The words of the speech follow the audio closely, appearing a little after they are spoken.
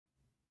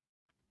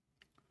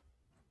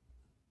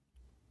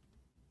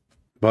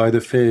By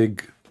the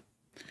fig.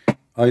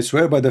 I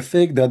swear by the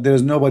fig that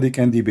there's nobody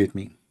can debate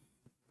me.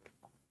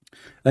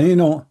 And you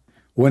know,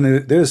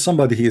 when there's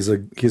somebody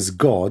he's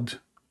God,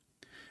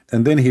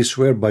 and then he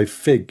swear by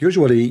fig,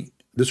 usually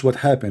this is what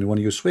happens when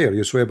you swear.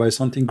 You swear by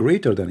something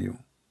greater than you.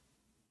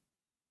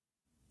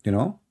 You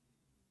know?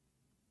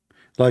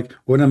 Like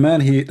when a man,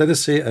 let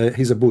us say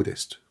he's a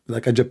Buddhist,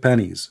 like a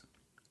Japanese.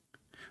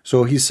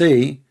 So he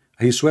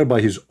swear by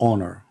his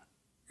honor.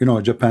 You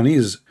know,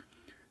 Japanese,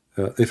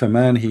 if a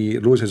man he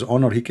lose his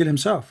honor, he kill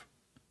himself.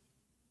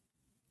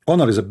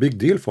 Honor is a big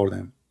deal for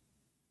them.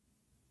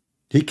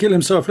 He kill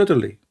himself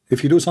literally.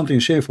 If he do something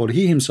shameful,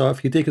 he himself,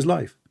 he take his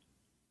life.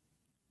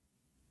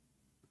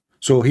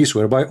 So he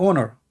swear by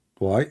honor.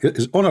 Why?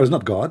 His honor is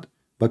not God,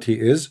 but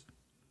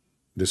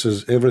this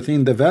is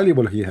everything the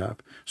valuable he have.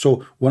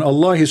 So when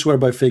Allah he swear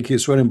by fig, he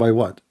is swearing by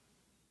what?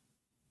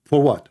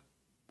 For what?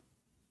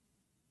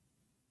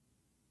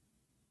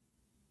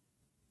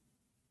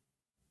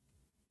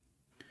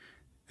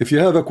 If you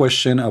have a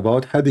question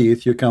about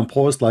hadith, you can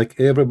post like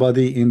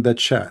everybody in the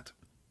chat.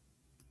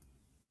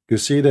 You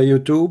see the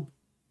YouTube?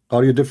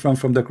 Are you different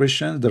from the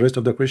Christians, the rest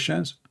of the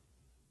Christians?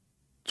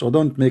 So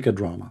don't make a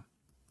drama.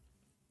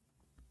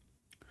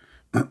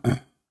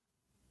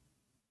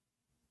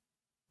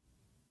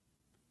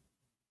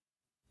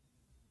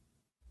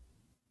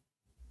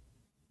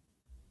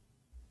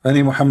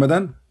 Any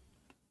Muhammadan?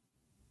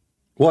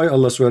 Why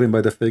Allah swearing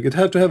by the fig? It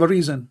had to have a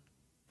reason.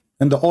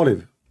 And the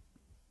olive.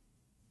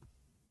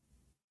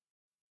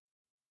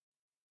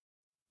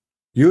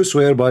 You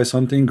swear by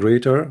something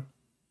greater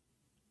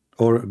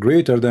or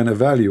greater than a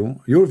value,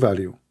 your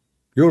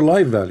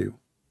life value.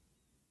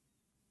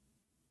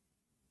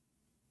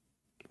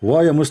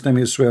 Why a Muslim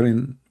is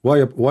swearing?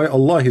 Why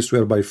Allah he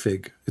swear by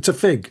fig? It's a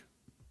fig.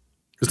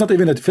 It's not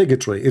even a fig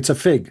tree. It's a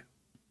fig.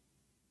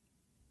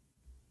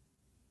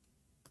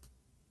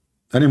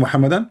 Any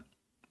Muhammadan?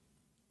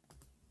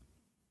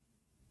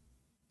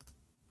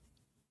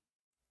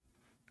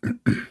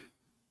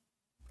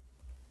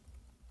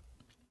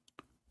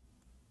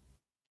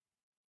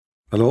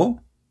 Hello?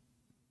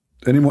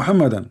 Any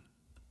Muhammadan?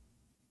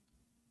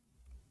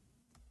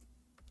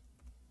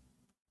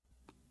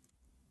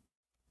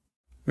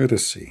 Let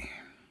us see.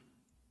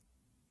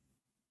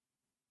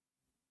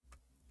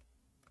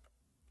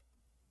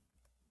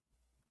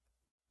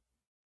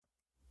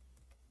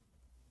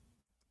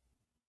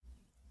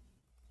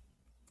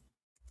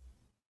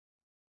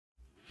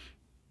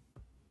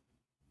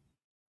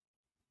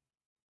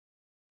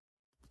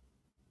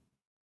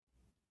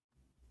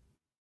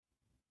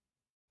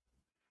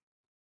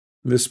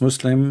 This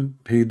Muslim,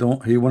 he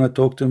want to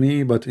talk to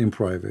me, but in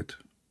private.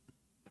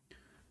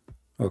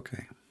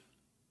 Okay.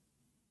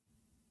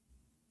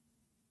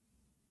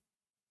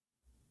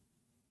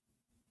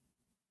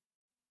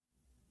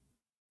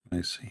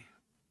 I see.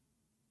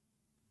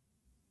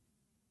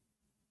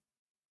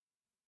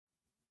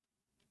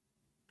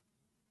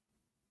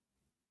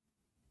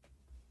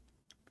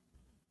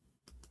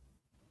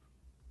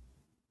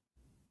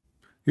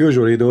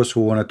 Usually those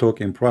who want to talk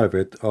in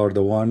private are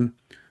the one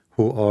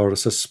who are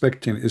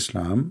suspecting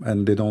Islam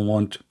and they don't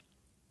want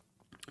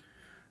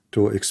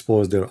to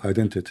expose their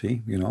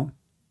identity, you know.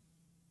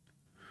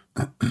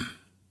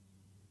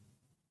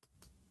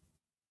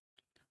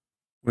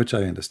 Which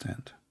I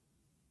understand.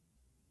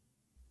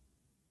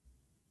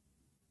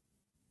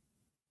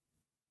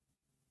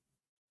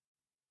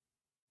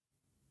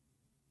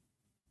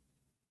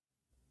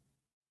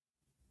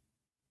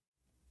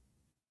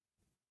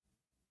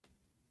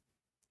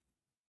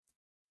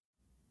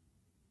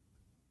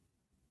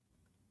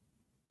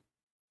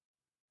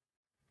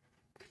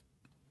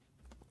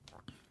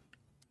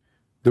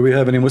 Do we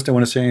have any Muslim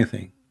want to say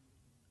anything?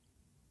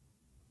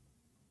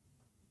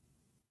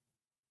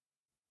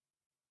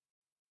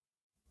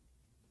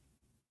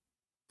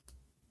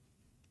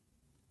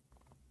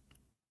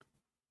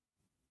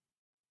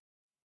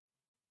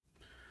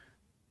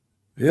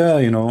 Yeah,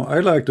 you know, I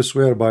like to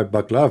swear by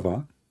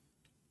baklava,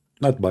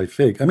 not by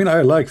fig. I mean,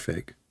 I like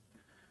fig,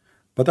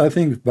 but I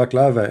think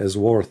baklava is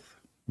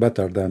worth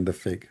better than the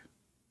fig.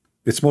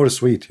 It's more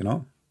sweet, you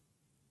know.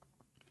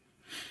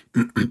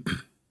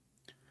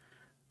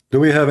 Do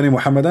we have any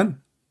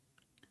Muhammadan?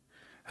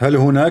 هل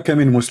هناك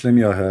من مسلم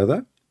يا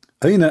هذا؟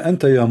 أين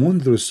أنت يا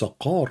منذر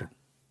السقار؟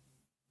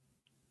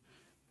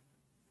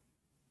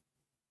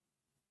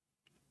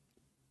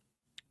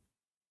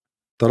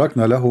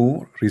 تركنا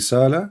له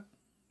رسالة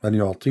أن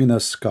يعطينا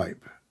سكايب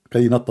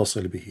كي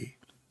نتصل به.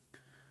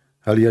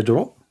 هل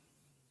يجرؤ؟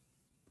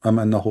 أم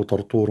أنه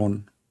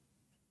طرطور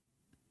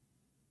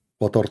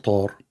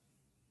وطرطار؟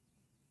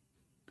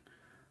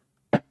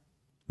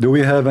 Do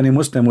we have any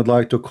Muslim would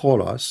like to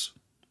call us?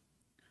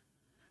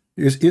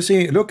 You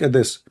see, look at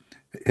this.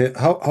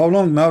 How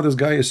long now this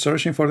guy is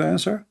searching for the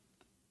answer?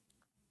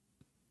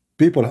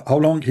 People, how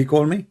long he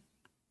called me?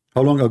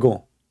 How long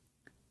ago?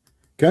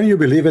 Can you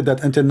believe it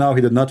that until now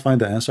he did not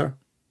find the answer?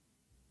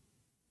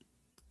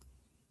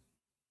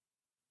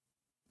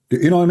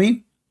 You know what I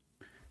mean?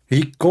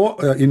 He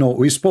called, you know,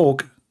 we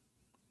spoke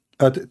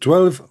at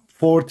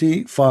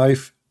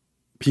 12:45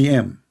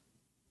 p.m.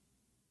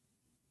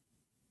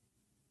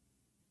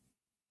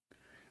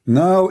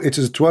 Now it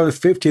is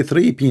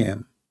 12:53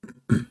 p.m.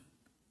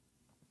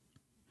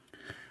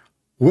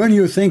 When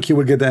you think you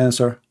will get the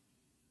answer?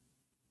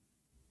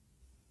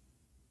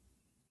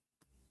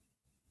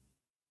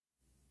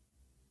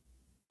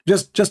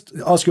 Just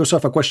ask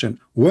yourself a question.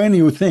 When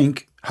you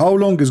think, how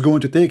long is going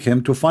to take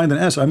him to find an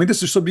answer? I mean,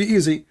 this should be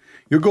easy.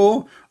 You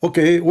go,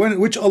 okay,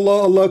 which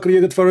Allah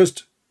created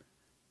first?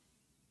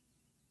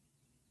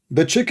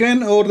 The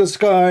chicken or the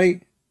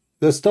sky?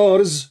 The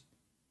stars?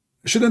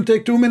 Shouldn't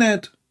take 2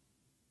 minutes.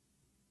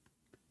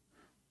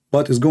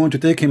 But it's going to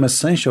take him a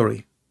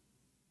century.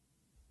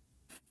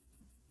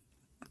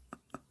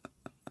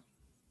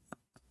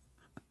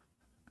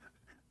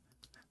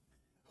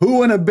 Who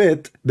wanna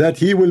bet that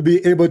he will be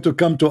able to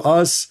come to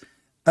us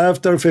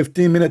after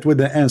 15 minutes with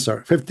the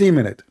answer? 15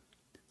 minutes,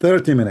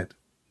 30 minutes.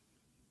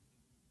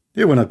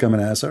 He will not come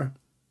and answer.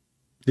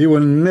 He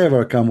will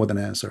never come with an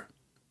answer.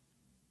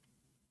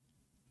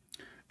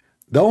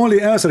 The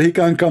only answer he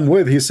can come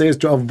with, he says,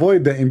 to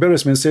avoid the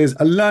embarrassment, says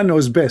Allah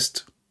knows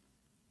best.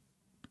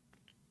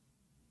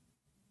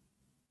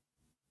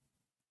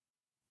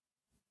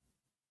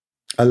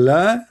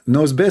 Allah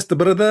knows best,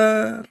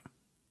 brother.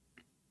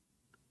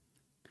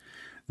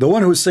 The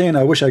one who's saying,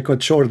 I wish I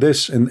could share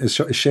this in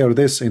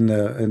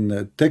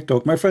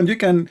TikTok, my friend, you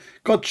can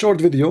cut short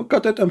video,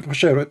 cut it and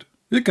share it.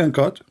 You can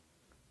cut.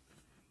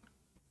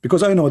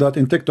 Because I know that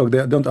in TikTok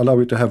they don't allow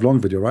you to have long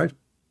video, right?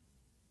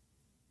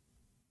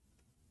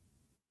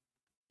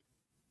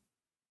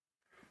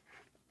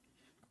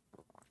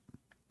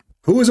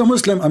 Who is a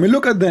Muslim? I mean,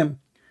 look at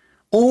them.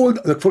 All,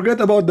 forget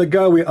about the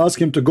guy we asked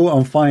him to go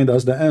and find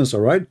us the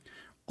answer, right?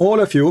 All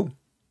of you.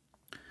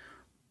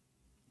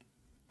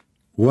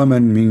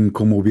 وَمَنْ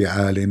مِنْكُمْ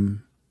بِعَالِمٍ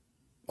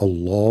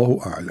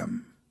اللَّهُ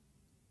أَعْلَمُ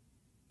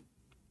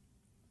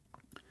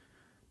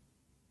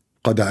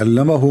قَدْ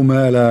عَلَّمَهُ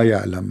مَا لَا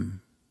يَعْلَمُ.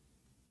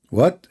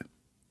 What?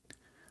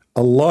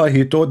 Allah,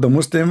 he taught the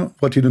Muslim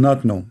what he do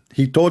not know.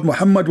 He taught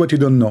Muhammad what he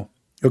don't know.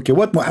 Okay,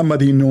 what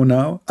Muhammad he know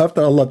now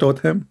after Allah taught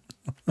him?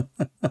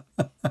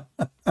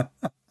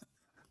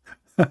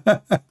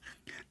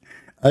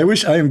 I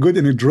wish I am good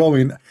in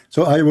drawing,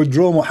 so I will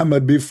draw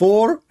Muhammad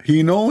before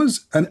he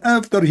knows and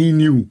after he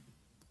knew.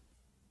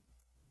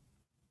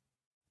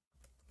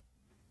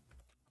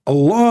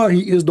 Allah,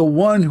 he is the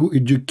one who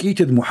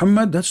educated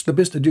Muhammad. That's the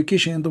best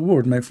education in the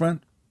world, my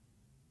friend.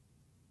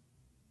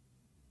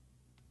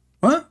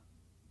 Huh?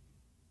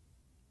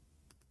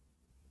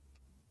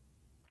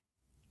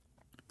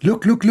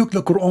 Look,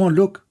 the Quran,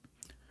 look.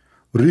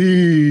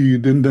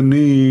 Read in the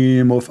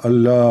name of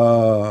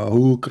Allah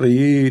who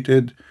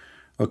created.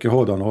 Okay,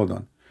 hold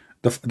on.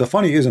 The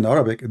funny is in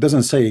Arabic, it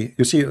doesn't say,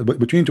 you see,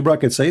 between two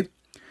brackets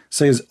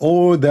says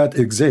all that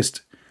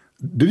exist.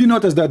 Did you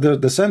notice that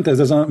the sentence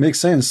doesn't make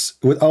sense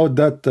without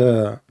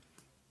that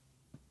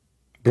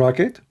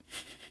bracket?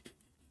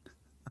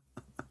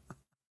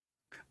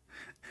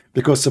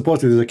 Because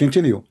supposedly they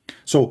continue.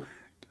 So,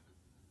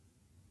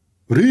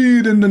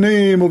 read in the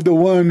name of the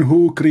one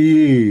who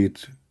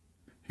created.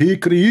 He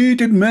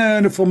created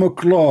man from a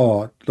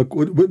cloth. Look,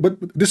 but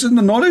this is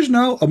the knowledge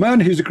now. A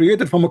man he's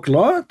created from a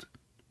cloth.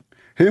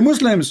 Hey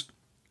Muslims,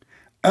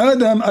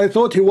 Adam, I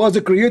thought he was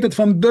created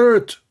from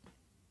dirt.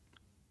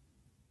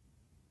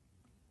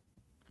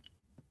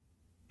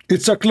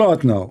 It's a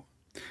cloth now.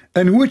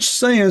 And which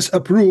science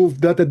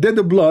approved that a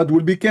dead blood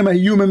will become a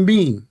human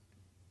being?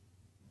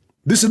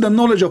 This is the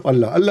knowledge of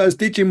Allah. Allah is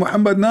teaching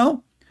Muhammad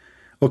now.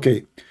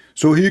 Okay.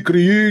 So he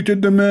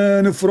created the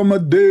man from a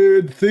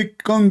dead,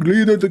 thick,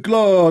 congealed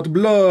cloth,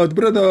 blood,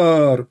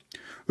 brother.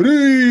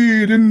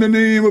 Read in the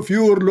name of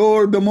your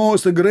Lord, the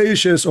most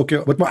gracious.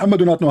 Okay, but Muhammad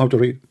do not know how to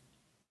read.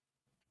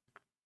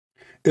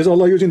 Is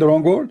Allah using the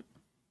wrong word?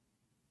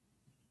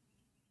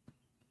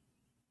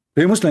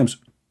 Hey Muslims,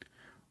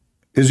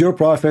 is your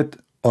prophet,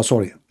 oh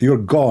sorry, your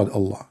God,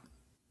 Allah,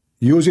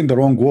 using the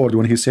wrong word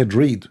when he said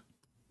read?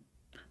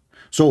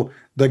 So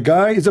the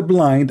guy is a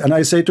blind, and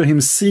I say to him,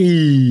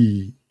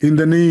 see in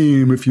the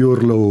name of your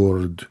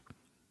Lord.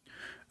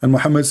 And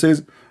Muhammad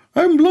says,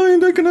 I'm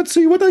blind, I cannot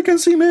see. What I can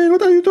see, man?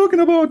 What are you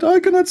talking about? I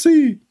cannot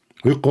see.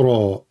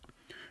 اقرأ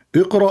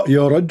اقرأ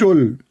يا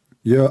رجل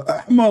يا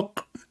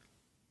أحمق.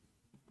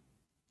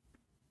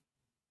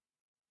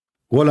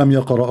 ولم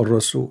يقرأ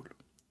الرسول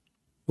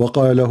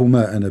وقال له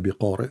ما أنا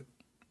بقارئ.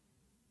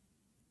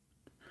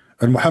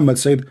 And Muhammad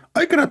said,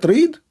 I cannot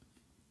read.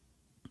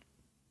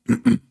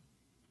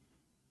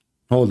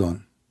 Hold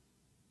on.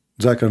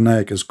 Zakir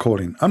Naik is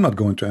calling. I'm not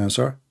going to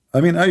answer.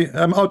 I mean,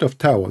 I'm out of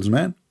towels,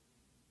 man.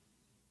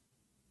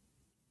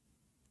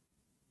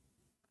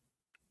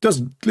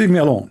 Just leave me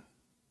alone.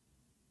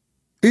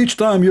 Each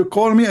time you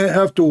call me, I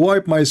have to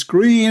wipe my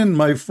screen,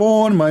 my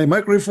phone, my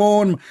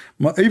microphone,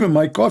 even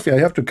my coffee. I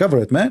have to cover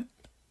it, man.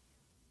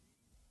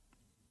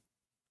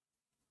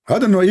 I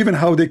don't know even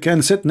how they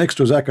can sit next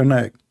to Zakir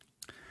Naik.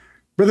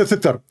 Brother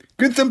Sister,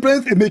 get some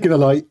friends in making a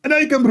lie, and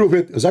I can prove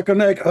it. Zakir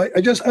Naik,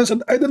 I just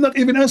answered. I did not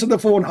even answer the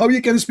phone. How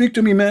you can speak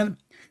to me, man?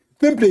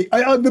 Simply,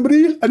 I asked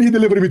Jibreel and he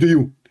delivered me to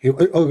you.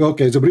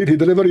 Okay, Jibreel, he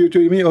delivered you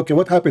to me. Okay,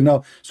 what happened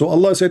now? So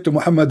Allah said to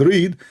Muhammad,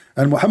 read,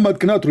 and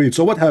Muhammad cannot read.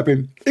 So what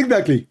happened?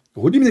 Exactly.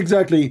 What do you mean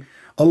exactly?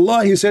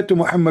 Allah, he said to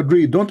Muhammad,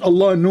 read. Don't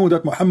Allah know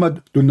that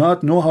Muhammad do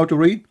not know how to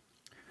read?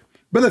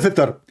 بلا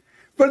ستر.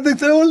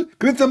 First of all,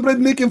 Christian bread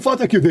making fat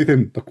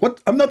accusation.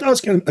 What? I'm not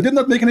asking, I did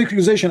not make an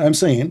accusation. I'm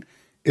saying,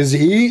 is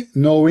he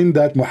knowing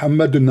that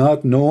Muhammad do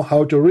not know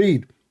how to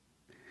read?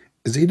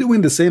 Is he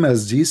doing the same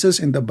as Jesus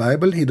in the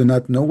Bible? He do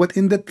not know what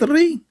in the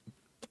three.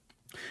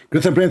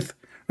 Christian Prince,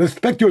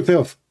 respect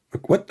yourself.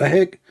 What the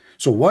heck?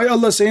 So why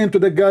Allah saying to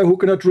the guy who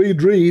cannot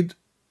read,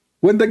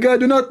 when the guy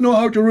do not know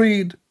how to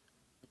read?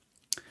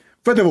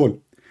 First of all,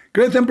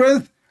 Christian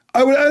Prince,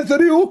 I will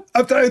answer you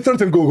after I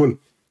search in Google.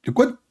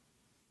 What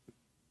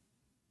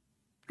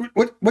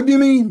do you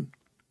mean?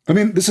 I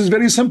mean, this is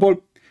very simple,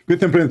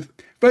 Christian Prince.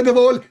 First of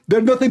all,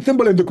 there's nothing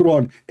simple in the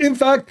Quran. In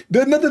fact,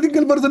 there's not a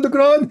single verse in the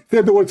Quran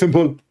say the word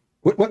simple.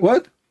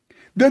 What?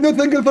 There's no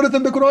single verse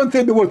in the Quran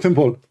say the word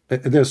simple.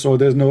 So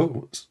there's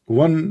no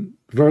one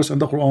verse in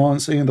the Quran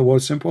saying the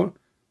word simple?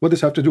 What does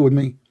this have to do with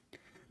me?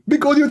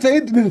 Because you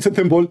said this is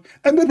simple,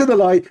 and this is a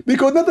lie.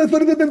 Because not a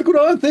verse in the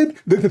Quran said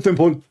this is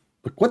simple.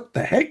 But what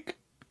the heck?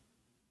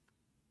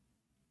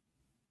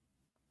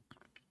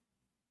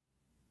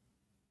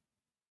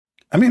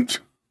 I mean,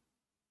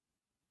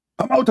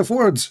 I'm out of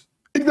words.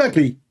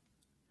 Exactly.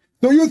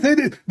 So you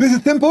said this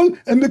is simple,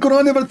 and the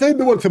Quran never said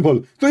the word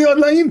simple. So you are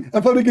lying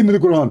and fabricating the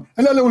Quran,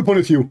 and Allah will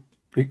punish you.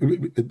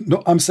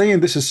 No, I'm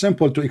saying this is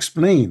simple to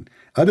explain.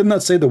 I did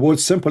not say the word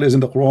simple is in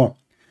the Quran.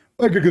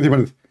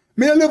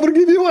 May Allah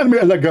forgive you and may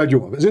Allah guide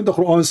you. Isn't the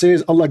Quran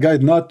says Allah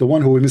guide not the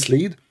one who will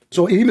mislead?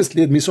 So he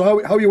misled me.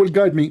 So how you will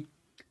guide me?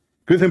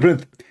 Christian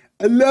Prince,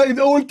 Allah is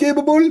all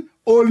capable,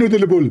 all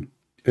knowledgeable.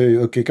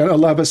 Okay, can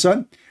Allah have a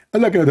son?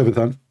 Allah cannot have a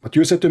son. But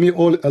you said to me,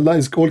 Allah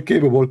is all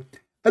capable.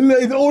 Allah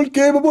is all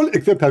capable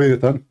except having a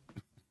son.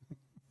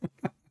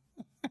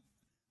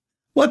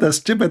 What a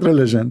stupid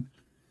religion.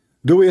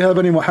 Do we have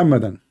any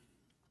Muhammadan?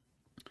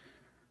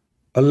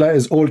 Allah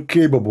is all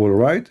capable,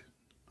 right?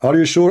 Are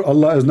you sure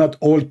Allah is not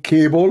all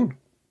capable?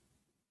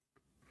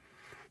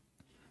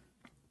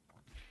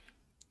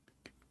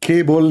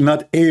 Cable,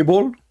 not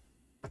able?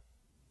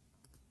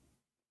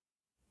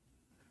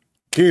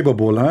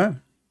 Capable, huh?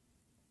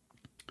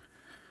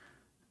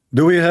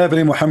 Do we have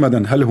any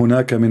Muhammadan? هل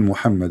هناك من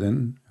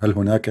محمد؟ هل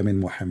هناك من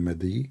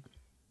محمدي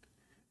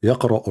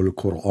يقرأ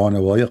القرآن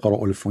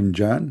ويقرأ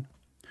الفنجان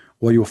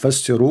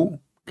ويفسر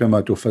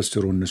كما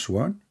تفسر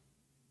النسوان؟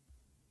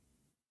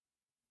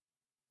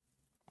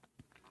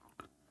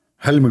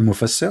 هل من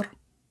مفسر؟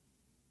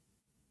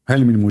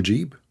 هل من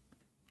مجيب؟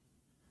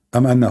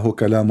 أم أنه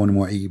كلام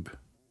معيب؟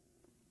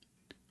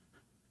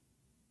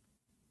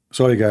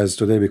 Sorry guys,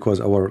 today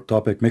because our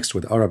topic mixed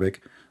with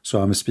Arabic,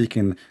 so I'm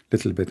speaking a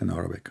little bit in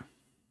Arabic.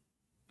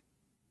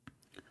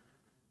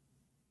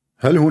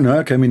 هل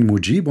هناك من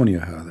مجيب يا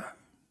هذا؟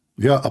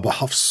 يا أبا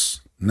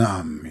حفص.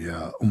 نعم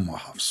يا أم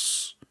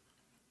حفص.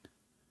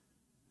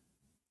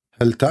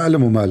 هل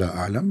تعلم ما لا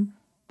أعلم؟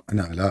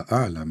 أنا لا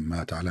أعلم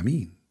ما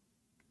تعلمين.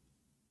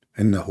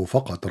 إنه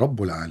فقط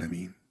رب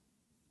العالمين.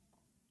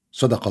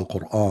 صدق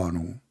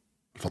القرآن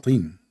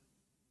الفطين.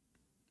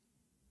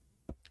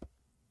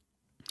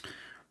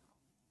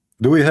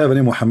 Do we have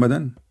any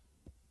Muhammadan?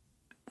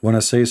 Want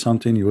to say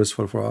something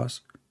useful for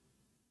us?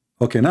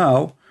 Okay,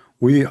 now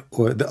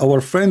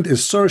our friend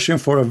is searching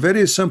for a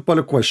very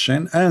simple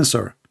question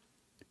answer.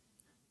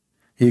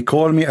 He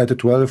called me at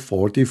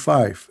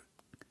 12:45.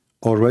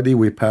 Already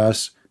we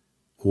passed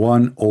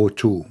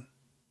 1:02.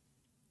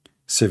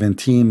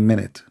 17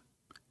 minutes.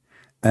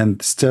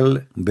 And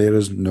still there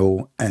is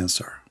no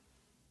answer.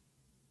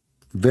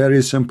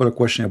 Very simple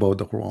question about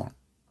the Quran.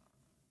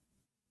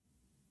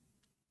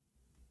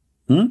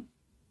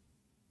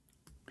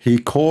 He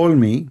called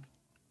me,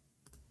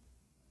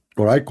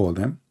 or I called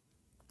him,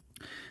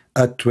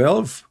 at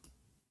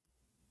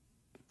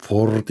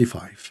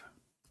 12:45.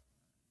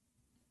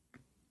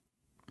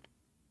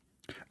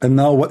 And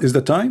now what is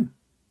the time?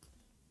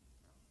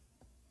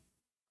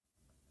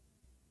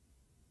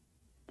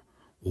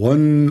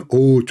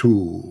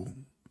 1:02.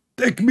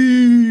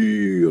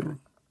 Takbir.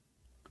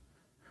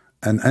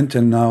 And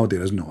until now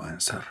there is no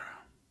answer.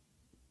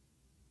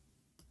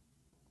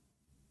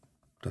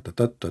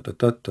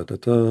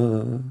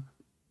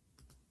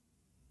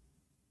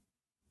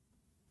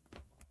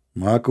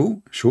 ماكو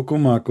شوكو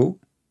ماكو.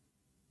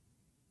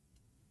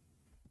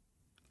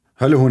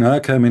 هل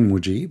هناك من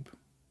مجيب؟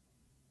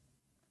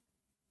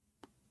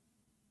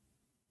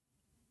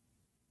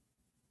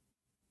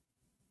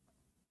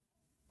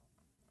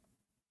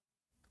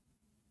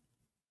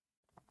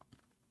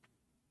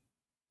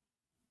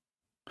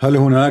 هل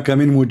هناك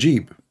من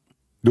مجيب?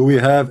 Do we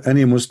have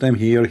any Muslim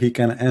here he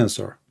can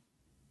answer?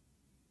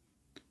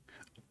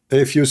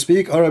 If you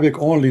speak Arabic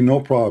only, no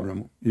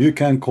problem. You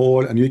can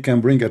call and you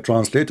can bring a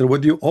translator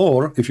with you,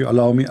 or if you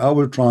allow me, I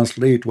will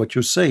translate what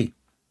you say.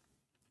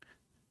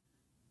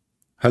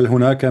 هل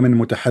هناك من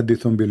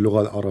متحدث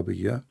باللغة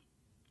العربية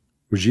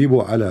يجيب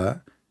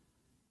على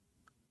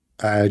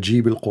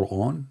أعاجيب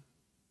القرآن؟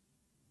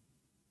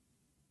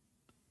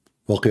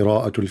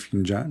 وقراءة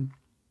الفنجان.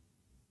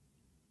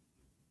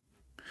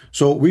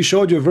 So we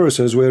showed you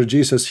verses where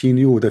Jesus, he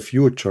knew the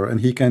future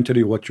and he can tell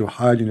you what you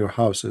hide in your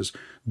houses.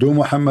 Do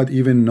Muhammad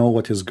even know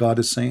what his God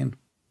is saying?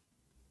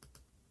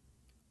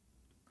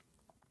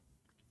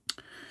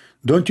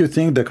 Don't you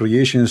think the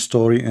creation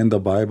story in the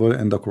Bible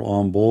and the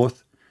Quran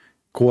both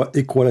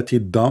equality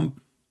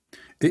dumb?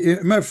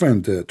 My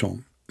friend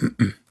Tom,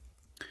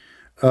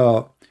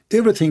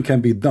 everything can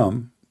be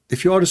dumb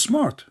if you are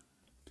smart,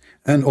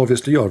 and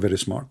obviously you are very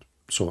smart,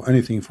 so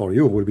anything for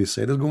you will be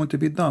said is going to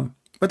be dumb.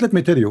 But let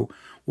me tell you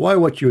why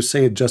what you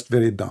say is just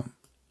very dumb.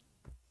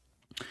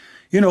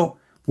 You know,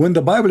 when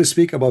the Bible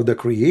speaks about the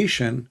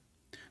creation,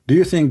 do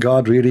you think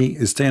God really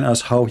is telling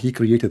us how he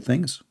created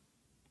things?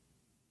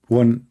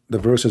 When the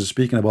verse is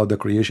speaking about the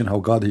creation, how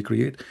God he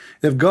created,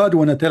 if God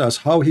want to tell us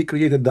how he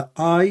created the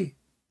eye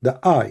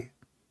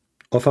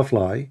of a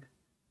fly,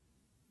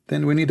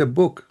 then we need a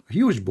book, a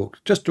huge book,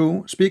 just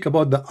to speak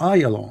about the eye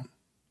alone.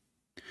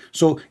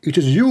 So it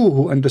is you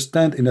who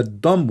understand in a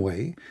dumb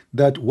way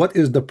that what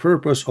is the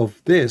purpose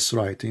of this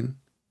writing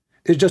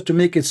is just to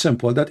make it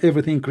simple that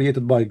everything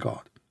created by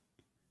God.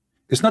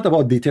 It's not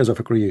about details of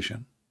a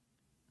creation.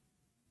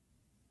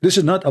 This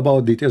is not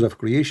about details of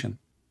creation.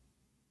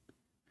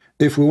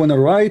 If we want to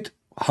write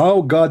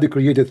how God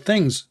created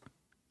things,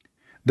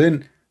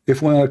 then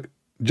if we want to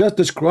just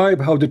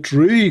describe how the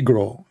tree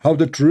grow, how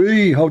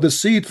the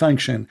seed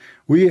function,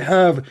 we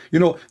have, you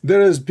know,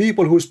 there is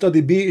people who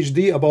study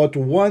PhD about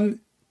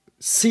one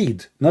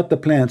seed, not the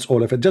plants,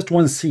 all of it, just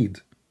one seed,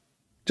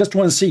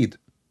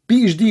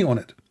 PhD on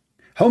it.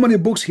 How many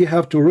books he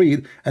have to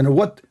read and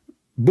what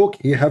book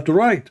he have to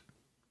write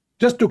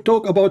just to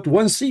talk about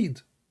one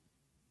seed.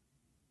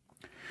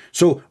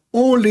 So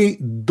only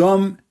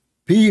dumb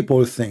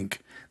people think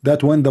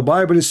that when the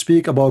Bible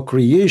speaks about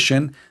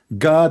creation,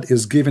 God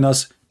is giving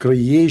us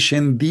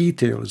creation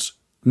details.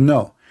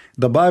 No,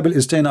 the Bible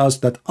is telling us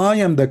that I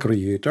am the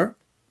creator,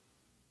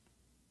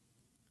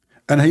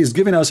 and he's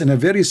giving us in a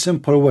very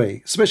simple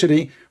way.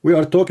 Especially we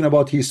are talking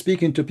about he's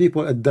speaking to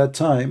people at that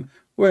time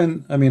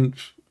when, I mean,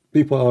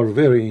 people are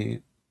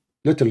very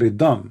literally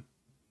dumb.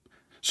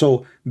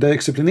 So the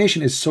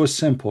explanation is so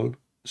simple,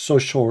 so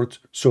short,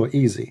 so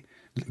easy.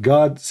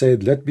 God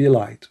said, let be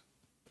light.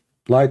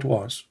 Light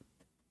was.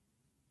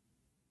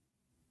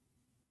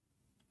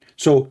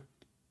 So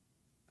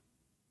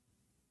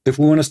if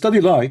we want to study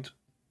light,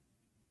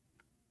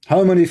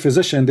 how many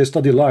physicians they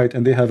study light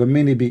and they have a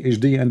mini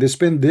PhD and they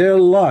spend their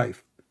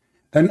life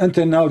and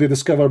until now they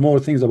discover more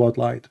things about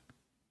light?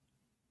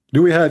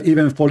 Do we have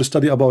even full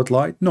study about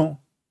light? No.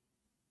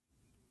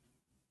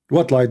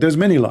 What light? There's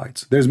many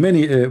lights. There's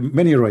many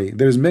ray.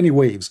 There's many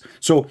waves.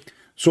 So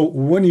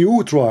when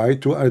you try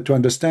to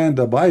understand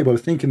the Bible,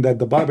 thinking that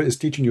the Bible is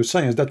teaching you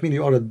science, that means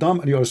you are dumb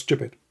and you are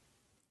stupid.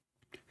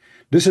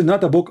 This is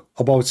not a book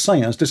about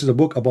science. This is a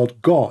book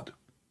about God.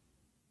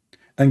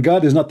 And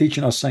God is not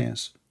teaching us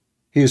science.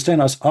 He is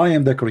telling us, I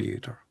am the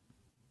creator.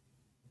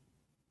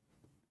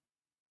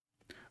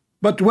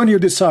 But when you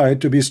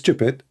decide to be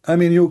stupid, I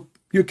mean,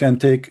 you can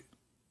take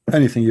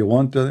anything you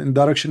want in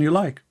the direction you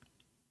like.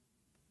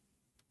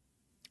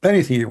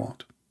 Anything you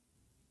want.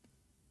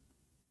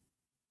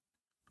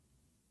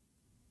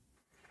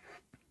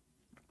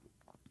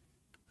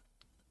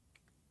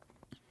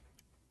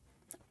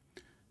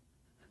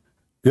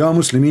 يا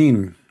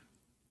مسلمين،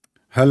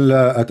 هل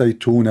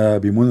أتيتونا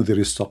بمنذر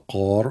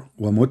السقار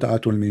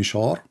ومتعة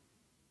المنشار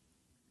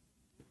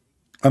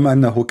أم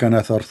أنه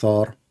كان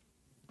ثرثار؟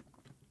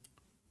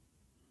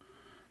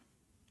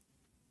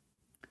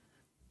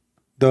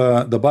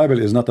 The Bible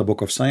is not a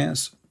book of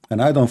science,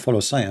 and I don't follow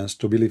science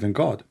to believe in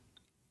God.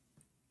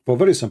 For a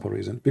very simple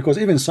reason, because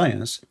even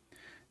science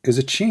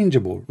is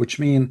changeable, which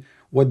means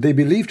what they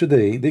believe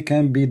today, they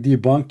can be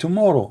debunked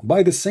tomorrow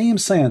by the same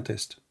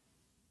scientist.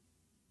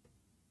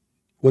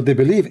 What they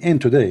believe in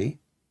today,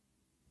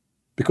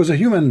 because the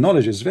human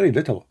knowledge is very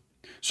little.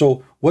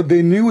 So what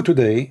they knew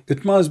today,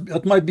 it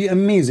might be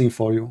amazing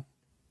for you,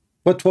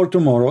 but for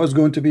tomorrow it's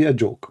going to be a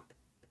joke.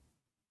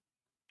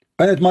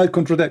 And it might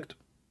contradict.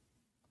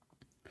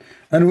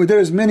 And there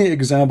is many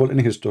examples in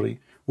history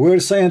where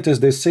scientists,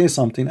 they say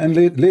something and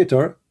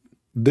later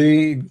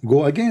they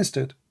go against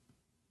it.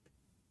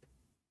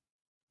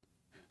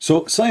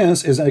 So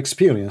science is an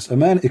experience, a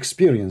man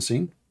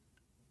experiencing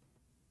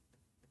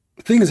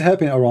things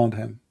happen around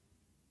him.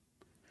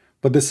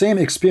 But the same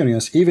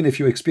experience, even if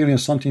you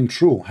experience something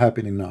true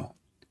happening now,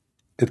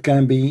 it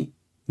can be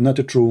not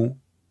true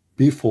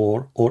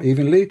before or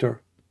even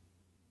later.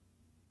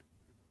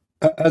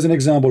 As an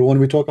example, when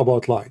we talk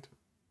about light,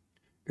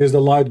 is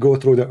the light go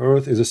through the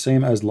earth is the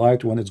same as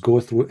light when it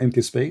goes through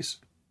empty space?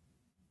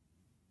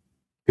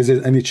 Is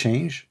there any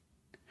change?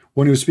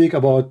 When you speak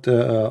about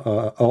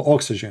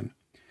oxygen,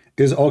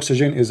 is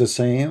oxygen is the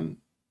same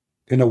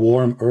in a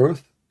warm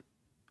earth,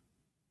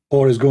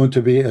 or is going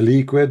to be a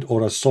liquid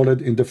or a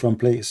solid in different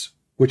place,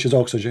 which is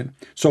oxygen?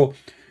 So,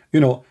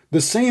 you know,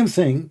 the same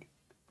thing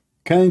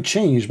can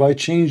change by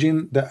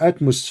changing the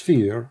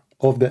atmosphere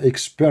of the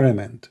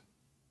experiment.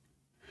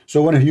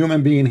 So when a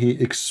human being, he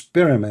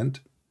experiment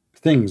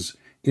things,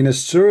 in a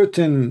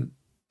certain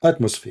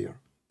atmosphere.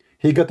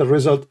 He got a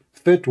result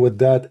fit with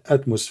that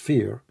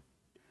atmosphere.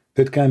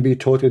 It can be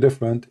totally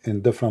different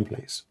in different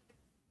place.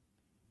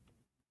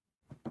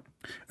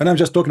 And I'm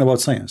just talking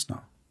about science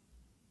now.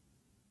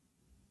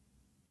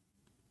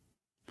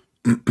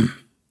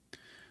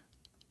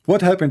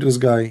 What happened to this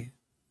guy?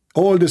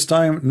 All this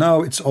time,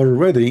 now it's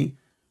already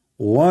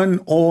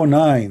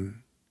 1:09.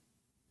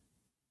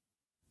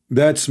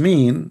 That's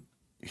mean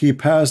he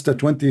passed the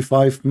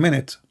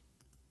 25-minute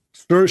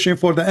searching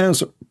for the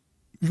answer.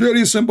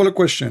 Very simple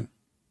question.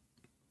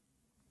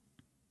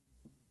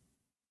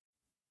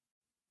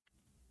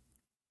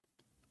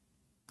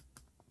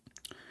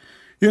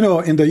 You know,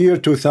 in the year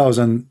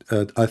 2000,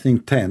 I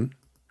think 10,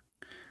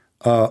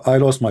 I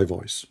lost my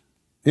voice.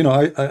 You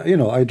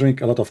know, I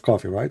drink a lot of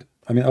coffee, right?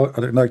 I mean,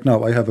 like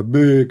now, I have a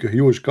big,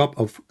 huge cup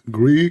of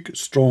Greek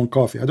strong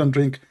coffee. I don't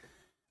drink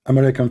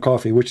American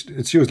coffee, which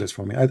it's useless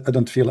for me. I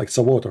don't feel like it's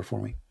a water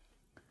for me.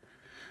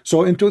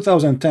 So in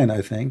 2010,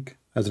 I think,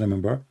 as I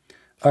remember,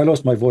 I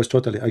lost my voice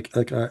totally.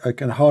 I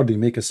can hardly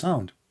make a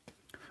sound.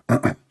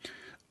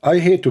 I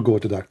hate to go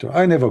to doctor.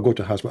 I never go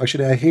to hospital.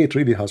 Actually, I hate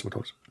really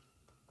hospitals.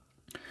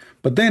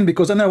 But then,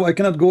 because now I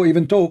cannot go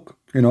even talk,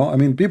 you know, I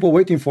mean, people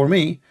waiting for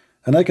me,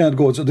 and I cannot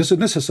go. So this is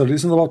necessary.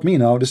 This isn't about me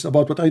now. This is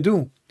about what I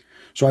do.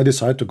 So I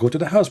decided to go to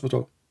the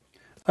hospital.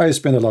 I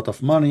spent a lot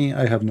of money.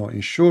 I have no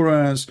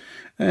insurance,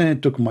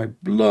 and took my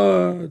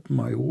blood,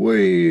 my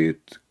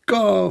weight,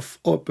 cough,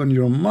 open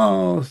your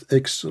mouth,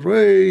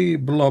 X-ray,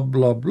 blah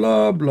blah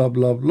blah blah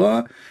blah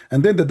blah.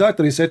 And then the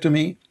doctor, he said to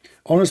me,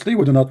 honestly,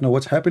 we do not know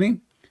what's happening.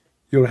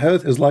 Your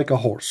health is like a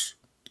horse.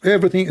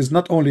 Everything is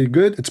not only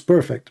good, it's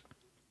perfect.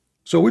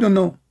 So we don't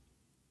know.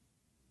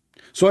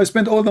 So I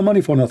spent all the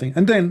money for nothing.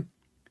 And then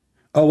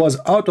I was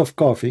out of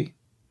coffee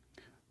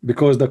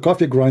because the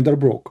coffee grinder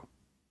broke.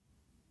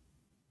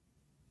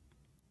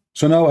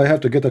 So now I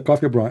have to get a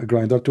coffee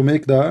grinder to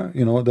make the,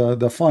 you know,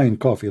 the fine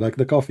coffee, like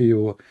the coffee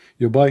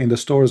you buy in the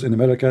stores in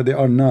America. They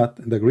are not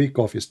the Greek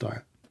coffee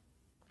style.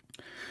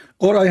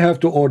 Or I have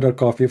to order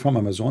coffee from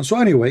Amazon. So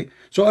anyway,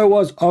 so I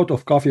was out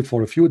of coffee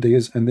for a few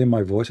days, and then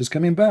my voice is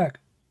coming back.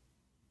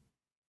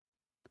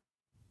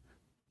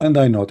 And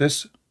I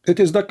notice it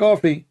is the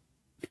coffee.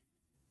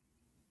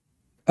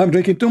 I'm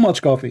drinking too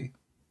much coffee.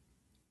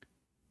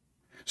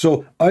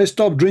 So I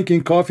stopped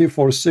drinking coffee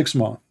for 6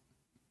 months.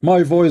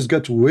 My voice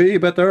got way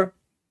better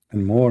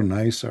and more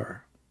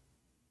nicer.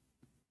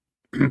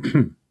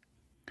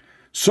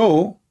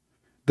 So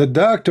the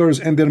doctors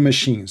and their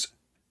machines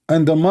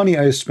and the money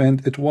I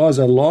spent, it was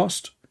a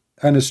lost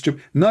and a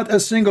stupid. Not a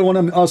single one.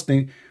 I'm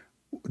asking,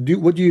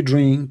 what do you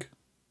drink?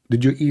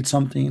 Did you eat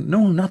something?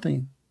 No,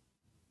 nothing.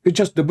 It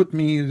just, they put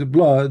me the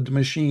blood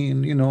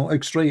machine, you know,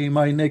 X-ray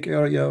my neck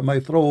area, my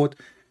throat.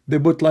 They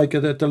put like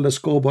a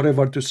telescope,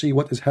 whatever, to see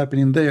what is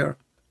happening there.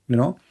 You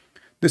know,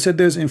 they said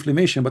there's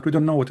inflammation, but we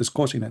don't know what is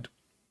causing it.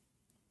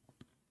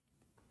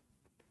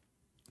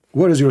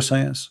 Where is your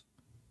science?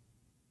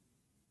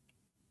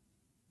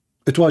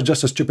 It was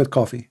just a stupid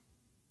coffee.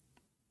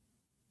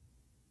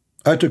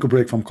 I took a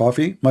break from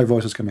coffee. My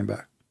voice is coming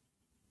back.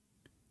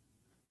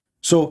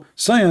 So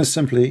science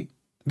simply,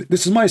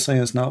 this is my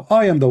science now.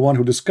 I am the one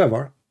who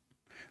discovered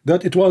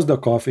that it was the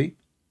coffee,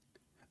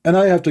 and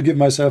I have to give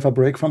myself a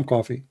break from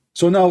coffee.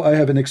 So now I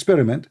have an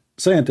experiment,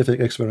 scientific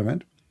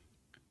experiment,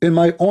 in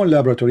my own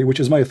laboratory, which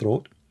is my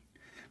throat,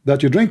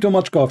 that you drink too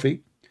much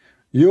coffee,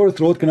 your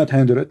throat cannot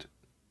handle it.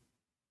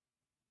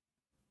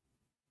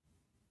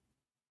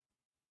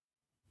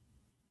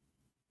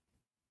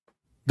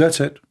 That's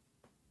it.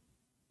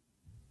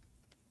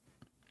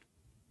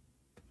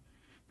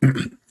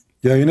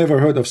 Yeah, you never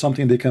heard of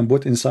something they can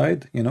put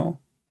inside, you know,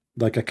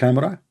 like a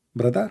camera,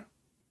 brother?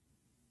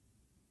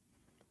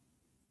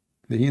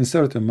 He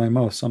inserted in my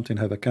mouth something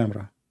have a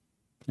camera,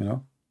 you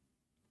know,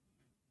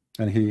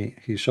 and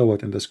he show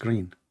it in the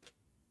screen.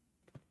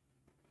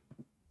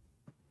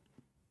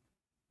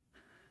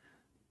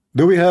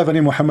 Do we have any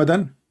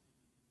Muhammadan?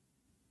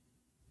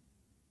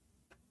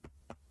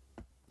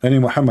 Any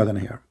Muhammadan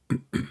here?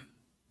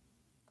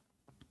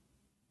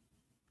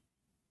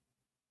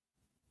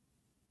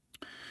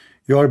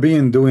 You are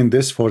doing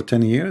this for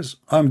 10 years?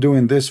 I'm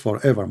doing this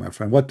forever, my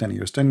friend. What 10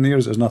 years? 10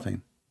 years is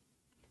nothing.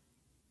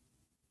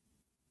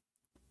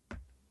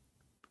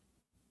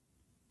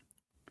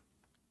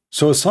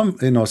 So some,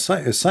 you know,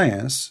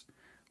 science,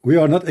 we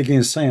are not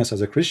against science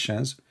as a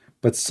Christians,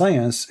 but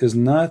science is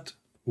not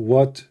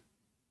what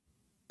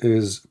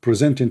is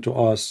presenting to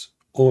us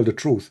all the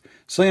truth.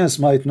 Science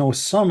might know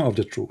some of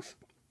the truth.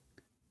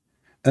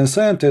 And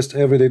scientists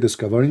every day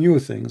discover new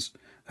things,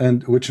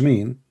 and which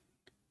mean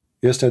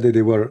yesterday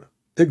they were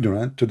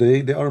ignorant,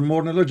 today they are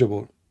more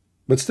knowledgeable,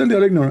 but still they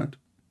are ignorant.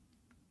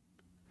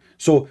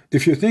 So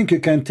if you think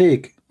you can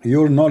take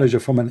your knowledge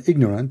from an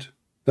ignorant,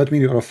 that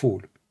means you're a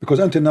fool. Because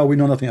until now we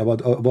know nothing about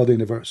the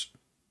universe.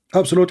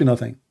 Absolutely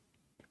nothing.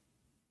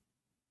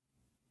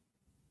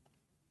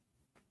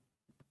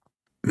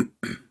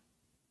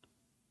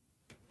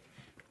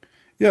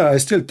 Yeah, I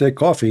still take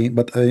coffee,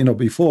 but you know,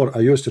 before I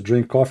used to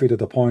drink coffee to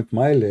the point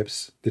my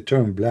lips, they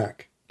turn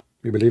black.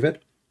 You believe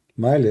it?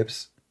 My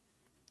lips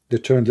they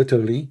turn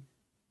literally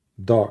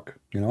dark,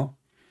 you know.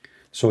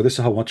 So this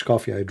is how much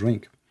coffee I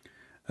drink.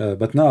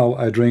 But now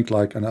I drink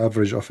like an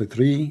average of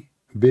 3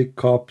 big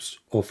cups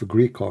of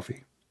Greek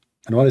coffee.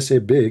 And when I say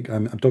big,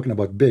 I'm talking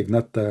about big,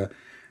 not the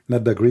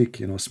Greek,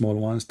 you know, small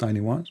ones, tiny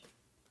ones,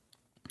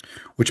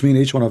 which mean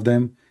each one of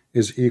them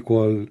is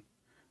equal,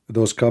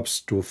 those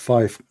cups, to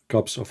 5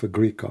 cups of a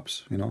Greek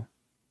cups, you know.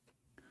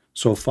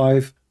 So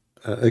 5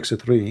 x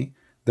 3,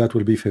 that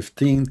will be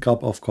 15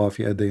 cup of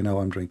coffee a day now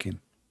I'm drinking.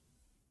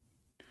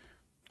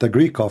 The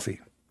Greek coffee,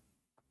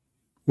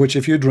 which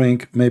if you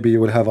drink, maybe you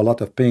will have a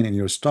lot of pain in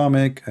your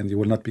stomach and you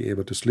will not be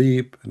able to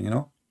sleep, and you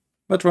know.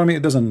 But for me,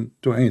 it doesn't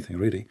do anything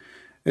really.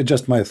 It's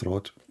just my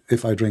throat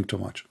if I drink too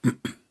much.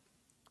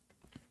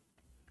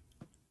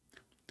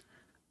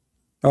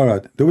 All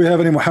right, do we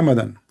have any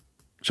Muhammadan?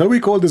 Shall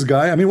we call this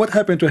guy? I mean, what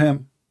happened to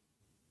him?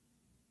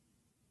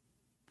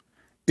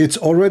 It's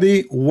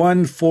already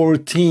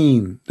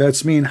 1:14.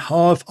 That's mean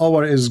half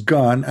hour is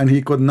gone and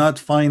he could not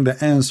find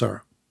the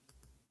answer.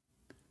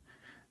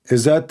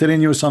 Is that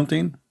telling you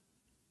something?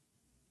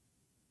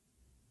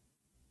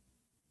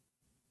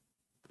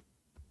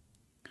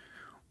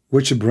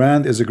 Which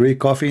brand is a Greek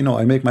coffee? No,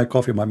 I make my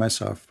coffee by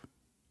myself.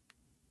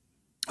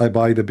 I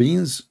buy the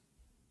beans.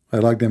 I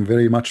like them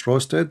very much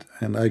roasted,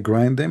 and I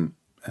grind them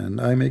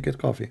and I make it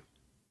coffee.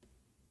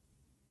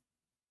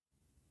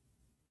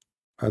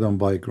 I don't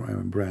buy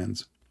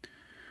brands.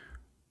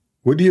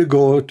 Would you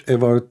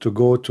ever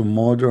go to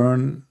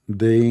modern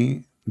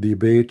day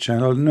debate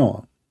channel?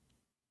 No,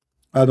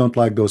 I don't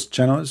like those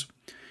channels.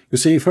 You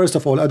see, first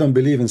of all, I don't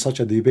believe in such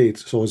a debate.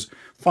 So it's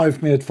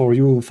 5 minutes for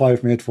you,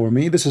 5 minutes for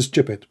me. This is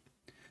stupid.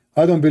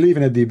 I don't believe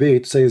in a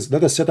debate says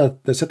let us set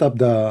up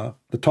the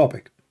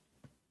topic.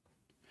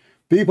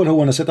 People who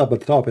want to set up a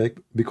topic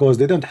because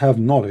they don't have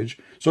knowledge,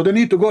 so they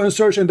need to go and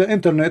search in the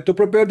internet to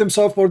prepare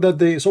themselves for that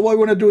day. So why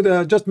want to do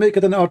that? Just make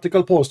it an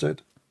article, post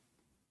it.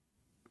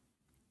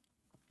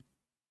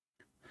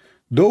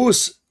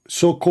 Those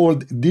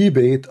so-called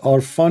debate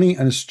are funny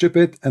and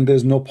stupid, and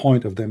there's no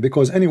point of them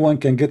because anyone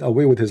can get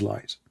away with his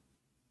lies.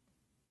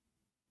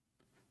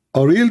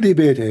 A real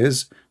debate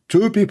is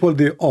two people,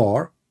 they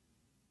are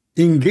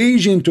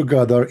engaging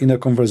together in a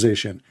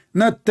conversation,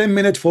 not 10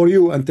 minutes for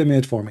you and 10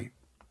 minutes for me.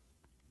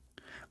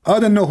 I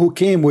don't know who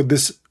came with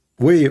this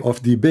way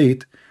of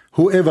debate.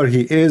 Whoever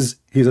he is,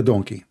 he's a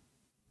donkey.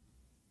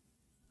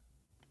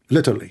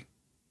 Literally.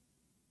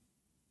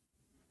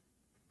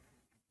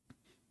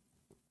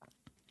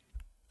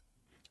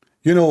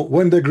 You know,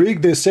 when the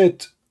Greek they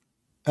sit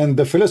and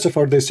the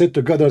philosopher they sit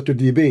together to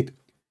debate,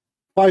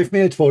 5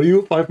 minutes for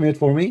you, 5 minutes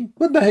for me.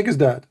 What the heck is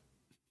that?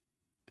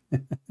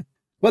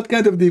 What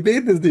kind of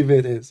debate this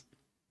debate is?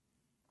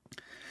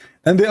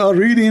 And they are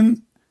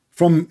reading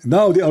from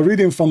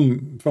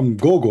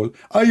Google.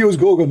 I use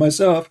Google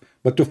myself,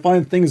 but to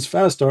find things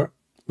faster,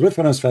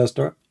 reference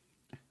faster.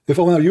 If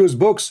I want to use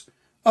books,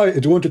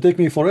 it's going to take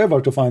me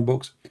forever to find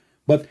books.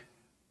 But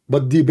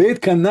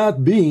debate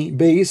cannot be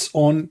based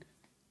on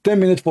 10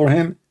 minutes for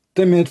him,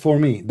 10 minutes for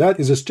me. That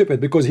is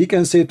stupid because he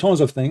can say tons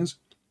of things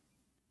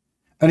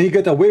and he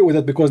get away with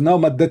it because now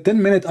the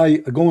 10 minutes I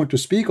going to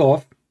speak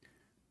of,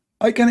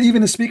 I can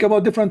even speak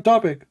about different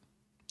topic.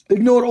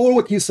 Ignore all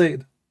what he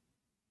said.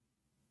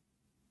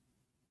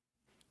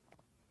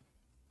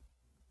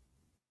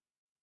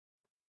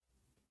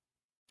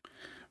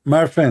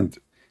 My friend,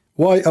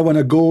 why I want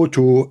to go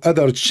to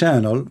other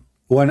channel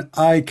when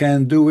I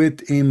can do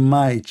it in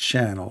my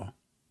channel?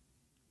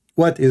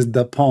 What is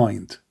the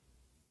point?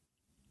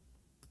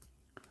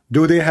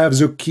 Do they have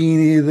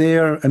zucchini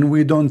there and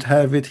we don't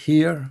have it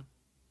here?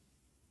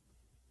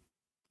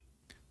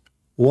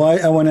 Why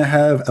I want to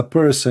have a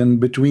person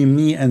between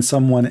me and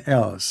someone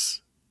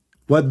else?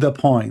 What the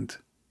point?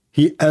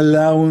 He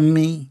allowed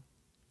me?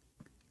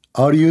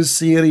 Are you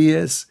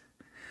serious?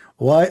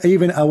 Why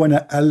even I want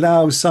to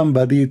allow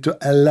somebody to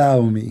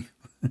allow me?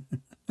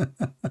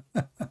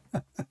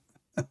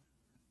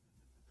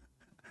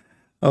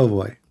 Oh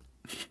boy.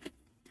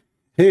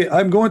 Hey,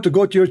 I'm going to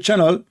go to your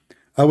channel.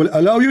 I will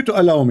allow you to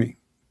allow me.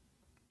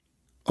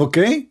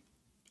 Okay?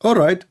 All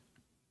right.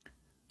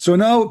 So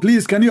now,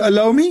 please, can you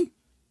allow me?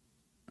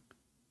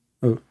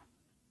 Oh.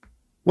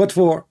 What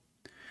for?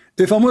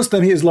 If a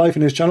Muslim, he is live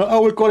in his channel, I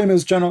will call him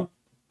his channel.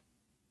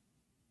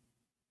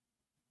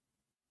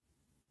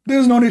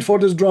 There's no need for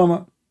this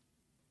drama.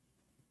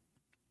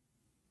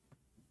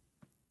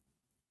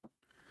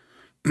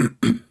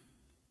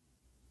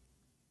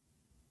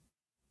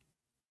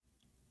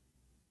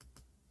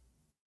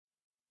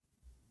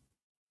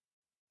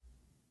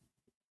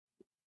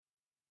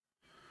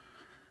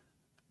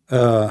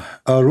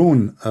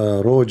 Arun,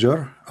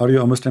 Roger, are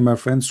you a Muslim, my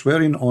friend?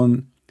 Swearing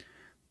on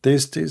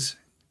testes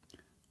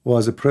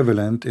was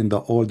prevalent in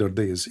the older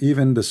days.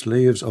 Even the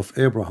slaves of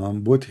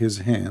Abraham put his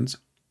hands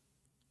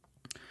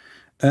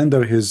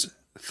under his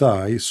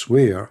thigh,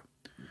 swear.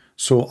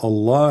 So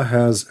Allah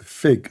has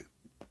fig.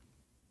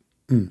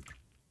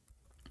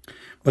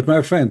 But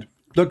my friend,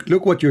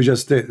 look what you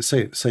just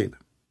said.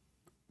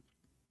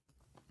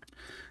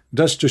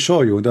 Just to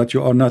show you that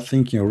you are not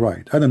thinking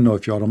right. I don't know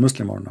if you are a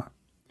Muslim or not.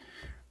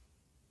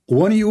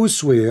 when you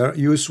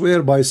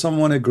swear by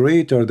someone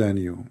greater than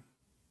you.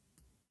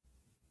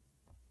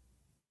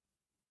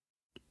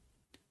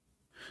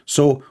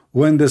 So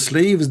when the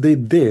slaves they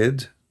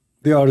did,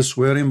 they are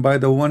swearing by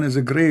the one is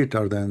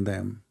greater than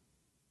them.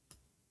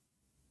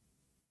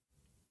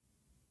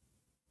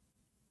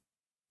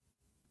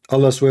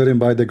 Allah swearing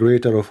by the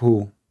greater of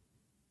who?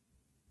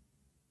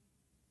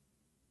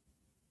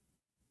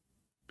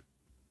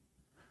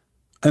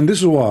 And this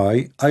is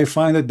why I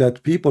find it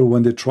that people,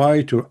 when they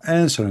try to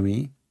answer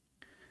me,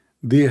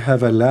 they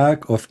have a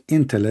lack of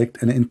intellect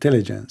and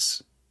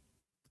intelligence.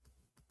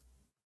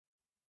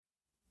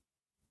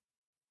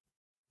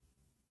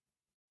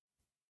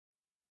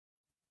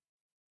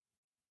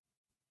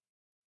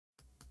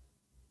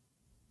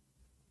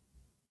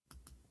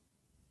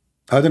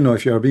 I don't know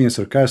if you are being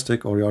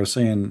sarcastic or you are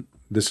saying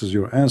this is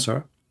your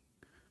answer,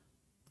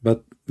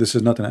 but this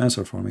is not an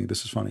answer for me.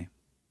 This is funny.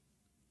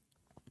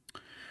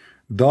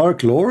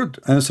 Dark Lord,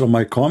 answer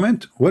my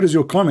comment. What is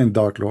your comment,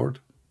 Dark Lord?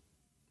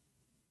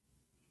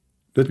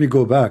 Let me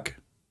go back.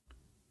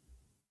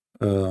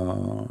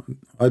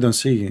 I don't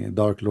see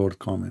Dark Lord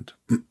comment.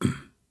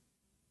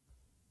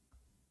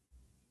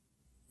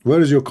 Where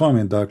is your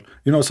comment, Dark?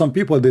 You know, some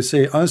people, they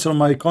say answer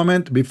my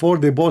comment before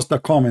they post a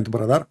comment,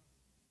 brother.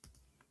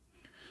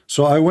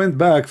 So I went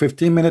back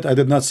 15 minutes. I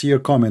did not see your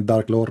comment,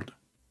 Dark Lord.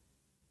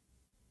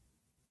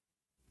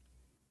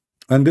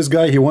 And this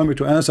guy, he wanted me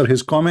to answer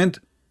his comment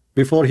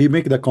before he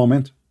make the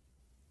comment.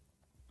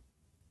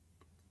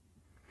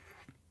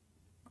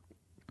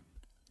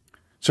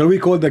 Shall we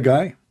call the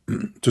guy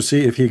to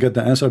see if he get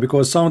the answer?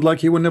 Because it sounds like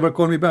he will never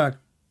call me back.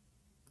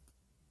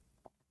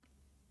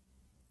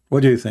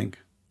 What do you think?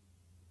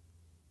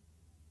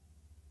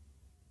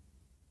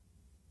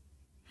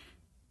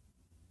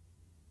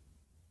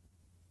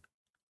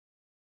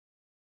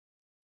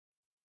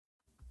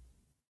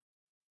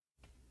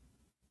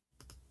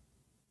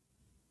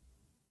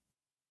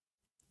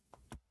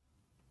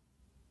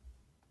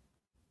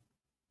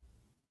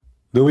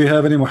 Do we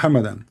have any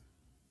Muhammadan?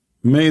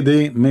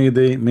 Mayday,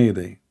 Mayday,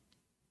 Mayday.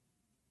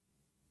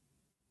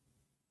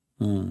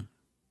 Do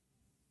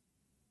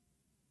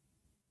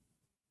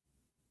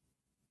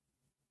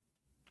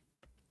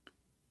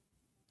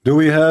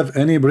we have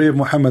any brave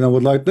Muhammadan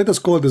would like? Let us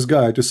call this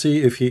guy to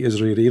see if he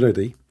is really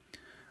ready.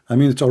 I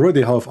mean, it's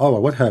already half hour.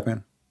 What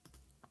happened?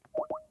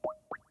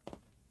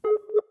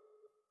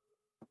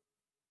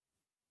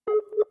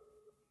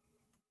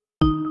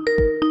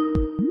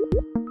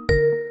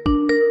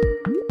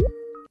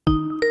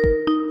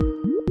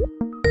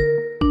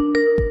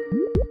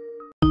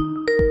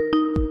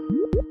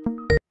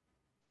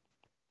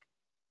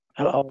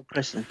 Hello,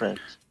 Christian friends.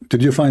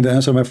 Did you find the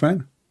answer, my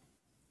friend?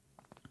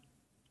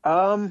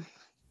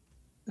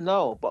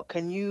 No, but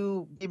can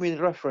you give me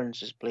the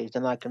references, please?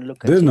 Then I can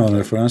look at There's it. no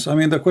reference. I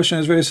mean, the question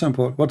is very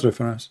simple. What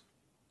reference?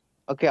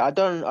 Okay, I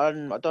don't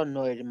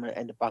know it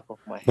in the back of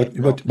my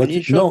head. But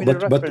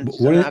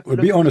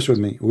be honest with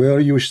me. Were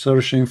you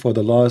searching for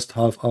the last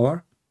half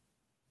hour?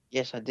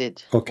 Yes, I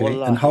did. Okay,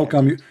 Wallahi, and how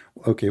come you?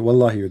 Okay,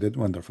 wallahi, you did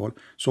wonderful.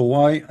 So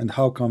why and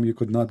how come you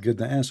could not get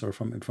the answer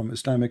from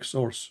Islamic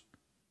source?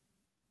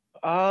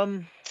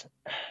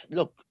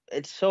 Look,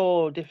 it's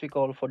so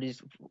difficult for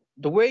this.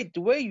 The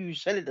way you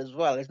said it as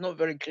well, it's not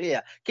very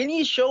clear. Can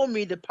you show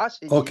me the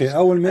passages? Okay, I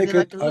will make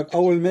it. I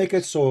will make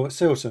it so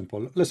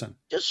simple. Listen.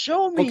 Just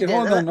show me. Okay,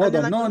 hold on.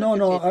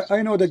 No.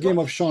 I know the game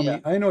of show me.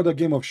 I know the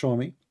game of show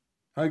me.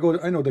 I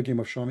know the game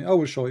of show me. I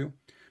will show you.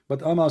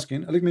 But I'm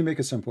asking. Let me make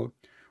it simple.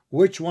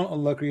 Which one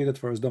Allah created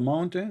first, the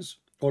mountains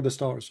or the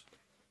stars?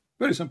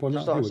 Very simple.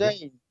 That's what I'm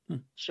saying.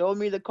 Show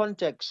me the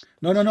context.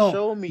 No.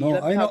 Show me. No,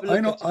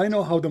 I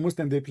know how the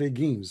Muslim they play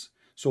games.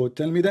 So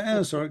tell me the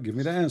answer. Give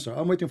me the answer.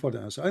 I'm waiting for the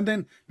answer. And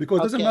then, because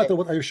it doesn't matter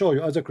what I show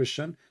you as a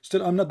Christian,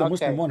 still I'm not the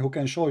Muslim one who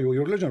can show you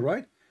your religion,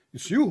 right?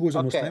 It's you who's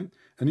a Muslim,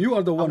 and you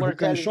are the one who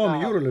can show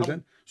me your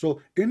religion.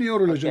 So in your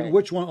religion,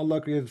 which one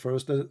Allah created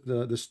first,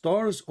 the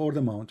stars or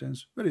the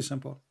mountains? Very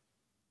simple.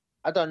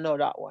 I don't know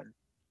that one.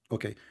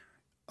 Okay.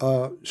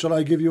 Shall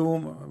I give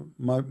you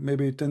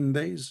maybe 10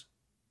 days?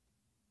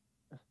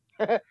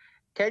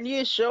 Can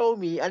you show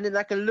me, and then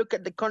I can look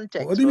at the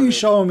context? What do you mean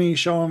show me?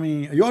 Show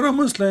me. You're a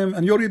Muslim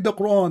and you read the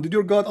Quran. Did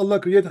your God Allah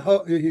create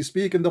how he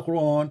speak in the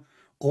Quran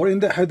or in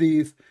the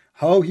Hadith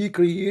how he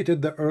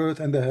created the earth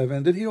and the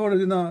heaven? Did he or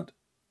did not?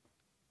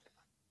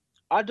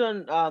 I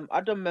don't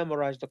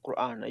memorize the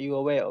Quran. Are you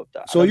aware of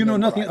that? So you know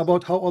nothing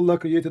about how Allah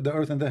created the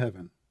earth and the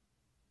heaven.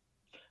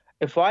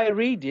 If I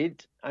read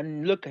it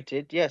and look at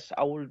it, yes,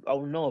 I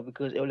will know,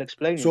 because it will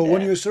explain it. So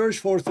when you search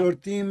for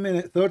 30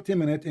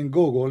 minutes in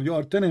Google, you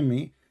are telling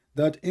me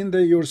that in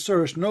your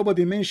search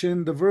nobody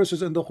mentioned the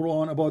verses in the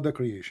Quran about the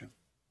creation.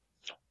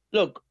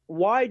 Look,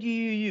 why do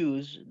you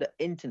use the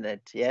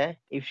internet, yeah,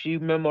 if you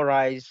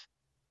memorize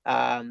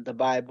the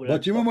Bible?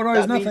 But you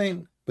memorize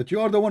nothing. But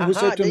you are the one who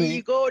said to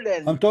me,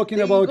 I'm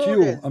talking about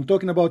you. I'm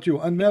talking about you.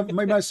 And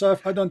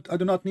myself, I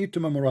do not need to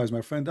memorize,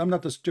 my friend. I'm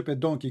not a stupid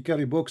donkey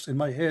carry books in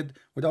my head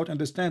without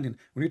understanding.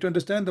 We need to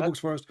understand the books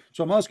first.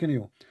 So I'm asking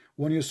you,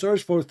 when you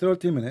search for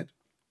 30 minutes,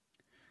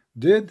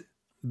 did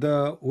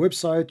the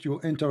website you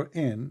enter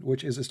in,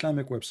 which is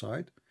Islamic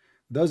website,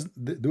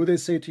 do they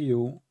say to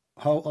you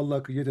how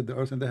Allah created the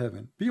earth and the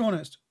heaven? Be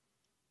honest.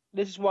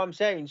 This is what I'm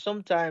saying.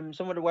 Sometimes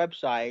some of the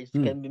websites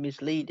Hmm. can be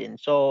misleading,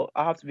 so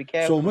I have to be So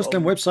careful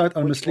Muslim of websites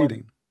are which one.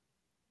 misleading.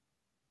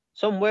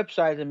 Some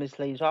websites are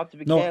misleading, so I have to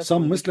be No,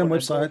 some careful which one I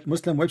go for.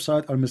 Muslim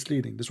website are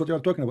misleading. This is what you are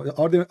talking about.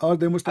 Are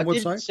they Muslim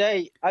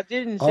website? I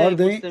didn't Are say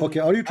they Muslim. okay?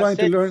 Are you I trying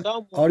to said learn?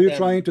 some Are you Muslim.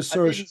 trying to I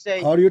didn't search?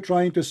 say Are you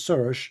trying to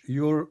search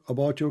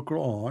about your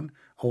Quran,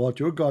 about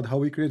your God,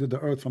 how He created the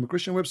earth from a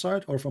Christian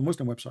website or from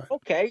Muslim website?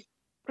 okay.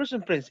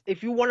 Christian Prince,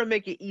 if you want to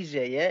make it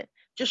easier, yeah,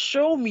 just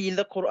show me in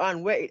the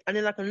Quran where and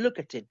then I can look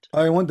at it.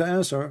 I want the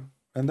answer,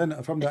 and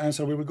then from the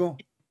answer we will go.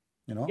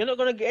 You know. You're not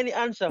gonna get any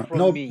answer from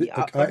No, me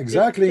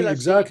exactly, until I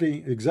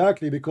see.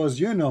 exactly, because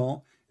you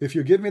know, if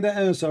you give me the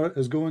answer,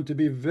 it's going to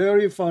be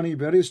very funny,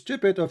 very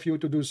stupid of you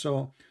to do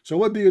so. So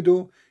what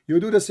do? You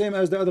do the same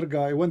as the other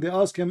guy. When they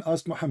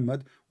asked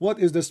Muhammad, what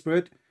is the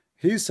spirit?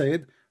 He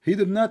said he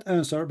did not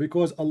answer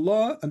because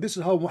Allah, and this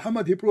is how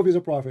Muhammad, he proved he's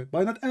a prophet,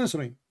 by not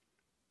answering.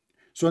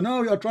 So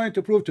now you are trying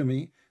to prove to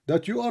me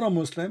that you are a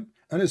Muslim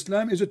and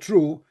Islam is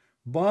true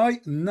by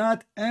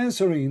not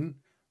answering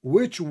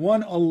which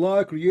one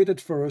Allah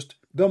created first,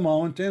 the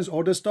mountains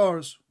or the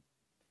stars.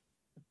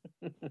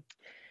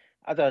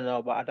 I don't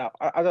know, but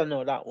I don't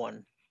know that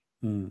one.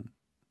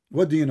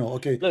 What do you know?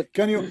 Okay, Look,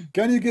 can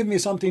you give me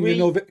something you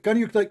know? we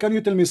Can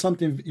you tell me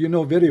something you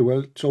know very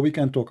well so we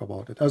can talk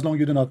about it? As long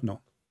you do not know.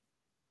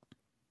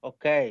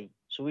 okay.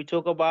 So we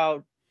talk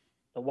about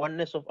the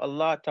oneness of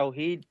Allah,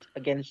 Tawheed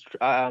against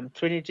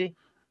Trinity.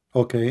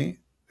 Okay,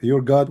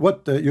 your God.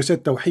 What you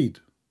said? Tawheed.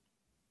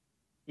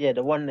 Yeah,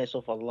 the oneness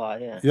of Allah.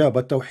 Yeah. Yeah,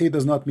 but Tawheed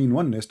does not mean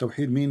oneness.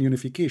 Tawheed mean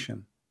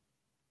unification.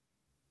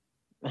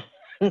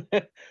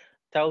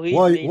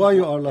 Tawheed means Why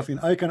you are oneness. laughing?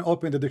 I can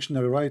open the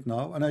dictionary right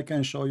now and I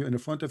can show you in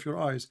front of your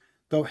eyes.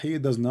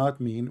 Tawheed does not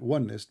mean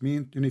oneness,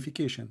 mean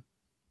unification.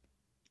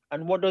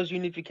 And what does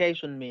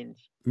unification means?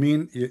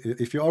 Mean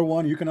if you are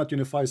one, you cannot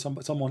unify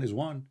someone is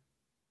one.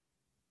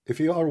 If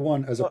you are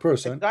one as a So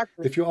person,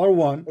 exactly, if you are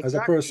one as a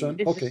exactly. person,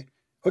 okay,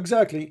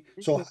 exactly.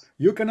 This So is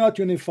you cannot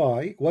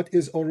unify what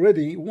is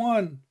already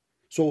one.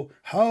 So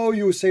how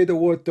you say the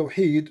word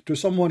Tawheed to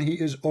someone he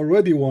is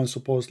already one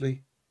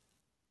supposedly?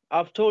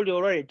 I've told you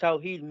already.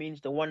 Tawheed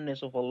means the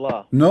oneness of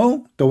Allah.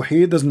 No,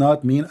 Tawheed does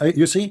not mean.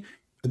 You see,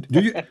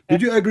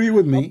 did you agree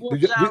with I've me?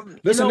 watched you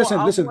Listen, know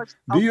what, listen?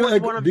 I've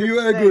watched one of Do your you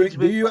agree? debates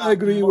with Do you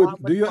agree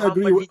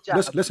Muhammad with?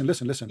 Hijab.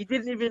 Listen. He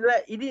didn't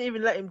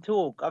even let him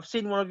talk. I've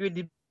seen one of your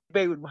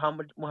debate with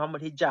Muhammad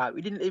Hijab.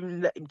 He didn't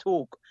even let him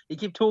talk. He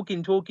keep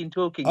talking. I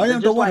So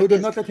am the just one who like did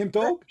this, not let him let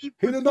talk. He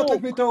people did not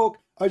let me talk. talk.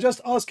 I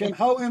just asked him,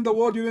 how in the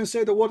world you didn't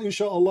say the word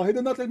inshallah? He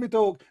did not let me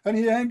talk. And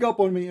he hung up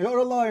on me. You're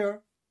a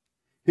liar.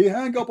 He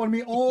hung up on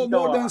me all You know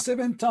more than what?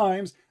 7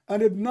 times and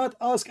did not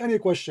ask any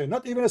question.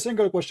 Not even a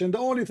single question. The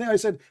only thing I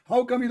said,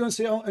 how come you don't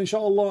say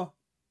inshallah?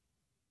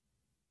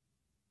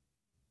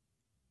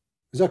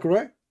 Is that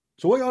correct?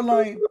 So why are you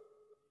lying?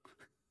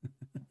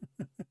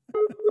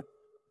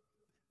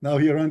 Now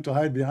he ran to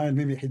hide behind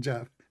Mimi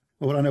Hijab.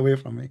 Or run away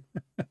from me.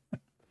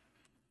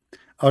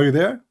 Are you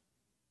there?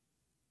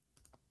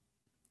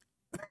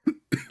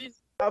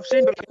 I've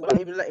seen people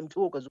not even let him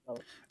talk as well.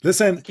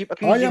 Listen, They keep I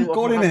accusing am him of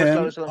calling Muhammad him.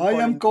 Sallallahu Alaihi Wasallam,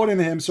 I am calling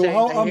him. So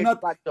saying that he hates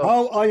black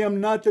how dogs. I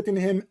am not letting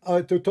him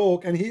to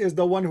talk, and he is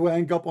the one who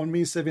hung up on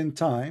me 7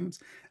 times,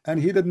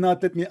 and he did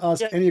not let me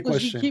ask Yeah, any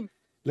because you question. keep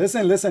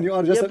Listen.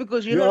 yeah,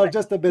 because You not are letting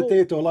just a him talk.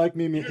 potato like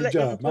Mimi You're not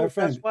letting him Hijab, my talk. That's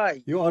friend.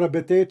 why. You are a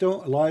potato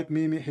like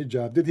Mimi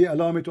Hijab. Did he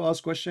allow me to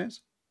ask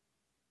questions?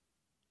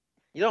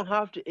 You don't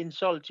have to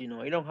insult, you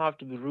don't have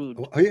to be rude.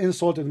 He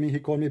insulted me. He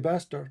called me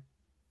bastard.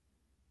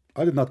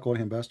 I did not call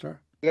him bastard.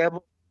 Yeah,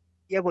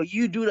 but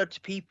you do that to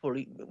people.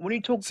 When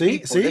you talk to See,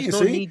 people, see, there's you no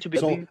see. need to be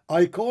So abused.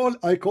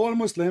 I call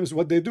Muslims.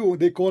 What they do,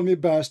 they call me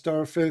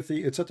bastard,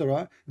 filthy,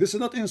 etc. This is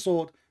not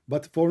insult.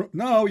 But for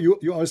now,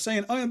 you are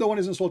saying I am the one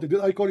who is insulted.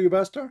 Did I call you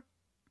bastard?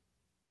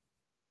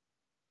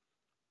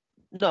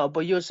 No,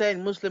 but you're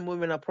saying Muslim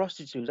women are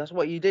prostitutes. That's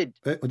what you did.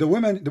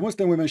 The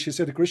Muslim women, she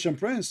said, Christian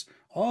Prince.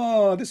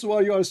 Oh, this is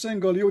why you are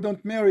single. You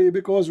don't marry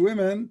because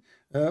women,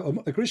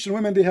 Christian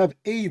women, they have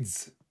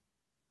AIDS.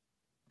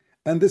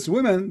 And this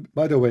woman,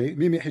 by the way,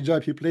 Mimi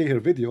Hijab, he played her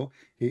video.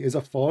 He is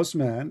a false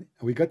man.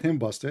 We got him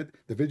busted.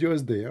 The video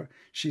is there.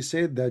 She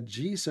said that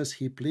Jesus,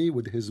 he played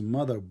with his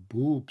mother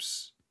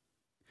boobs.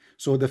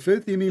 So the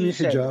filthy Mimi Who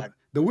said Hijab, that?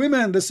 the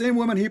women, the same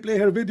woman he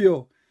played her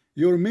video.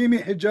 Your Mimi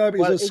Hijab is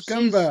Well, a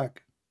scumbag.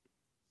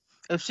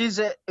 if she's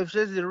a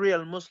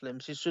real Muslim,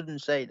 she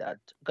shouldn't say that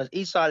because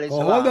Isa alayhi Oh,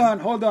 salam.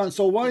 hold on.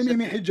 So why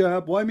Mimi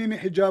Hijab? Why Mimi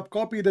Hijab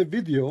copy the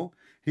video?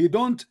 He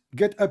don't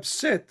get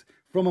upset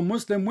from a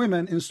Muslim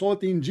woman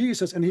insulting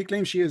Jesus, and he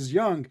claims she is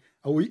young,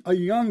 a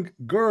young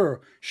girl.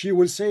 She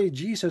will say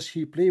Jesus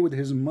he played with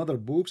his mother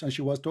boobs, and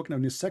she was talking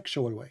in a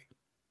sexual way.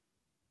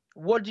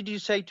 What did you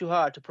say to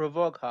her to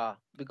provoke her?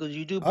 Because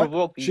you do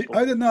provoke people.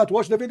 I did not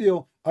watch the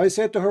video. I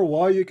said to her,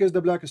 "Why you kiss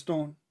the black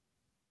stone?"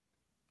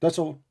 That's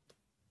all.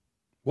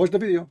 Watch the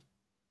video.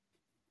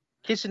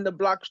 kissing the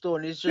black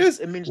stone is Yes.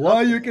 just, it means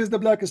Why nothing. you kiss the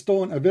black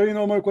stone? A very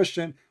normal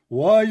question.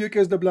 Why you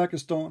kiss the black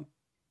stone?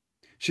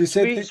 She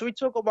said, So we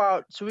talk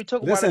about the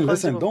listen, concept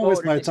listen, of don't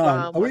waste God in my time.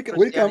 Islam and We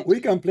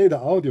Christianity. can play the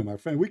audio, my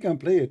friend. We can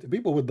play it.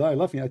 People would die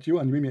laughing at you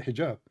and Mimi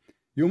hijab.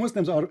 You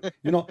Muslims are,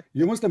 you know,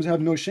 you Muslims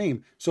have no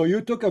shame. So you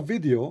took a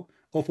video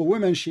of a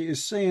woman. She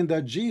is saying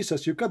that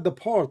Jesus, you cut the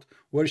part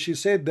where she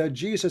said that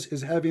Jesus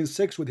is having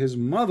sex with his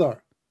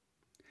mother.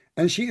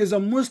 And she is a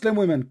Muslim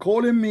woman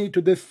calling me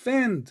to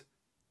defend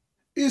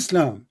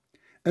Islam.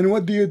 And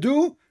what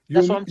do?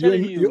 That's what I'm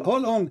telling you.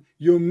 Hold on.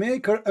 You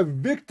make her a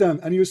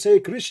victim and you say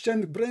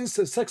Christian prince,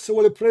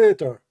 sexual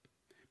predator.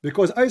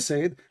 Because I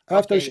said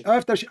after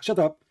Okay. shut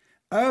up,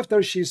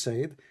 after she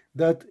said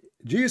that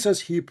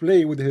Jesus he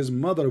played with his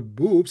mother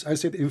boobs, I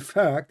said in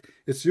fact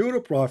it's your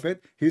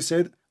prophet. He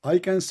said I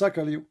can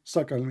suckle you,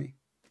 suckle me.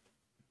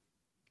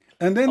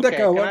 And then the Okay,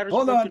 can I coward,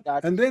 hold respond to on,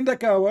 that? and then the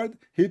coward,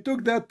 he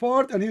took that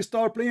part and he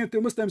started playing to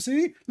Muslim.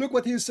 See, look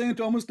what he's saying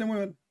to a Muslim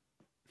woman.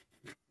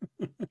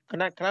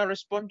 Can I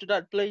respond to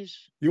that,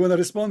 please? You want to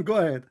respond? Go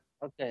ahead.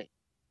 Okay.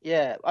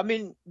 Yeah, I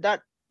mean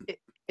that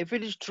if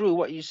it is true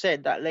what you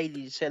said, that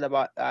lady said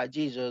about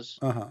Jesus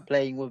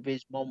playing with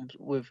his mom's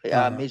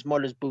his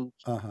mother's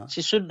boobs,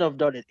 she shouldn't have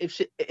done it. If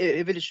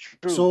it is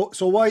true,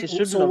 so why she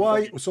shouldn't have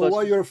done it,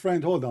 why your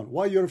friend? Hold on.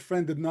 Why your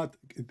friend did not?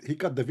 He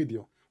cut the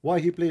video. Why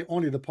he play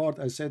only the part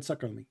I said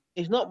suckle me?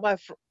 He's not my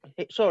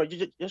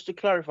sorry, just to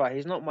clarify,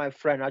 he's not my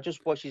friend. I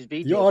just watch his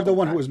videos. You are the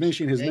one who was sometimes.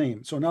 mentioning his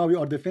name. So now you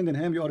are defending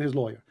him. You are his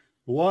lawyer.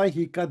 Why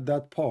he cut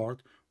that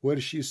part where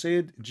she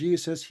said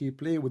Jesus he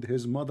played with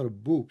his mother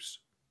boobs?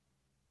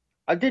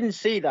 I didn't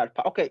see that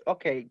part.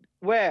 Okay.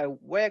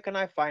 Where can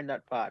I find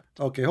that part?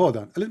 Okay, hold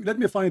on. Let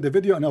me find the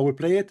video and I will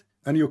play it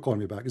and you call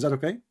me back. Is that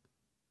okay?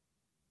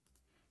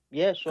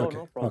 Yeah, sure, okay,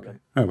 no problem. Okay,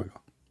 here we go.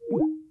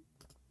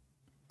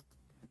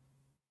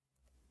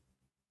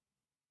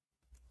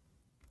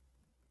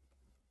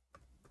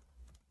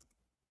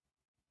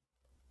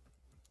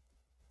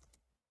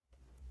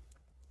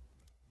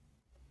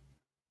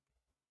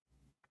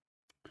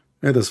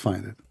 Let us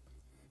find it.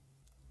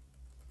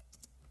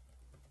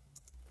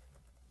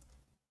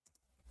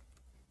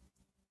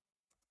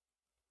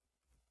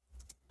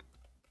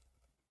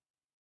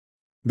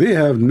 They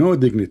have no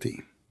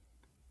dignity.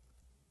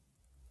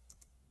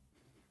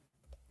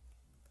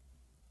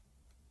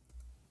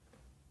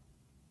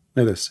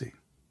 Let us see.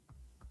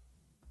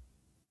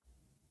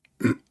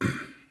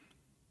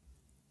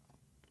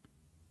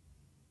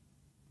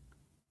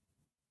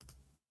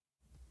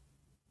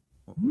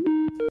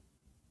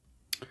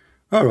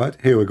 All right,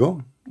 here we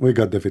go. We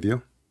got the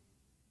video.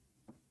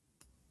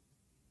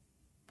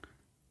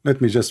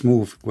 Let me just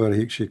move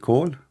where she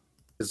called.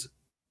 Is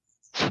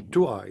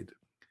two-eyed,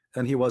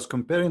 and he was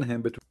comparing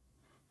him between.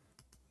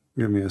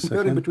 Give me a second.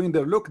 Comparing between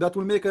their look, that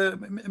will make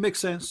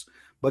sense,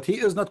 but he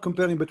is not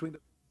comparing between.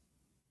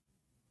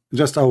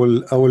 Just I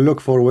will look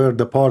for where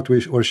the part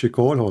where she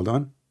called. Hold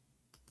on.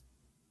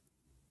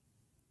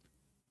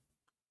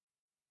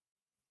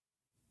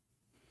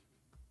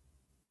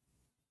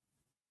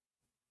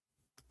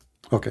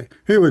 Okay,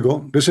 here we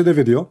go. This is the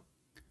video.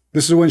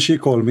 This is when she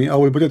called me. I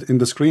will put it in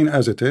the screen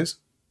as it is.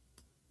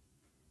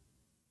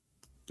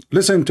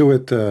 Listen to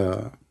it,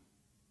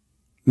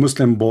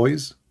 Muslim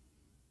boys.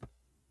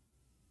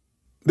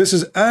 This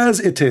is as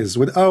it is,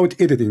 without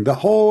editing. The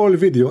whole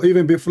video,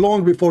 even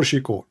long before she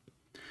called,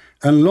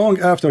 and long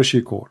after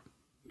she called,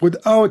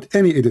 without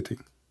any editing.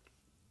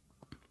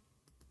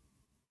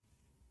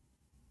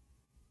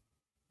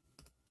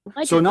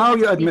 So now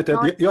you admitted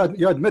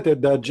you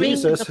admitted that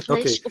Jesus.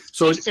 Okay,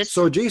 so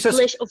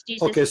Jesus.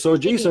 Okay, so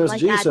Jesus.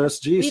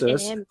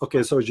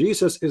 Okay, so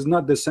Jesus is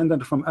not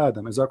descendant from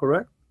Adam. Is that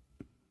correct?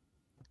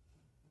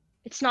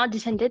 It's not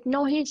descended.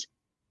 No, he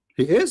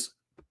is.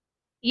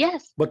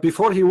 Yes. But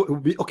before he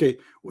okay,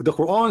 the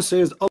Quran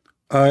says.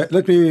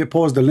 Let me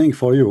pause the link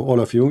for you, all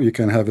of you. You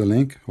can have the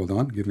link. Hold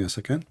on, give me a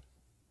second.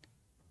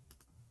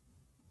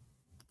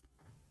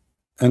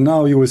 And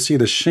now you will see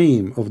the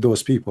shame of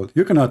those people.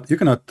 You cannot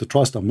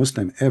trust a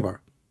Muslim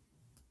ever.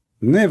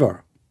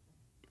 Never.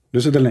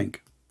 This is the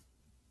link.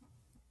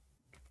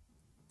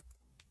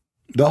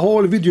 The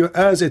whole video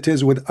as it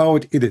is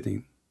without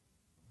editing.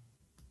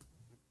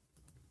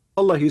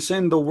 Allah, he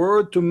sent the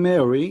word to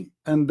Mary,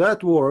 and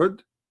that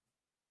word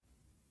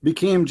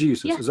became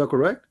Jesus. Yes. Is that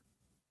correct?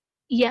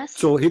 Yes.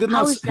 So he did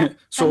not. Can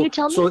you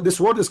tell me? So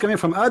this word is coming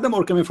from Adam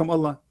or coming from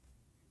Allah?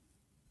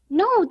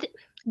 No,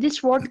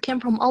 this word came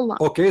from Allah.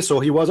 Okay, so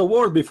he was a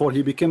word before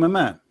he became a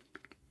man.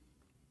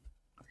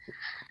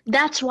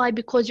 That's why,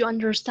 because you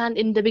understand,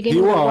 in the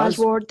beginning there was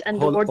word,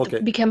 and the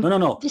word became.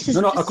 No.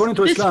 According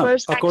to Islam.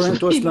 According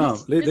to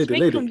Islam, lady.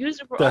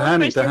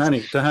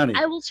 Tahani.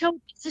 I will show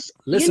this.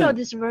 Listen, you know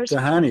this verse.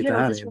 Tahani,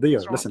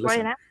 dear.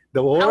 Listen.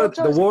 The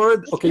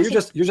word. Okay, you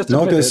just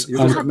notice.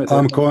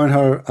 I'm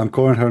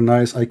calling her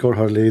nice. I call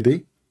her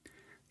lady.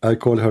 I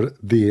call her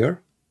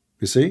dear.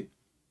 You see,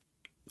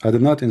 I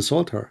did not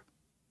insult her.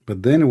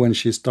 But then when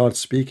she starts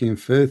speaking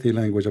filthy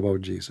language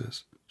about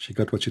Jesus, she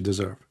got what she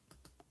deserved.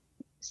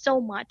 So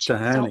much.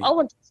 Tahani. So I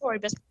want. Sorry,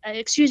 but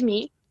excuse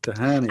me.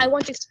 Tahani. I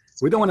want to.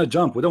 We don't want to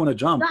jump. We don't want to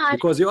jump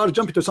because you are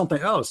jumping to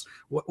something else.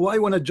 Why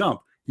want to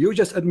jump? You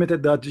just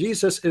admitted that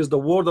Jesus is the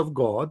Word of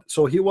God,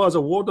 so he was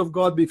a Word of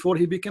God before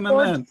he became a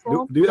man.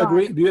 Do you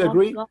agree? Do you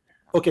agree?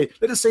 Okay,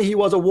 let us say he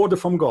was a word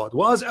from God.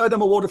 Was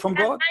Adam a word from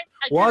God?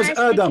 Was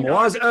Adam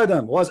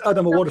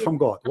a word from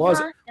God?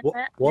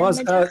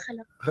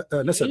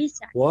 Listen,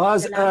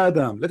 was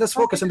Adam? Let us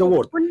focus on the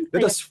word.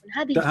 Let us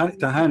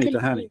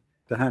Tahani.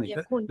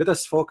 Let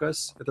us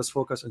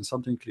focus on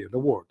something clear. The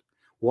word.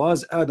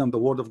 Was Adam the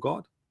word of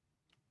God?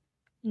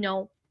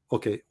 No.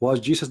 Okay. Was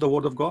Jesus the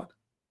word of God?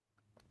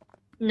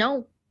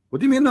 No. What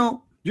do you mean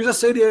no? You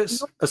just said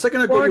yes. A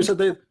second ago you said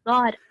that.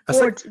 God.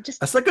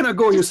 A second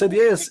ago you said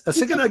yes. A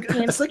second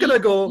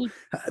ago,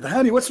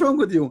 honey, what's wrong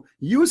with you?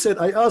 You said,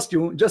 I asked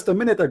you just a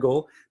minute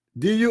ago,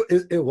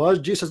 was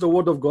Jesus the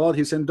word of God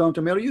he sent down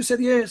to Mary? You said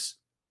yes.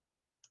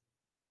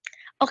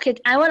 Okay,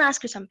 I want to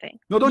ask you something.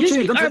 No, don't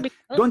change the topic.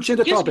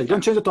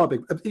 Don't change the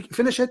topic.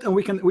 Finish it, and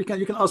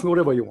you can ask me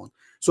whatever you want.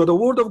 So the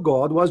word of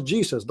God was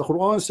Jesus. The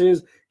Quran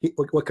says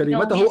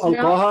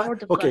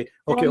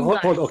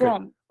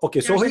Okay,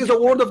 so he is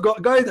the word of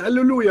God. Guys,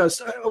 hallelujah.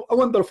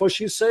 Wonderful.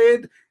 She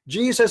said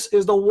Jesus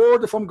is the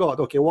word from God.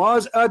 Okay,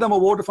 was Adam a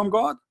word from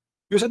God?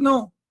 You said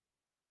no.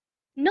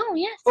 No,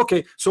 yes.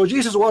 Okay, so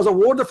Jesus was a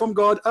word from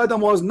God. Adam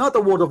was not a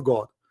word of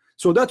God.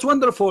 So that's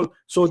wonderful.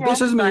 So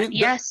this is mean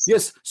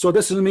yes. So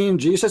this is mean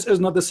Jesus is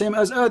not the same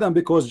as Adam,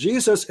 because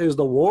Jesus is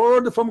the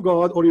word from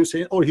God, or you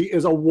say, or he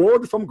is a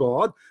word from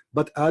God,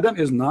 but Adam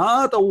is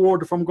not a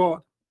word from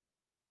God.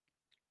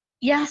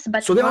 Yes,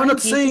 but so they are not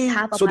saying.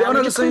 So they are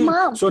not saying.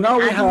 So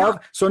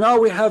now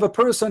we have a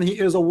person. He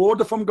is a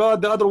word from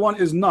God. The other one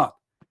is not.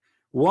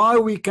 How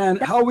we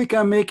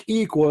can make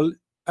equal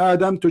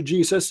Adam to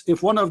Jesus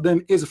if one of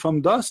them is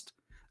from dust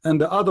and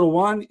the other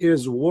one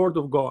is word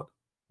of God,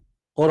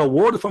 or a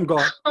word from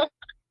God?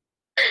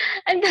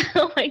 And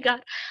oh my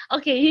God.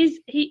 Okay,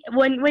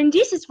 when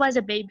Jesus was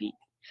a baby,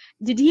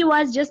 did he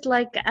was just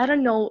like, I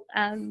don't know,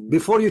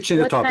 before you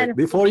change the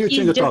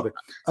topic,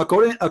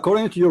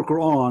 according to your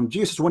Quran,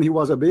 Jesus, when he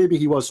was a baby,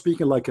 he was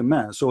speaking like a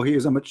man, so he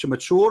is a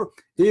mature,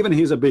 even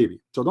he's a baby.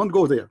 So don't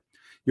go there.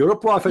 You're a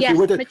prophet. Yes, he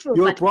waited. Mature,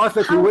 you're a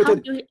prophet. He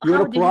waited.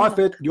 You're a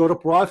prophet. You're a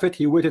prophet.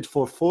 He waited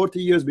for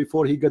 40 years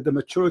before he got the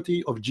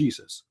maturity of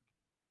Jesus.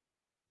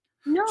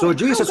 No, so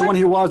Jesus, when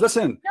he was,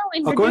 listen,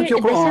 according to your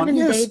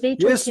Quran,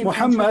 yes,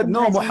 Muhammad,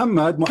 no,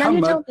 Muhammad. Can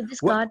you tell me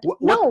this God?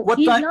 What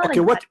time?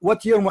 Okay,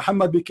 what year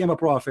Muhammad became a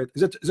prophet?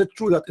 Is it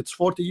true that it's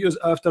 40 years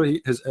after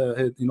his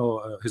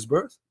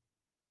birth?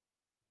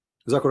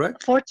 Is that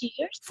correct? 40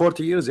 years.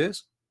 40 years,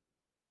 yes.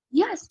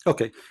 Yes.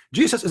 Okay,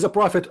 Jesus is a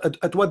prophet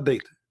at what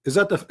date? Is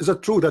that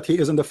true that he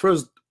is in the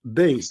first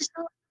day?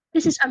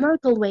 This is a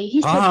miracle way.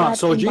 He said that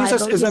so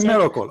Jesus Bible. is a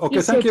miracle.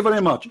 Okay, thank you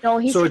very much. No,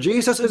 so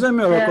Jesus is a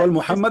miracle.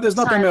 Muhammad is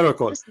not a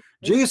miracle.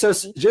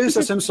 Jesus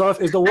himself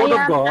is the word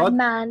of God.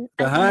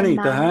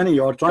 Tahani,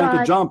 you are trying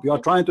to jump. You are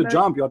trying to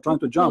jump. You are trying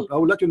to jump. I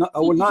will let you know. I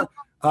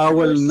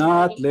will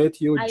not let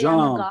you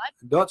jump.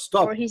 Don't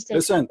stop.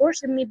 Listen.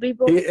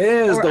 He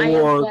is the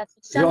word.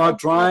 You are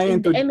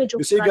trying to.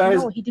 You see, guys.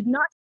 No, he did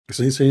not.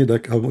 So you say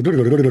like, they don't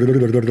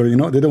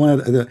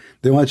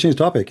want to change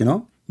topic. This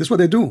is what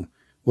they do.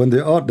 When they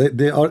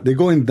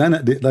go in, then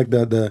like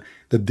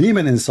the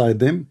demon inside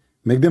them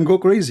make them go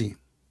crazy.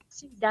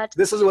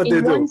 This is what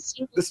they do.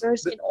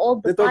 In all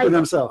the they talk Bible, to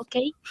themselves.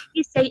 Okay,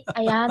 he say,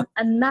 "I am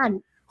a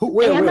man." I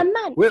am a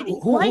man.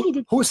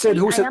 Who said I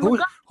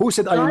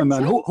am a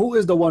man? Who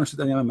is the one who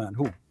said I am a man?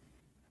 Who?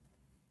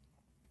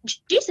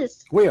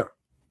 Jesus. Where?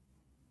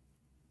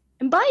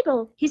 In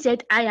Bible, he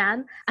said, "I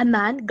am a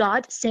man.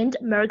 God sent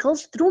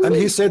miracles through me." And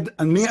he said,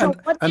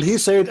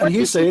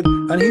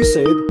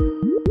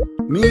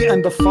 me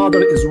and the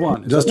Father is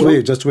one. Just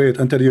wait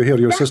until you hear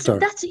your sister.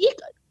 That's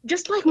it.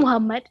 Just like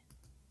Muhammad.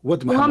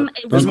 What Muhammad?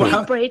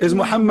 Is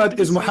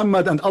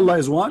Muhammad and Allah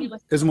is one?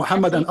 Is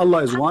Muhammad and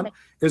Allah is one?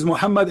 Is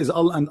Muhammad is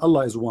Allah and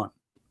Allah is one?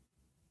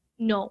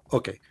 No.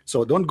 Okay,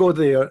 so don't go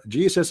there.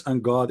 Jesus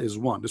and God is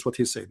one. That's what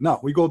he said. Now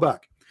we go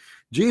back.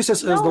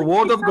 Jesus is the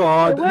word of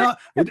God. No,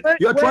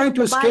 you're trying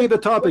to escape the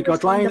topic. You're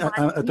trying,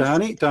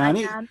 Tahani.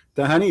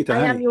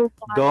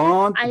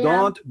 Don't.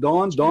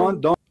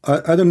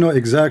 I don't know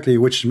exactly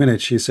which minute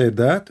she said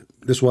that.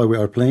 This is why we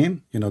are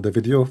playing, the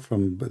video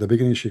from the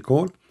beginning she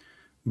called.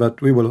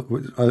 But we will,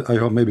 I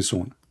hope maybe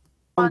soon.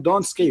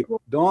 Don't escape.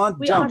 Don't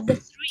jump. We are the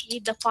three,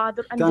 the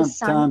Father and the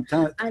Son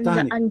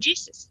and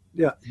Jesus.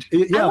 Yeah.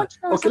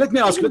 Okay, let me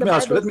ask you.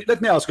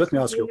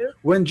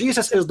 When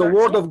Jesus is the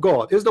word of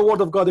God, is the word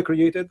of God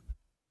created?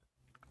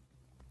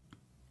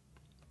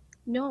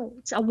 No,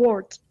 it's a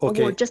word.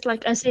 Okay. A word, just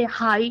like I say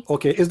hi.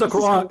 Okay, is the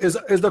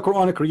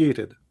Quran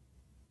created?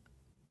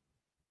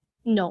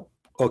 No.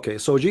 Okay,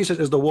 so Jesus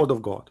is the word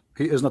of God.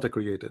 He is not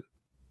created.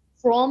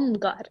 From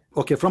God.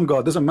 Okay, from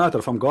God. Doesn't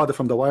matter. From God,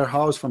 from the White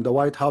House, from the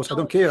White House. I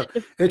don't care.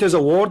 It is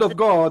a word of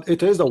God.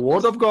 It is the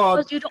word of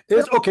God.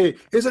 It's okay.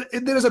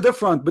 There is a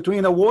difference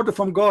between a word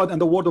from God and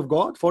the word of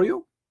God for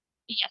you?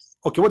 Yes.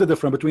 Okay, what is the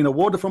difference between a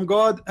word from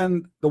God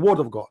and the word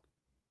of God?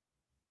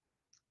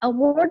 a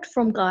word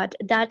from God.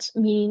 That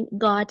means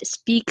God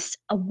speaks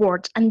a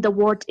word, and the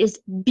word is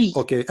be.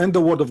 Okay, and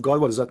the word of God,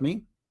 what does that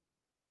mean?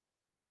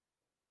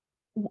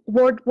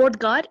 Word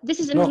God. This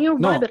is in your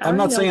Bible. I'm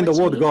not saying the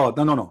word God.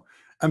 No.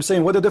 I'm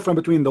saying what the difference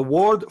between the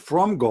word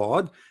from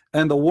God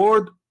and the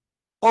word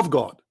of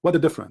God. What the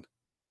difference?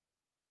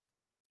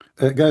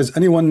 Guys,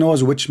 anyone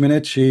knows which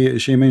minute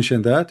she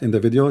mentioned that in the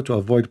video to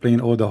avoid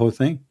playing all the whole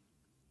thing?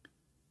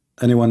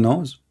 Anyone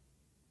knows?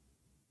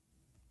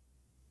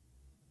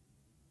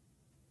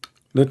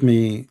 Let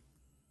me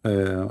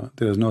there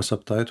is no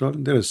subtitle.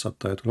 There is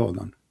subtitle. Hold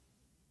on.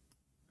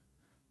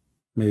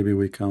 Maybe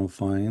we can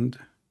find.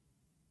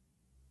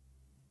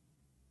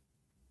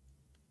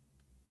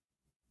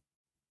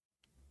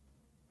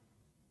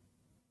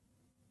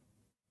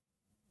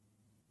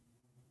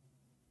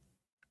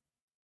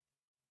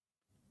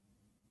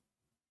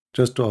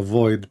 Just to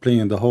avoid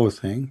playing the whole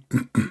thing.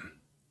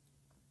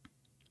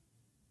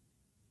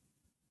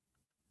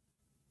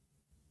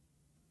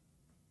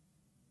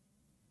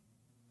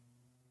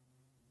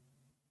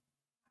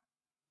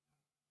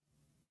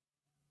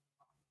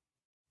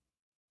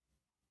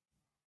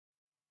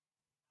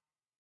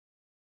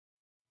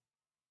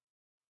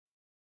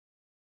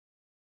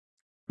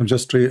 I'm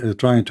just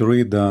trying to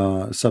read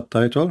the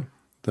subtitle,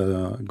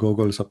 the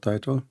Google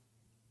subtitle.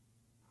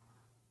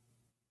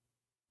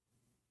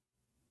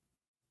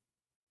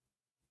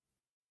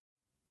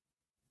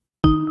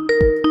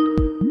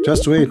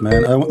 Just wait,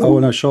 man. I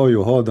want to show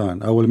you. Hold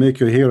on. I will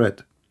make you hear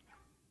it.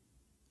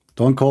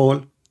 Don't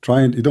call.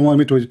 Try and you don't want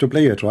me to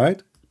play it,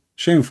 right?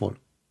 Shameful.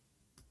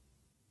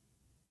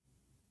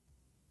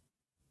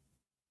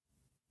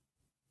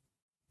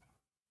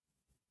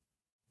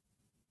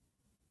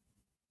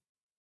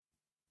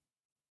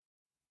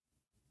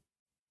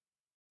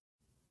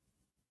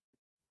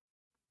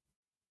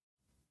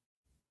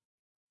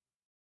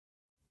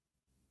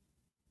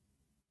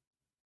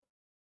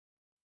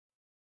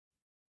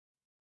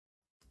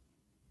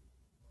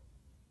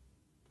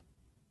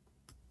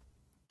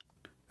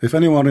 If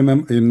anyone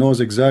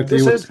knows exactly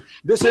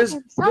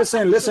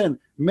listen,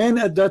 men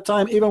at that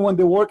time, even when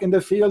they work in the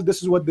field,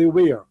 this is what they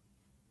wear.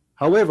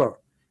 However,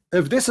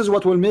 if this is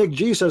what will make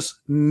Jesus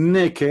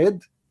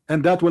naked,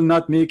 and that will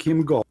not make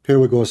him God. Here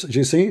we go.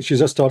 You see, she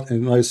just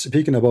started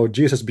speaking about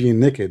Jesus being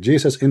naked,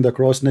 Jesus in the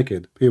cross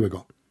naked. Here we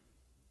go.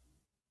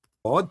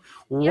 God.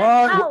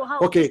 Why? How?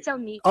 Okay. Tell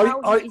me.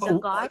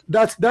 God?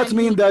 That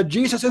means that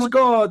Jesus is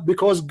God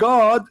because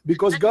God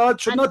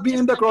should not be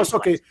in the cross.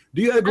 Okay.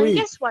 Do you agree?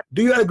 Guess what?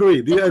 Do you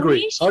agree? Do you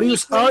agree? Are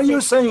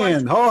you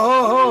saying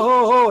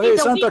ho? Hey,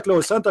 Santa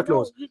Claus.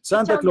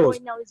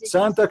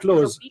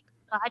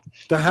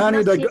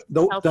 Tahani,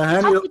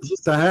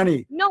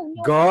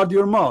 guard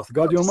your mouth.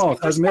 Guard your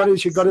mouth. As Mary,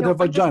 she guarded her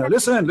vagina.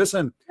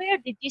 Listen. Where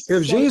did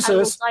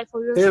Jesus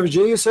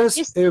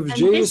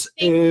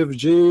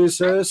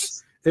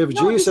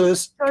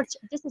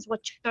this is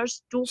what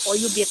church do for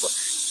you people.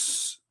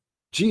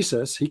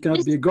 Jesus, he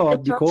cannot be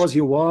God because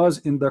he was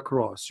in the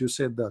cross. You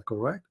said that,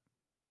 correct?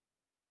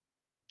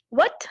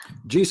 What?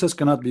 Jesus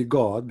cannot be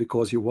God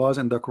because he was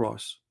in the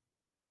cross.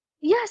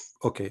 Yes.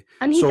 Okay.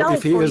 So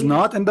if he is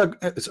not in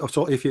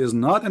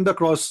the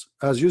cross,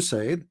 as you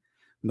said,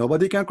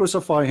 nobody can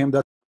crucify him.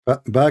 That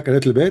back a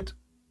little bit.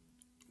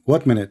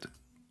 What minute?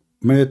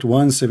 Minute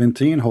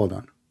 117. Hold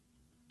on.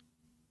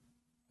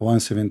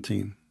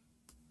 117.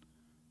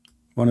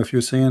 One of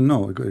you saying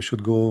no, it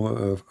should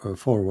go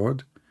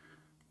forward.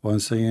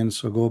 One saying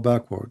so go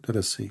backward. Let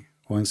us see.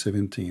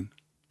 117.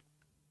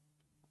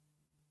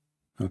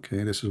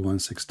 Okay, this is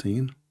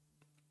 116.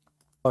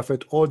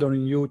 Prophet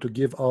ordering you to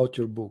give out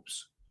your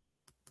boobs.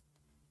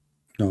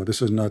 No,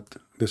 this is not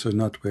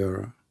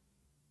where.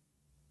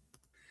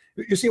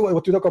 You see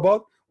what you talk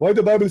about? Why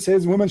the Bible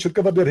says women should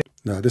cover their head?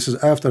 No, this is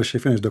after she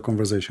finished the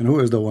conversation. Who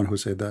is the one who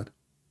said that?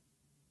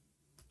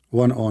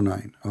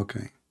 109.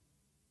 Okay.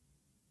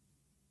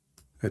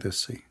 Let us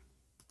see.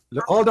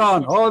 Hold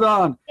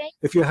on.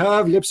 If you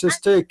have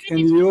lipstick in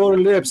your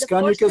lips,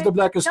 can you kiss the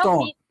black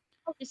stone?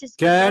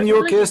 Can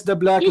you kiss the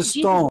black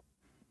stone?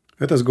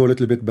 Let us go a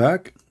little bit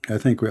back. I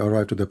think we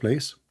arrived to the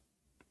place.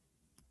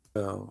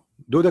 Do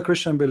the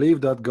Christian believe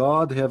that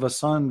God have a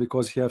son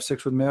because he have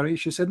sex with Mary?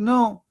 She said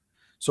no.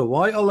 So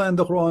why Allah in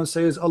the Quran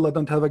says Allah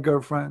don't have a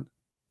girlfriend?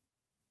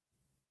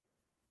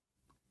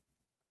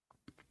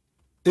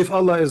 If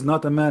Allah is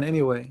not a man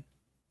anyway.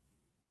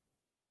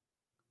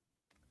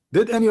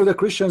 Did any of the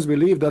Christians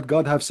believe that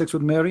God have sex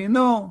with Mary?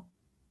 No.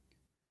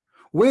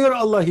 Where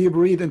Allah he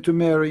breathed into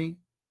Mary?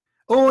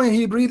 Oh,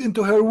 he breathed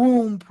into her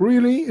womb.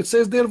 Really? It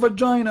says their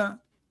vagina.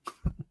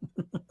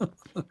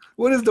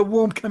 Where is the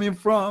womb coming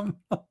from?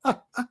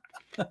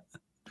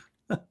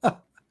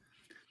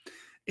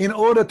 In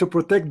order to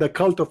protect the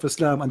cult of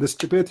Islam and the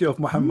stupidity of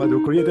Muhammad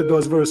who created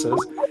those verses,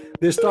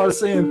 they start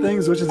saying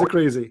things which is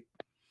crazy.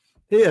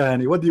 Hey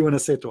Annie, what do you want to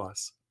say to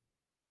us?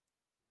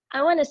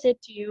 I want to say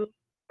to you,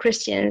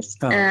 Christians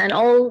and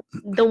all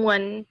the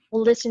one who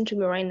listen to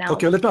me right now.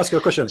 Okay, let me ask you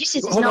a question.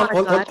 Hold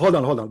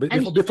on.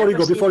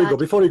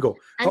 Before you go.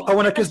 I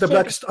want to kiss the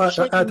black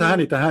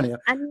Tahani.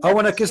 I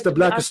want to kiss the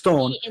black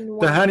stone.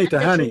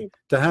 Tahani.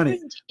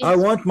 I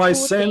want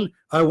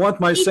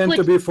my sin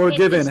to be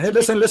forgiven. Hey,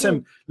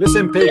 listen,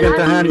 pagan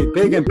Tahani.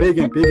 Pagan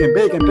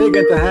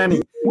Tahani.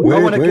 I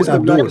want to kiss the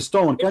black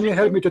stone. Can you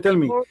help me to tell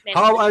me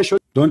how I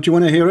should? Don't you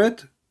want to hear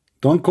it?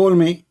 Don't call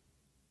me.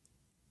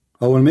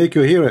 I will make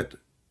you hear it,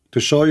 to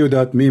show you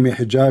that Mimi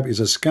Hijab is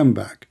a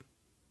scumbag.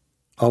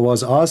 I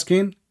was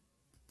asking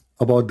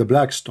about the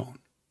black stone.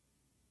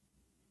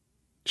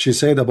 She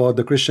said about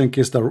the Christian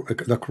kiss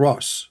the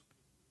cross.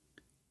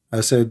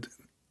 I said,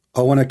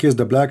 I want to kiss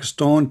the black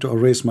stone to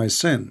erase my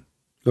sin.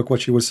 Look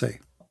what she will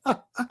say.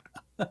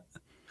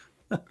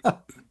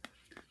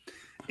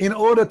 In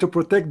order to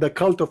protect the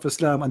cult of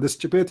Islam and the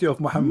stupidity of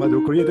Muhammad,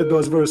 who created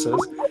those verses,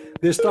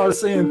 they start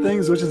saying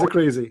things which is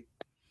crazy.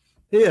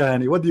 Hey,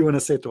 Annie, what do you want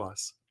to say to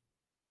us?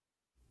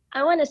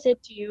 I want to say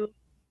to you,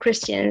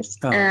 Christians,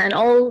 and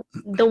all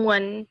the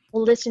one who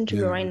listen to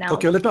me right now.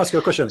 Okay, let me ask you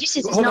a question.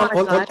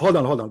 Hold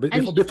on.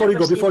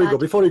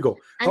 Before you go.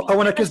 I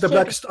want to kiss the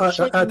black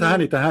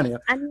Tahani.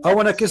 I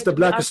want to kiss the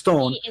black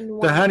stone.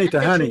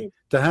 Tahani.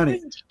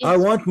 I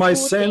want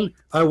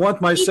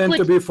my sin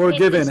to be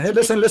forgiven. Hey,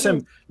 listen,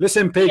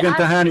 pagan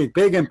Tahani.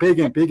 Pagan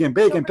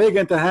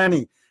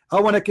Tahani. I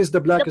want to kiss the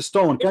black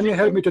stone. Can you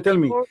help me to tell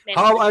me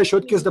how I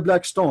should kiss the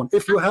black stone?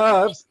 If you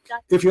have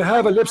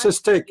a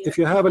lipstick,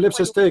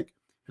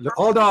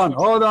 hold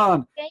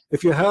on.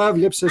 If you have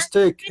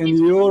lipstick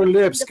in your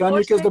lips, can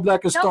you kiss the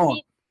black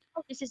stone?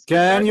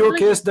 Can you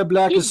kiss the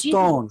black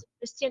stone?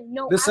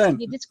 Listen.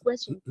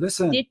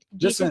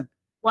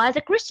 Was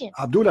a Christian?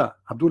 Abdullah,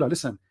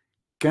 listen.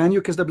 Can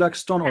you kiss the black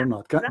stone or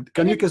not?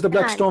 Can you kiss the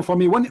black stone for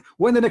me? When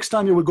the next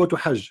time you will go to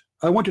Hajj,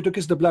 I want you to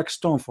kiss the black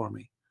stone for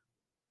me.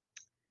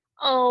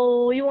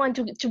 Oh, you want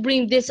to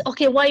bring this?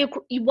 Okay, why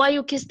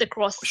you kiss the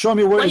cross? Show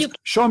me where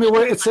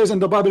it says in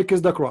the Bible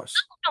kiss the cross.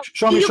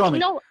 Show me.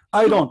 No,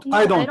 I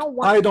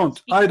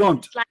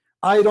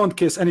don't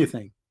kiss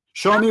anything.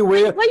 Show me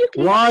where.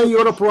 Why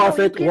you're a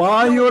prophet?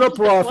 Why you're a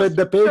prophet?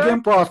 The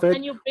pagan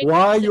prophet.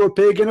 Why your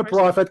pagan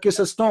prophet kiss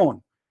a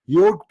stone?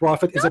 Your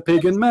prophet is a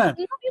pagan man.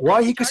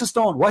 Why he kiss a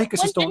stone? Why he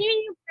kiss a stone?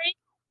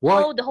 Why?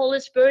 Oh, the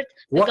Holy Spirit,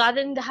 the God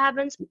in the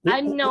heavens.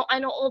 I know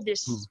all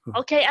this.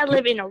 Okay, I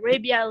live in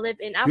Arabia. I live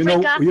in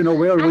Africa. You know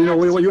what?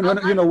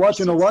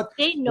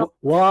 They know.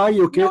 Why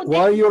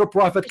you're a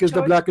prophet kiss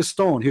the black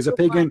stone? He's a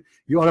pagan.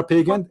 You are a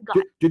pagan.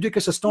 Did you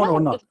kiss a stone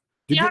or not?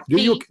 Do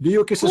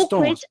you kiss a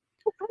stone?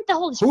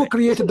 Who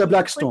created the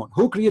black stone?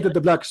 Who created the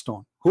black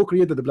stone? Who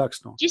created the black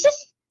stone?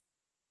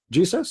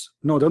 Jesus?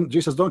 No,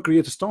 Jesus don't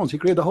create stones. He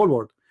created the whole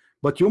world.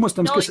 But you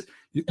Muslims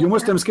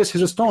kiss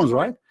his stones,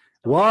 right?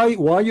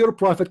 Why your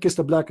prophet kissed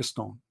the black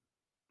stone?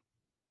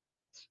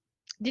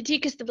 Did he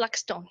kiss the black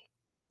stone?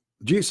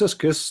 Jesus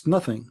kissed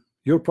nothing.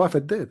 Your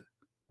prophet did.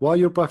 Why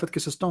your prophet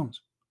kisses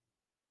stones?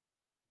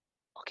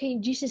 Okay,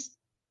 Jesus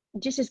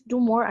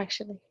do more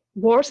actually.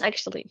 Worse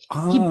actually.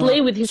 He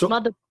play with his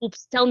mother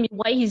boobs. Tell me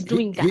why he's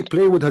doing that. He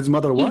play with his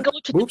mother what?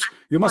 Boobs?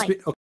 You must be.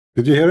 Okay.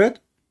 Did you hear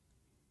it?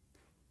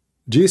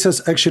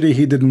 Jesus actually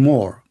he did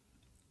more.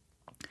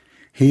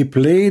 He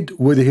played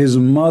with his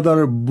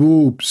mother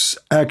boobs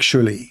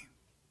actually.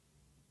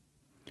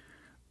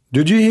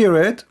 Did you hear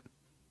it?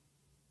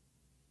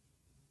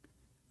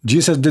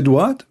 Jesus did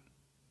what?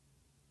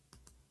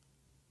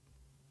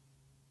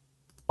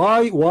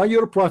 Why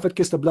your prophet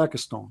kissed the black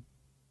stone?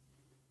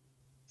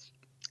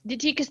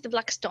 Did he kiss the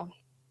black stone?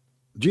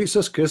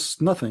 Jesus kissed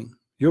nothing.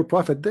 Your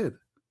prophet did.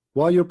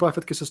 Why your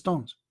prophet kisses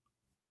stones?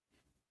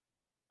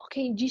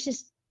 Okay,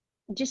 Jesus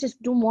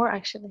do more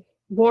actually.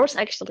 Worse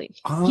actually.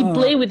 He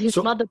play with his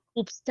mother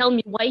boobs. Tell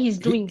me why he's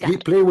doing that. He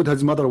play with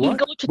his mother what?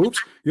 Boobs?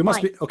 You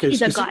must be okay. You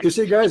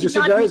see guys,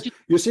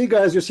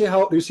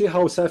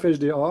 how savage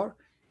they are.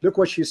 Look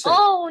what she said.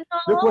 Oh no!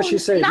 Look what she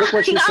said. Look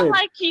what she said.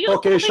 Like you.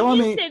 Okay, show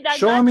me a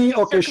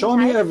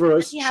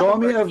verse. Show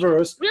me a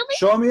verse. Really?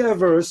 Show me a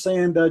verse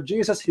saying that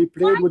Jesus he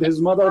played with his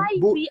mother.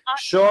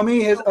 Show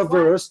me a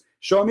verse.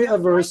 Show me a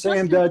verse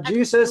saying that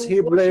Jesus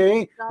he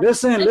played.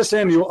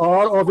 Listen. You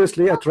are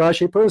obviously a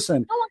trashy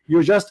person.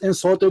 You just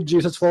insulted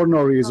Jesus for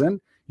no reason.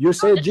 You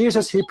say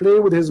Jesus he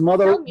played with his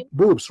mother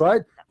boobs,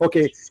 right?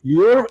 Okay.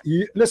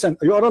 Listen.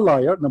 You are a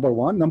liar. Number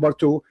one. Number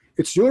two.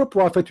 It's your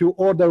prophet who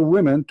ordered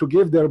women to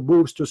give their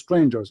boobs to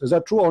strangers. Is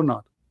that true or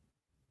not?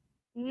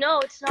 No,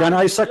 it's not. Can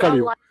I suckle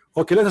you?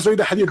 Okay, let us read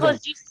the hadith.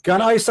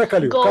 Can I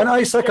suckle you? Can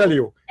I suckle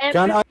you?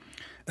 Can I?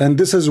 And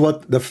this is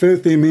what the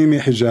filthy Mimi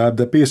Hijab,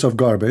 the piece of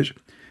garbage,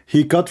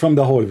 he cut from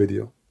the whole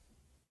video.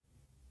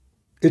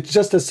 It's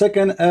just a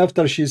second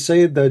after she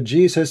said that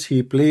Jesus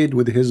he played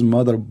with his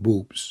mother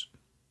boobs.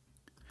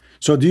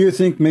 So do you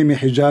think Mimi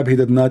Hijab he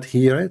did not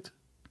hear it?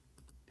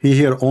 He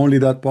hear only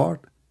that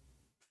part?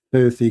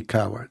 Filthy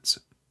cowards.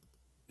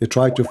 They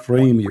try to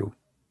frame you.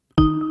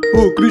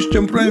 Oh,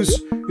 Christian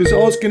Prince is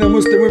asking a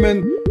Muslim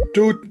woman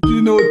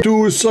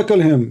to suckle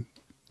him.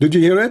 Did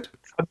you hear it?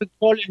 I've been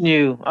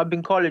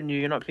calling you.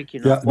 You're not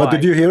picking up. Yeah, but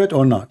did you hear it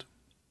or not?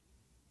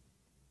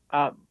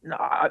 No,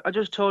 I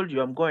just told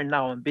you I'm going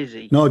now. I'm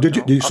busy. No,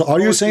 so are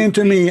you saying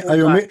to me,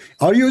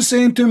 are you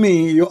saying to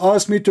me, you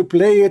asked me to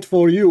play it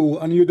for you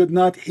and you did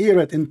not hear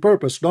it in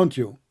purpose, don't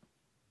you?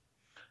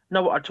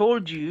 No, I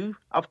told you,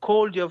 I've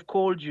called you,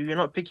 you're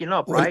not picking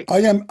up, right? I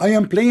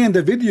am playing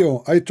the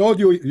video. I told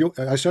you,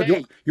 I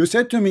said, you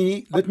said to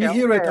me, let me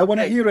hear it. I want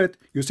to hear it.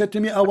 You said to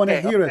me, I want to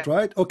hear it,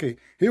 right? Okay,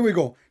 here we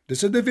go.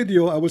 This is the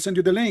video. I will send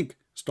you the link.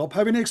 Stop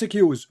having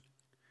excuse.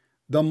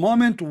 The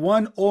moment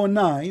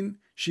 109,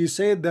 she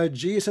said that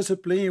Jesus is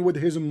playing with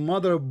his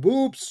mother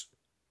boobs.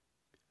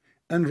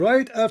 And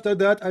right after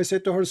that, I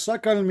said to her,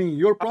 suckle me.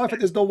 Your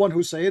prophet is the one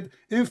who said,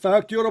 in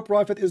fact, your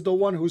prophet is the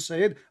one who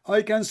said,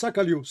 I can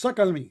suckle you.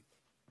 Suckle me.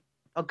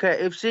 Okay,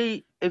 if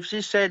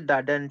she said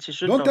that, then she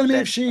shouldn't have said. Don't tell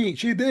me if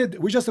she did.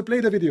 We just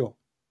played the video.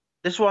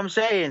 That's what I'm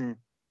saying.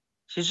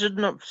 She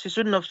shouldn't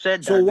have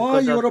said that. So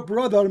why your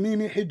brother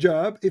Mimi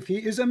Hijab, if he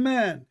is a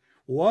man,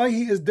 why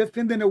he is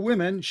defending a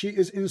woman, she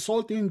is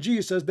insulting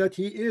Jesus that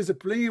he is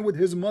playing with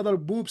his mother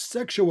boobs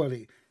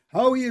sexually.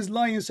 How he is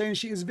lying, saying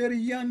she is very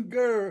young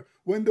girl,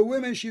 when the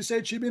women, she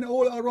said she been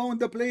all around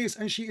the place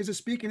and she is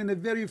speaking in a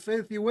very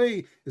filthy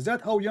way. Is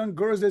that how young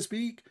girls they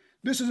speak?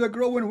 This is a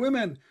growing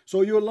woman.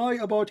 So you lie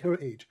about her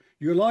age.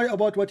 You lie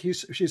about what she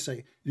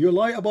say. You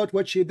lie about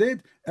what she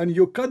did, and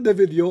you cut the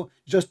video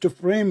just to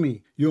frame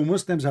me. You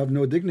Muslims have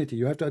no dignity.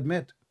 You have to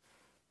admit.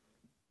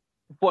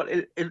 Well,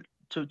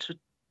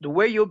 the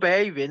way you're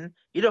behaving,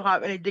 you don't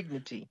have any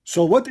dignity.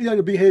 So what are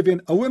you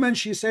behaving? A woman,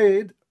 she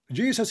said,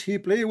 Jesus, he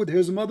played with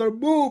his mother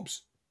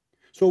boobs.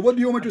 So what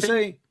do you want me to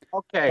say?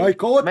 Okay.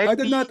 I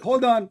did not,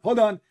 hold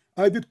on.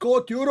 I did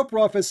quote your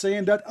prophet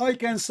saying that I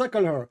can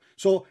suckle her.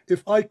 So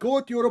if I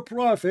quote your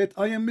prophet,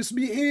 I am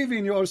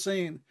misbehaving, you are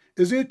saying.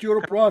 Is it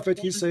your prophet,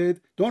 he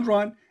said, don't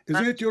run. Is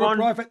it your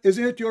prophet? Is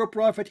it your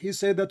prophet, he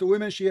said that the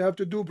women, she have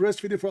to do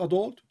breastfeeding for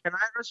adult? Can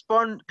I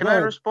respond? Can I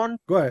respond?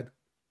 Go ahead.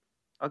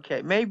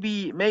 Okay,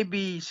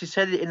 maybe she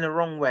said it in the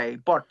wrong way,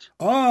 but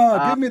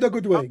give me the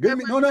good way. Give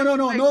me no.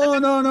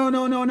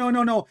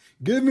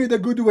 Give me the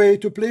good way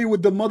to play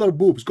with the mother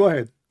boobs. Go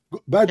ahead.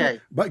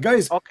 But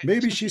guys,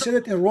 maybe she said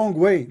it in the wrong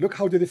way. Look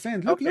how they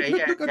defend. Look at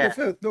the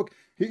filth. Look,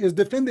 he is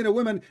defending a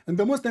woman, and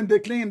the Muslim, they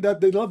claim that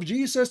they love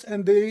Jesus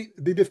and they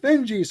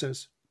defend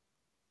Jesus.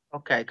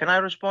 Okay, can I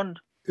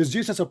respond? Is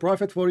Jesus a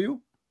prophet for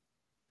you?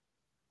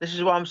 This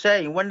is what I'm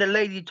saying. When the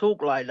lady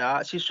talked like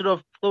that, she should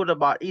have thought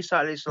about Isa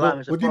alayhi salam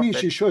as a prophet. What do you mean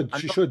she should?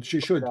 She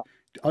should.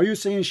 Are you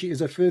saying she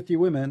is a filthy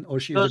woman or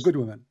she is a good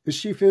woman? Is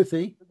she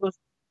filthy?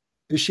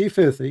 Is she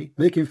filthy,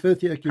 making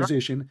filthy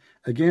accusation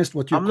against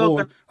what you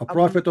call a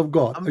prophet of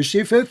God? Is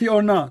she filthy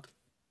or not?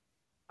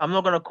 I'm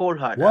not going to call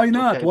her. Why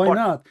not? Okay, why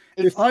not?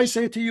 If I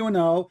say to you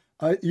now,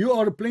 you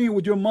are playing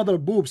with your mother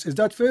boobs, is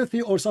that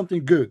filthy or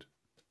something good?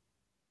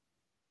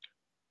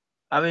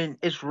 I mean,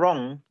 it's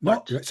wrong.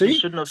 No,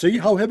 see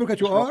how hypocrite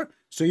you are?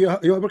 So you're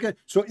hypocrite.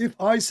 So if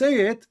I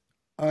say it,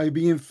 I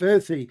being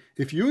filthy.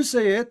 If you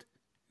say it,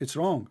 it's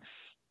wrong.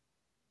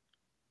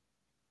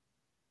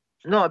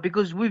 No,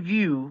 because with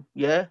you,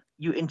 yeah,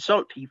 you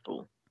insult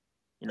people,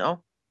 you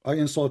know. I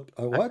insult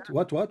what?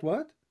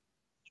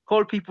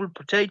 Call people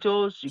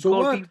potatoes. You so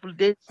call what? People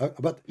this.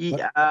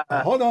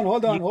 Hold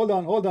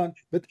on.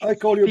 But I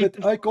call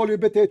you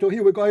potato.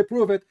 Here we go. I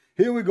prove it.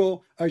 Here we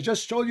go. I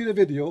just showed you the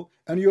video,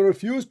 and you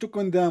refuse to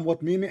condemn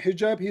what Mimi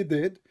Hijab he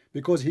did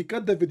because he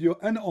cut the video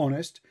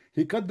honest.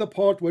 He cut the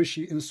part where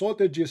she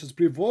insulted Jesus,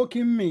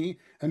 provoking me,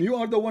 and you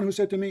are the one who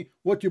said to me,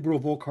 "What you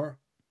provoke her?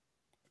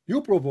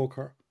 You provoke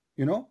her."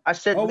 You know, I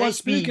was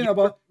speaking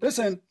about,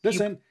 listen,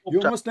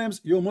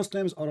 you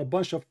Muslims are a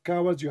bunch of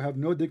cowards. You have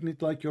no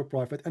dignity like your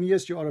prophet. And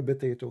yes, you are a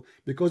potato,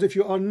 because if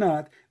you are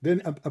not,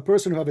 then a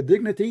person who have a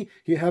dignity,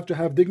 he have to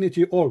have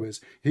dignity always.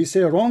 He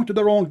say wrong to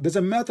the wrong,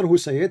 doesn't matter who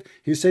say it.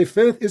 He say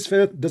faith is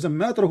faith, doesn't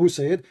matter who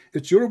say it.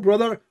 It's your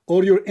brother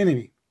or your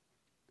enemy.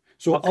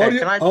 So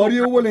are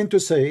you willing to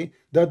say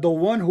that the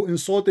one who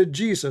insulted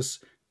Jesus,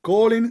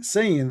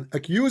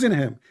 accusing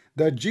him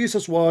that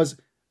Jesus was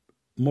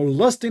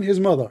molesting his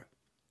mother,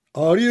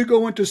 are you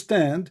going to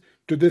stand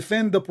to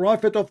defend the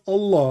prophet of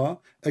Allah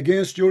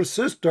against your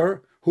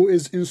sister who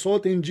is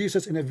insulting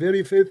Jesus in a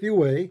very filthy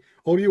way,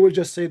 or you will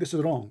just say this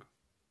is wrong?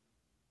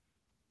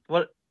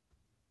 Well,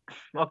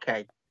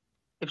 okay.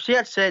 If she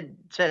had said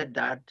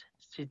that,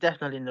 she's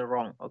definitely in the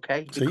wrong,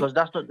 okay? See? Because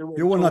that's not the way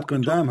you will not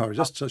condemn her.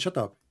 Just shut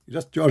up.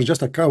 You are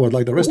just a coward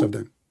like the rest of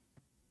them.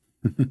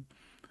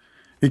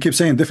 You keep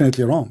saying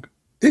definitely wrong.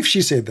 If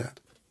she said that,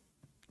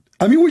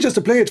 I mean, we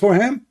just play it for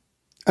him.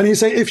 And he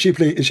say if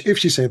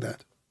she said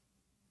that.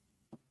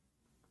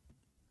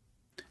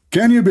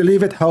 Can you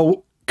believe it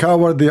how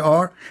coward they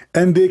are?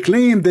 And they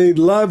claim they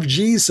love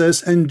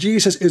Jesus and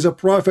Jesus is a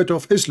prophet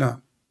of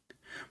Islam.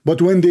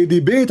 But when they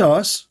debate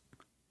us,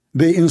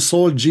 they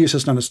insult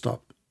Jesus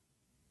non-stop.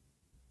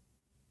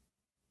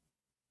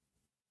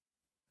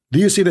 Do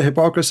you see the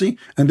hypocrisy?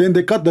 And then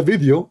they cut the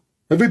video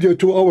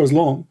 2 hours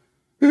long.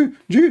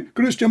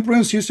 Christian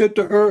Prince, he said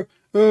to her,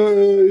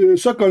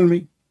 suckle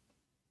me.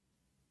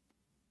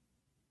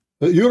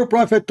 Your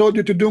prophet told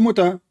you to do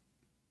muta.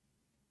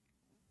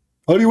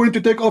 Are you willing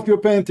to take off your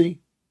panty?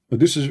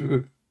 This is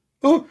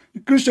Oh,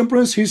 Christian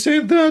Prince, he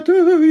said that,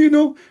 you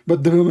know,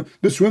 but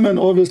this woman,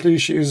 obviously,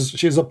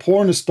 she's a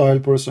porn style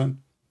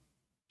person.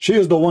 She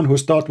is the one who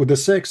started with the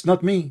sex,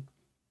 not me.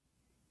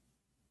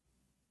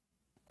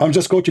 I'm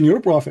just quoting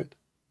your prophet.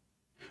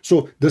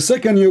 So the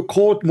second you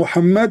quote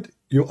Muhammad,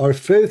 you are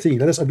filthy.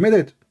 Let us admit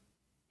it.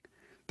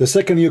 The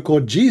second you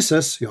quote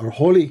Jesus, you are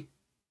holy.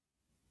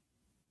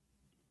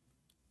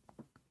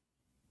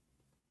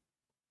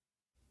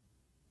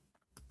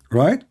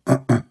 Right?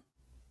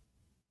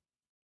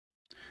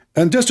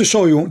 And just to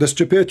show you the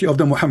stupidity of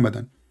the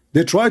Muhammadan,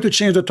 they try to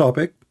change the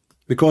topic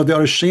because they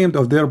are ashamed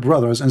of their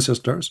brothers and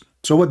sisters.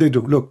 So what they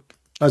do, look,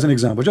 as an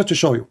example, just to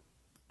show you.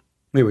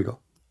 Here we go.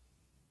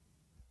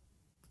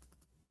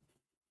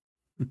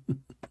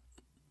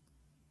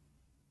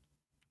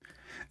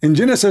 In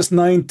Genesis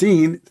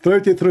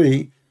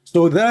 19:33,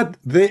 so that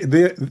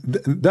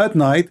that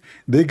night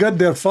they got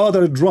their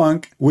father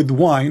drunk with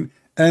wine,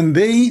 and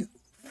they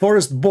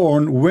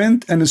firstborn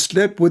went and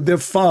slept with their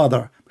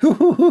father.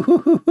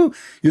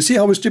 You see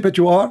how stupid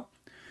you are?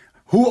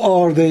 Who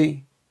are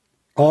they?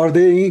 Are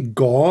they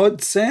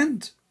God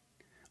sent?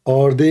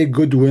 Are they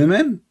good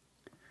women?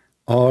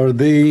 Are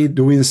they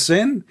doing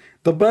sin?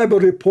 The Bible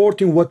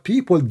reporting what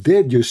people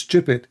did, you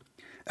stupid.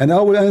 And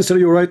I will answer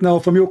you right now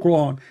from your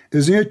Quran.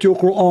 Isn't it your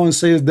Quran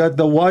says that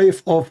the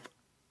wife of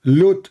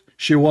Lut,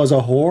 she was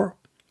a whore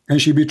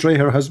and she betrayed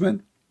her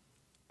husband?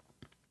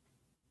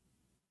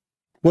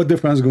 What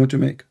difference is going to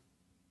make?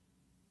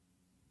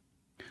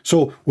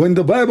 So when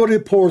the Bible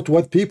reports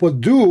what people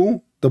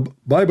do, the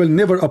Bible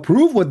never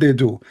approve what they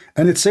do.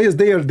 And it says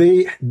there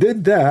they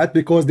did that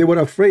because they were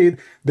afraid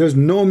there's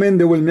no men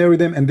that will marry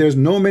them, and there's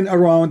no men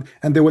around,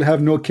 and they will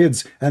have no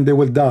kids, and they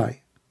will die.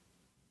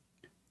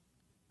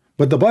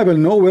 But the Bible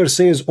nowhere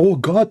says, oh,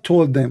 God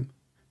told them.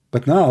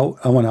 But now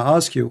I want to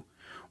ask you,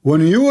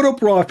 when you're a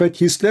prophet,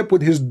 he slept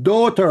with his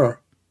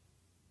daughter,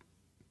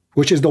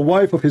 which is the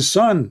wife of his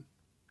son.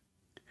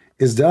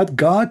 Is that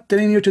God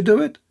telling you to do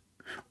it?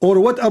 Or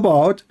what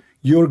about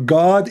your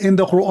God in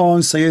the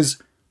Quran says,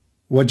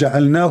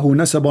 وَجَعَلْنَاهُ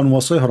نَسَبًا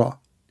وَصِهْرًا?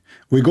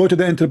 We go to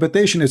the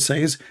interpretation, it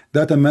says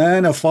that a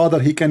man, a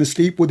father, he can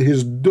sleep with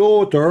his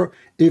daughter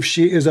if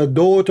she is a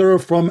daughter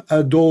from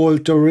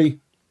adultery.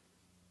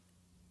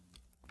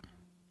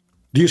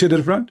 Do you see the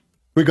difference?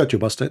 We got you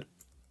busted.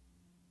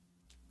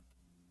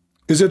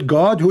 Is it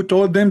God who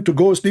told them to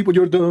go sleep with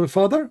your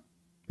father?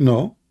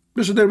 No,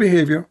 this is their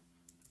behavior.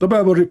 The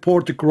Bible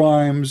reports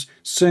crimes,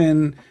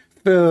 sin,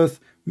 filth,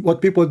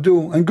 what people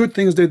do, and good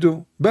things they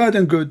do, bad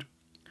and good.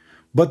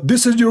 But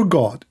this is your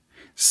God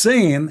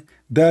saying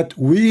that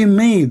we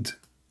made,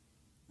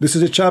 this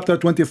is a chapter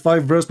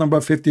 25, verse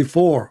number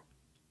 54.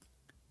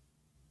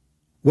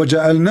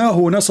 وَجَعَلْنَاهُ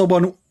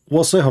نَصَبًا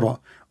وَصِهْرًا.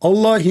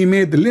 Allah, he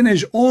made the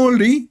lineage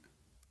only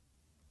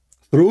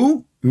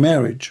through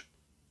marriage.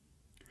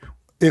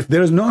 If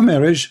there is no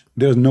marriage,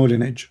 there is no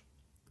lineage.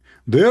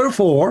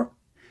 Therefore,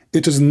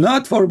 it is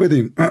not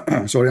forbidden,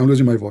 sorry, I'm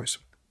losing my voice,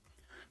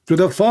 to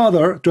the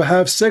father to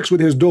have sex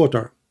with his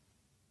daughter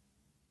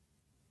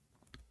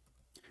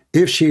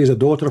if she is a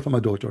daughter from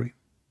adultery.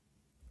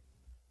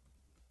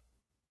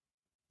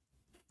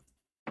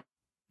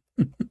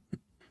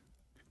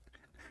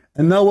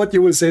 And now what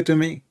you will say to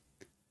me?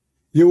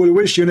 You will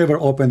wish you never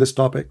opened this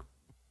topic.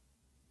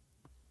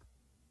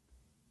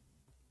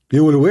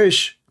 You will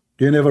wish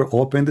you never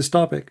opened this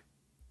topic.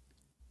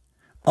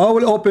 I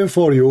will open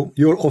for you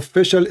your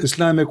official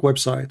Islamic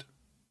website.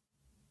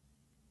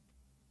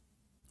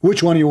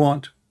 Which one you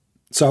want?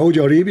 Saudi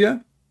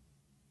Arabia?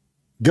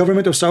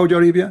 Government of Saudi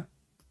Arabia?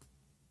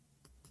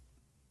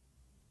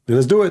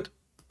 Let's do it.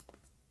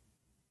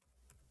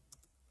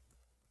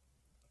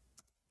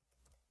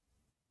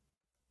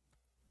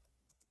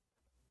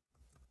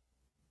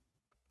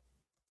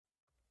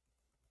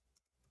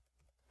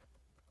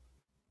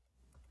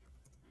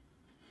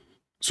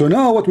 So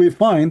now what we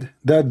find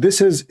that this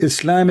is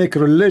Islamic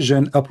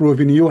religion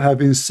approving you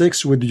having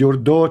sex with your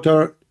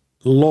daughter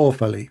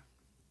lawfully.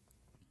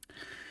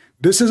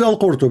 This is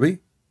Al-Qurtubi.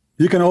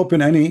 You can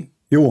open any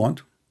you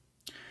want.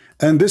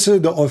 And this is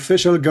the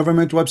official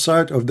government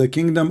website of the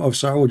Kingdom of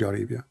Saudi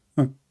Arabia.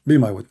 Be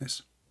my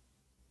witness.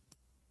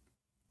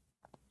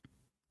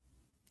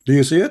 Do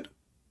you see it?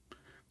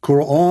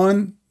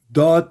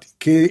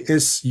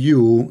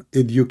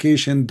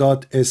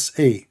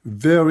 Quran.ksueducation.sa.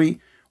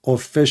 Very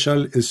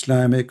official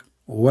Islamic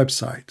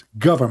website.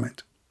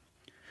 Government.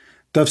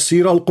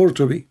 Tafsir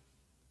Al-Qurtubi.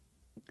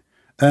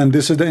 And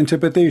this is the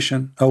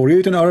interpretation. I will read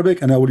it in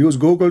Arabic and I will use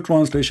Google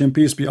translation,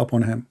 peace be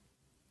upon him.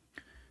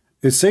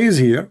 It says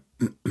here,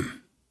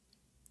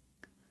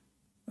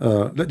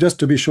 just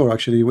to be sure,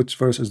 actually, which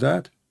verse is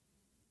that?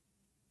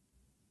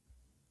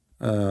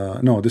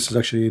 No, this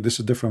is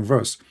a different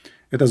verse.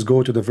 Let us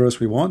go to the verse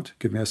we want.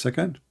 Give me a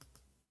second.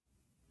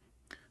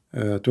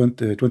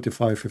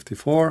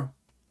 25:54.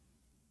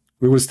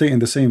 We will stay in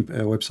the same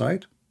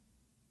website.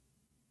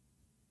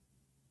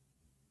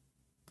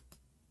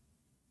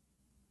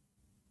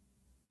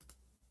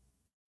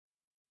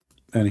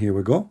 And here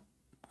we go.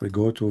 We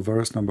go to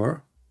verse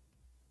number.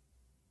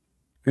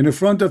 In the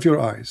front of your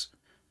eyes.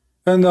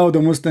 And now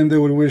the Muslim, they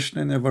will wish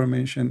they never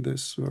mentioned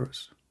this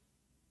verse.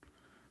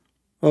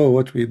 Oh,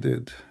 what we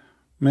did.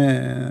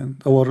 Man,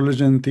 our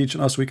religion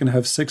teaching us we can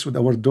have sex with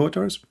our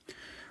daughters.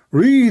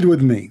 Read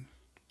with me.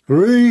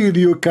 Read,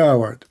 you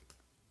coward.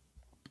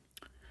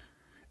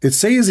 It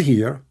says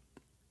here,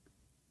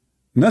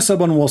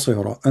 نسبا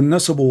وصهرا.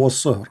 النسب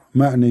والصهر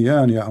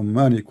معنيان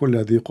يعمان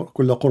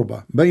كل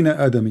قربة بين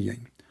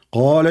آدميين.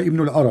 قال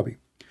ابن العربي: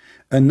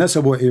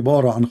 النسب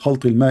عبارة عن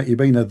خلط الماء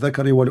بين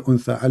الذكر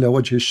والأنثى على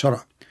وجه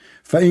الشرع،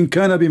 فإن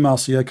كان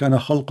بمعصية كان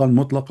خلقا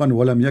مطلقا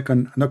ولم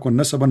نكن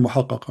نسبا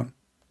محققا.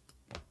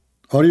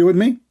 Are you with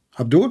me,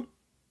 Abdul?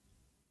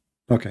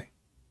 Okay.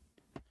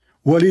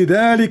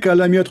 ولذلك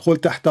لم يدخل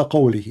تحت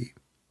قوله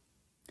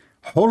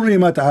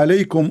حرمت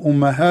عليكم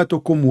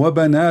أمهاتكم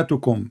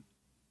وبناتكم.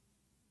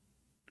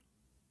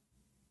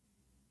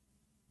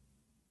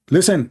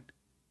 Listen,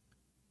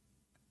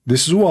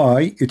 this is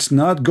why it's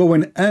not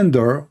going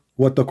under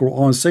what the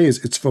Quran says.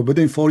 It's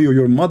forbidden for you,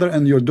 your mother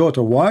and your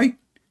daughter. Why?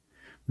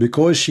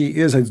 Because she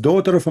is his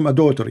daughter from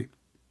adultery.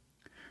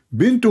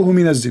 بنته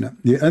من الزنا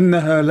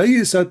لأنها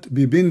ليست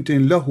ببنت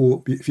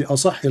له في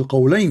أصح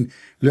القولين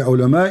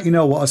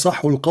لعلمائنا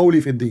وأصح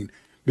القول في الدين.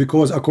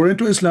 Because according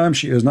to Islam,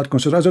 she is not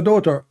considered as a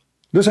daughter.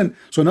 Listen,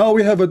 so now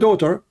we have a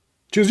daughter.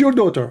 She's your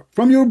daughter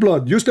from your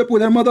blood. You slept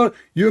with her mother.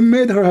 You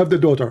made her have the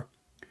daughter.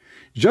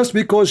 Just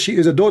because she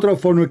is a daughter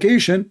of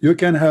fornication, you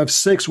can have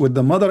sex with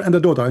the mother and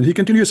the daughter. And he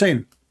continues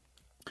saying,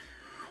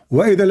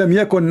 وإذا لم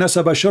يكن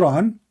نسب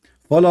شرعا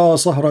فلا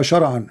صهر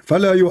شرعا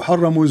فلا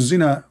يحرم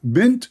الزنا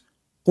بنت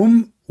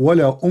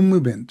ولا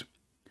بنت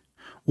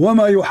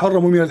وما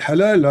يحرم من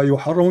الحلال لا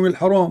يحرم من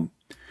الحرام.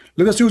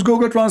 Let us use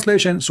Google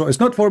translation. So it's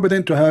not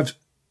forbidden to have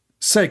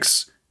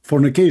sex,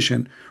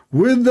 fornication,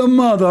 with the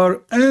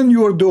mother and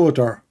your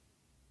daughter.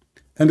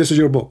 And this is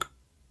your book.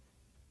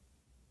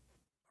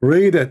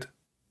 Read it.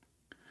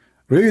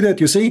 Read it.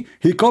 You see,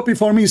 he copied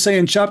for me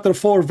saying chapter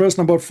 4 verse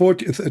number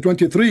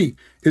 23,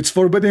 it's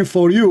forbidden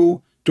for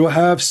you to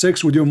have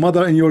sex with your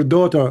mother and your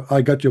daughter.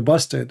 I got you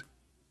busted.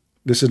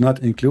 This is not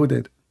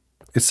included.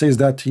 It says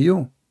that to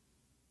you.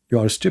 You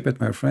are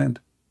stupid, my friend.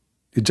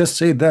 It just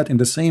said that in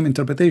the same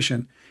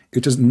interpretation.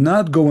 It is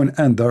not going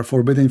under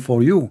forbidden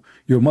for you,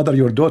 your mother,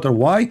 your daughter.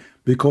 Why?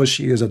 Because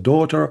she is a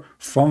daughter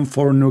from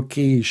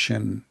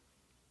fornication.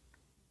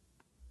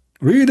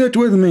 Read it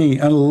with me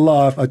and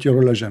laugh at your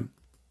religion.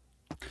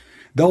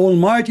 The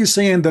Almighty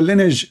saying the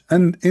lineage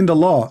and in the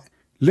law,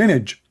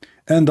 lineage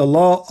and the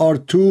law are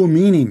two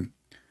meaning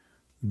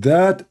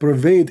that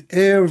pervade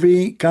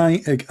every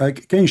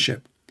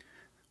kinship.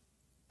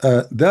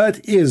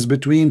 That is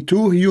between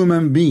two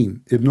human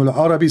beings. Ibn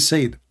al-Arabi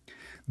said,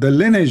 the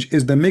lineage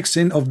is the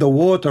mixing of the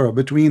water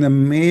between a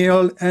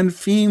male and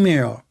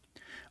female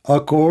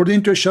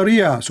according to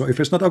Sharia. So if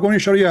it's not according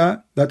to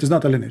Sharia, that is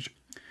not a lineage.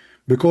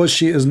 Because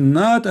she is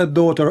not a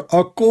daughter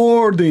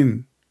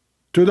according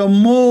to the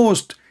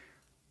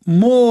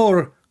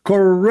more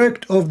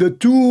correct of the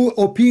two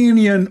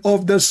opinion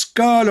of the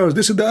scholars.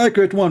 This is the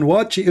accurate one.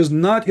 What? She is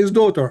not his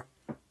daughter.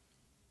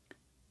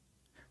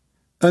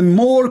 And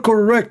more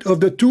correct of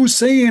the two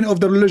saying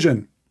of the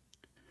religion.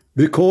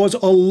 Because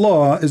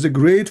Allah is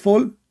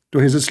grateful to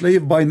his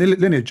slave by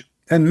lineage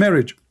and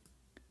marriage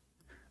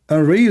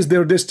and raised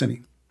their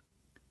destiny.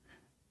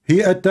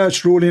 He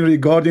attached ruling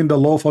regarding the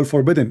lawful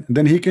forbidden. And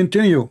then he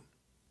continue.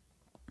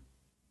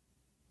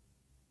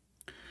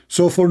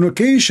 So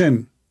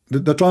fornication,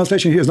 the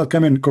translation here is not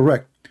coming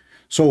correct.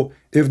 So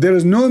if there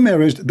is no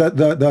marriage,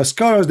 the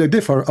scholars, they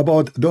differ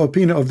about the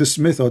opinion of this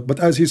method. But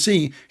as you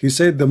see, he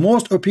said the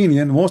most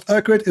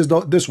accurate is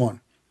this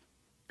one.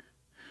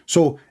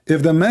 So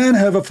if the man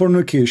have a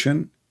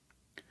fornication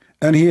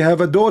and he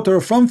have a daughter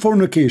from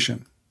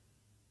fornication,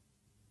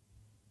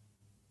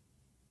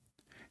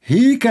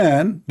 he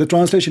can, the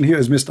translation here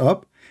is messed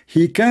up,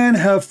 he can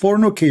have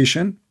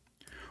fornication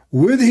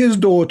with his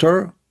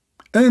daughter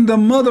and the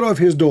mother of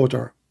his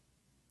daughter.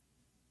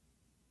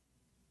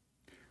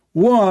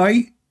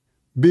 Why?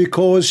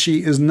 Because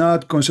she is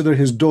not considered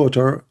his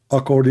daughter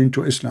according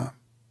to Islam.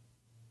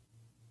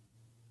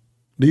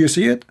 Do you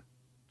see it?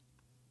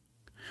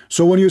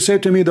 So when you say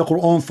to me the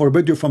Quran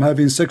forbid you from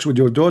having sex with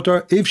your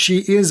daughter, if she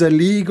is a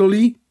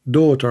legally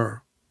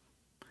daughter,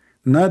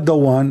 not the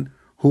one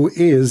who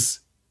is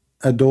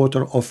a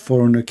daughter of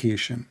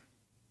fornication.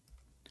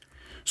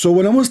 So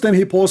when a Muslim,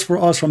 he posed for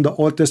us from the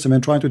Old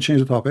Testament trying to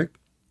change the topic,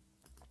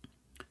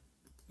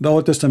 the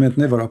Old Testament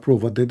never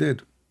approved what they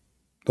did.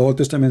 The Old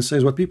Testament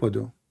says what people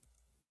do.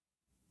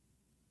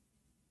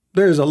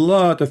 There is a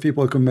lot of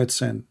people commit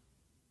sin.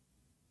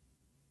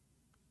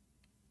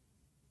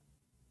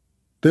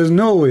 There's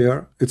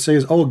nowhere it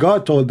says, oh,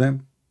 God told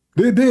them.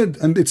 They did,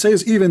 and it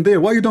says even there.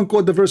 Why you don't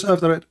quote the verse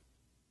after it?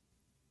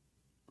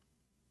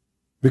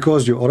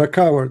 Because you are a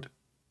coward.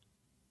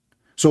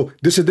 So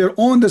this is their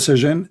own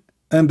decision,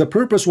 and the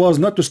purpose was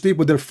not to sleep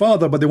with their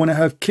father, but they want to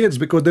have kids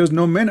because there's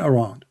no men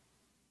around.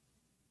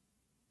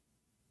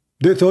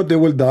 They thought they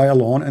will die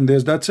alone, and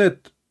that's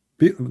it.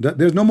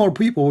 There's no more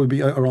people will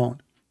be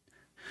around.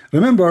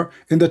 Remember,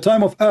 in the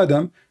time of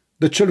Adam,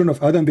 the children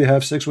of Adam, they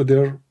have sex with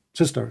their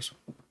sisters.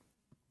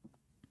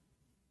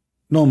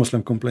 No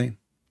Muslim complain.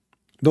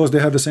 Those, they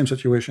have the same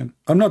situation.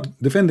 I'm not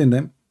defending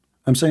them.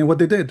 I'm saying what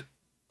they did.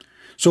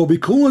 So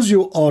because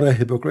you are a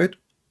hypocrite,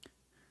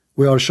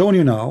 we are showing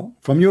you now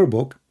from your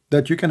book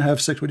that you can have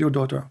sex with your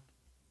daughter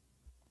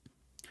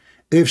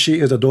if she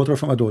is a daughter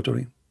from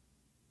adultery.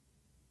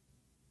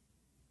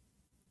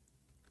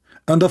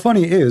 And the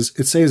funny is,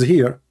 it says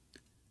here,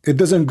 it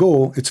doesn't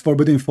go, it's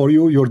forbidden for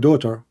you, your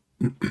daughter.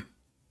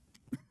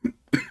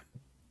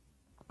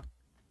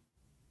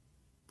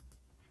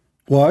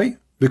 Why?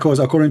 Because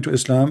according to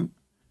Islam,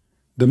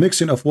 the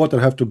mixing of water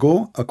have to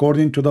go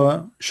according to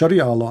the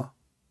Sharia law,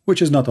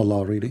 which is not a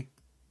law really.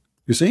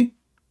 You see?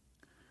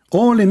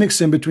 Only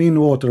mixing between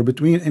water,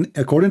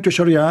 according to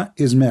Sharia,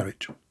 is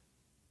marriage.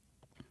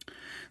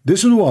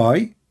 This is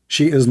why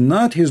she is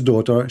not his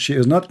daughter. She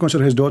is not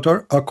considered his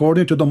daughter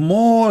according to the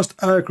most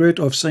accurate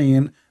of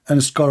saying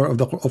and scholar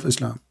of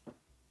Islam.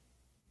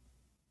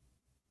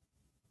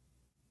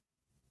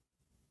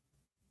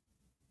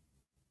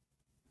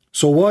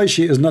 So why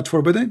she is not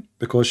forbidden?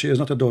 Because she is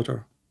not a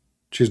daughter.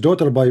 She's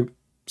daughter by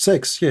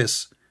sex,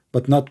 yes,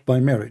 but not by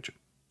marriage.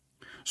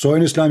 So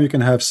in Islam you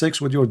can have sex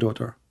with your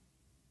daughter.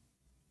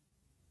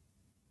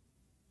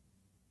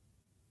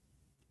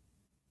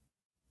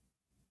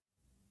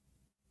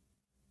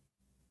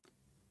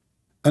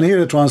 And here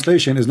the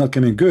translation is not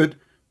coming good,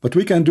 but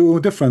we can do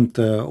a different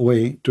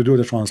way to do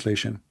the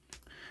translation.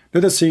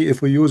 Let us see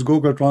if we use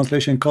Google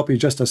Translation, copy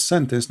just a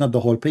sentence, not the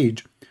whole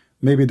page.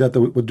 Maybe that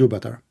would do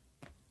better.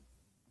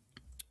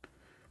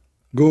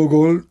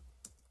 Google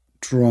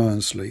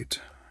Translate.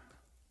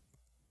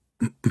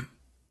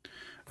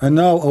 And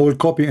now I will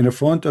copy in the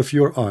front of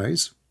your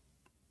eyes.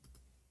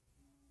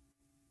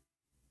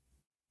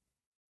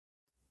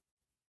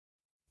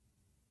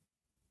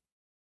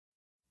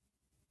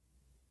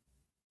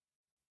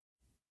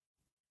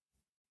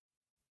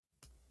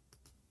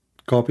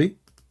 Copy.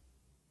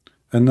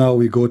 And now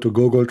we go to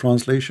Google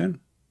Translation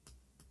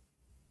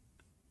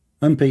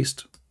and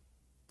paste.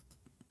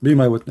 Be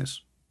my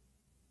witness.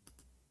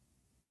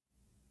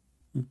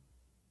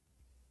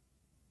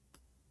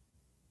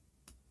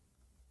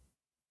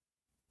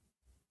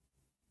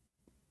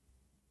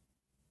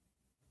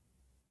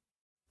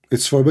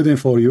 It's forbidden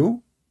for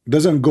you.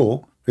 Doesn't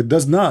go. It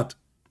does not.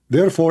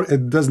 Therefore,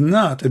 it does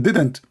not. It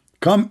didn't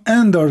come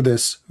under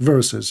this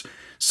verses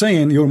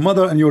saying your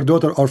mother and your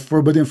daughter are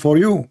forbidden for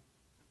you.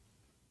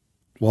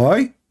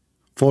 Why?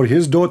 For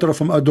his daughter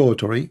from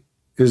adultery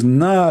is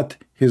not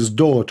his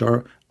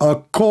daughter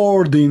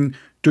according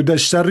to the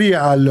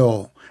Sharia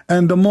law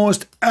and the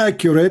most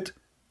accurate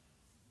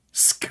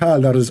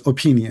scholar's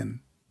opinion.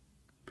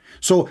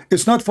 So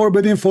it's not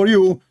forbidden for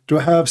you to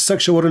have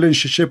sexual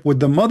relationship with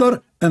the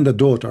mother and the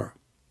daughter.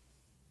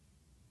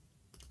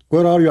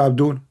 Where are you,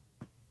 Abdul?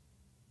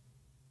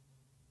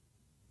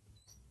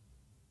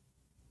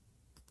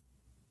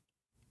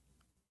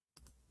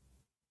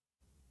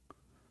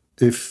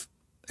 If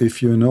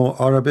you know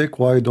Arabic,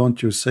 why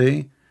don't you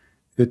say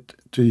it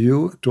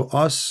to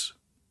us,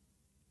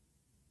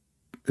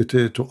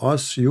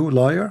 you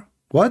liar?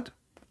 What?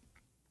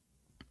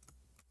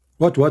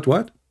 What to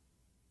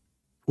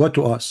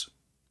us?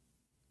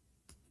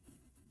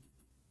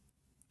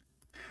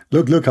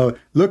 Look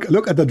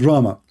at the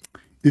drama.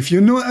 If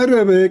you know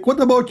Arabic, what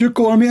about you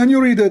call me and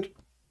you read it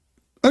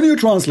and you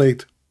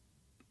translate?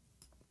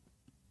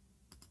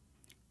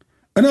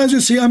 And as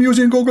you see, I'm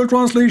using Google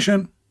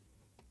Translation.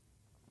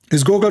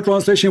 Is Google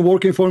Translation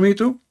working for me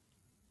too?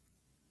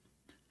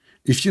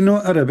 If you know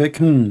Arabic,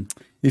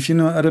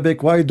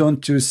 why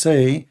don't you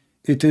say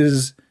it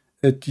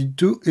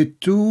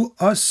to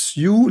us,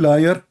 you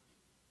liar?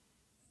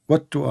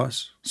 What to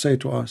us? Say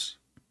to us.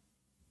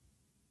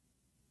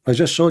 I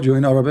just showed you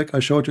in Arabic, I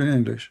showed you in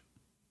English.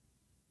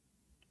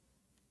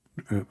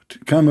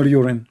 Camel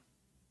urine.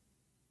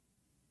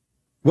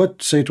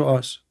 What say to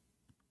us?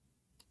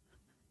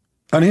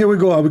 And here we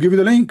go, I will give you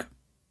the link.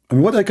 I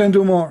mean, what I can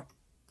do more?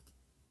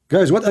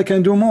 Guys, what I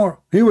can do more?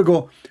 Here we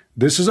go.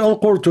 This is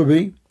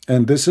Al-Qurtubi,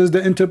 and this is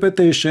the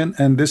interpretation,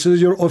 and this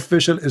is your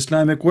official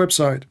Islamic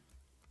website.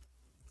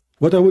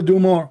 What I will do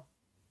more?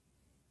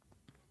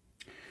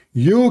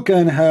 You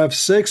can have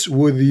sex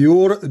with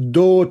your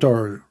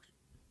daughter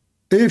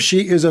if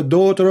she is a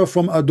daughter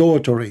from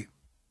adultery.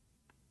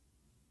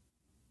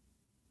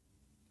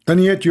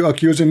 And yet you're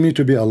accusing me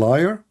to be a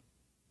liar?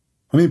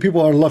 I mean,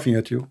 people are laughing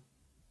at you.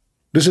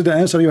 This is the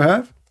answer you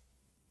have?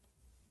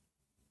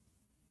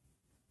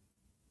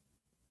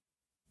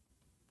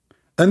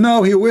 And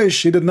now he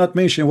wish he did not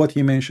mention what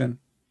he mentioned.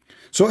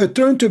 So it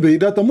turned to be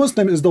that the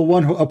Muslim is the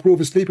one who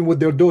approves sleeping with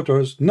their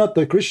daughters, not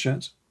the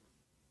Christians,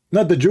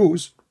 not the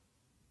Jews.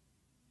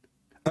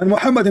 And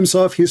Muhammad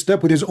himself, he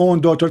slept with his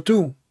own daughter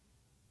too.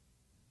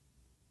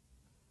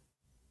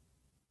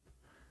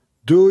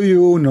 Do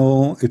you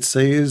know it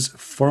says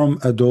from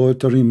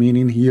adultery,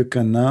 meaning he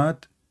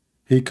cannot,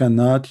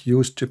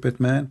 you stupid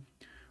man?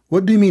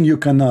 What do you mean you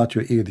cannot,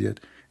 you idiot?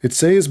 It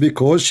says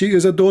because she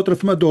is a daughter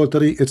from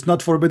adultery, it's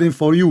not forbidden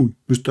for you,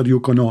 Mr. You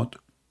cannot.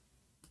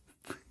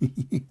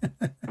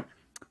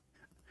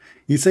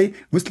 He say,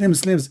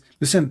 Muslims,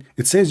 listen,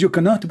 it says you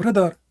cannot,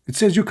 brother. It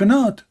says you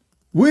cannot.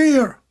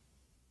 Where?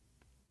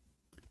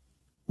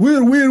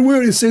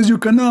 Where? It says you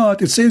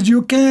cannot. It says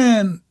you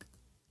can.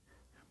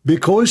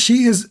 Because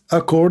she is,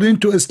 according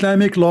to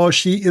Islamic law,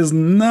 she is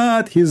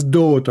not his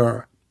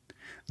daughter.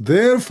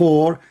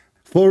 Therefore,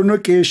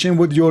 fornication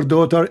with your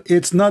daughter,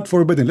 it's not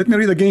forbidden. Let me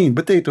read again.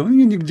 Potato.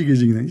 And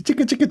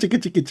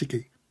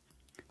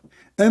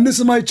this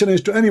is my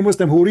challenge to any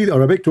Muslim who read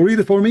Arabic to read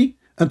it for me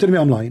and tell me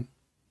I'm lying.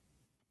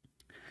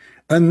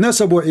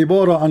 النسب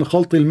عبارة عن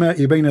خلط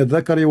الماء بين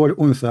الذكر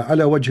والأنثى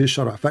على وجه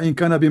الشرع فإن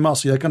كان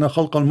بمعصية كان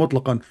خلقا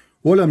مطلقا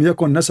ولم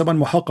يكن نسبا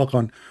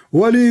محققا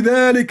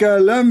ولذلك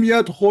لم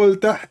يدخل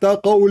تحت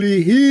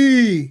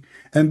قوله.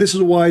 And this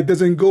is why it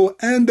doesn't go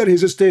under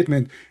his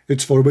statement.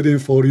 It's forbidden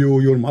for you,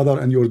 your mother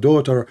and your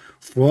daughter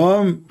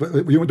from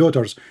your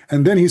daughters.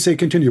 And then he say,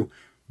 continue.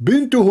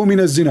 بنته من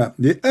الزنا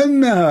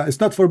لأنها, it's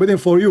not forbidden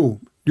for you,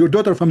 your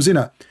daughter from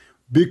zina,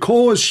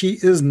 because she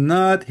is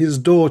not his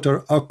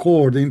daughter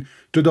according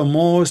to the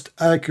most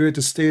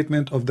accurate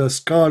statement of the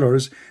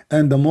scholars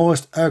and the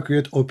most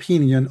accurate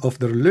opinion of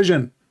the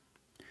religion.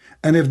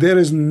 And if there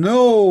is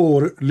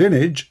no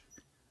lineage,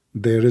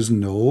 there is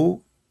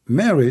no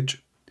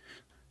marriage.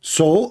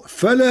 So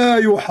فلا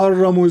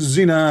يحرم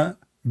الزنا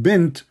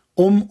بنت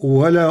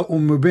ولا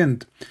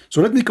بنت.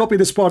 So let me copy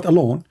this part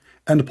alone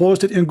and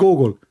post it in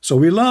Google. So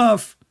we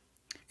laugh.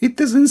 It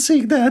doesn't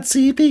say that,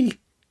 CP.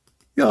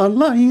 You're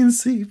lying,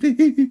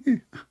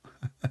 CP.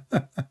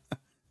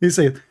 He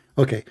said,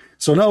 okay.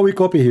 So now we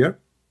copy here.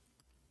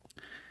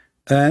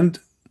 And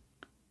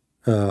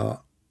let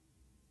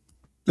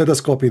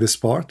us copy this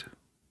part.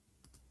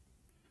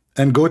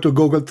 And go to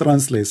Google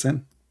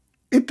Translation.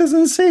 It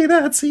doesn't say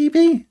that,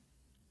 CP.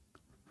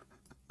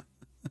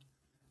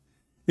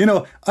 You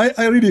know,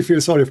 I really feel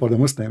sorry for the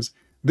Muslims.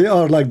 They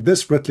are like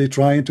desperately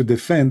trying to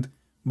defend,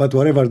 but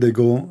wherever they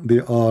go,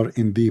 they are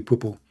in deep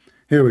poo-poo.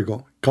 Here we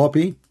go.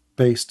 Copy,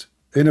 paste,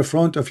 in the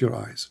front of your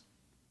eyes.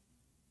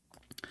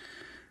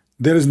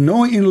 There is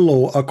no in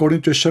law,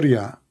 according to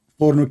Sharia,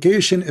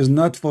 fornication is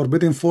not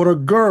forbidden for a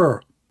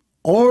girl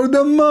or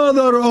the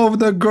mother of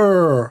the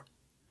girl.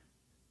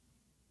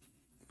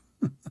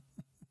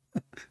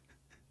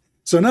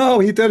 So now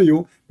he tell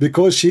you,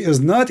 because she is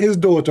not his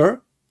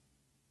daughter,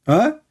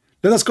 huh?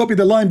 Let us copy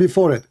the line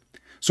before it.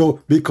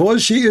 So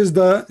because she is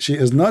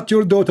not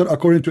your daughter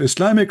according to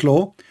Islamic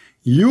law,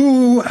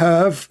 you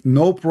have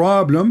no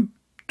problem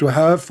to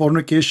have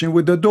fornication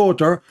with the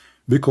daughter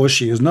because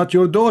she is not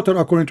your daughter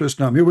according to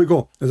Islam. Here we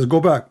go. Let's go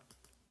back.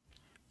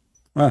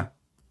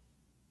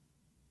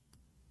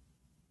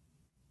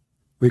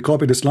 We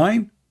copy this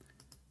line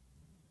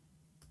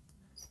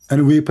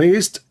and we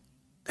paste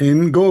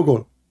in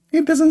Google.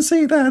 It doesn't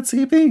say that,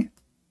 CP.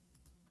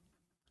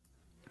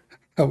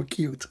 How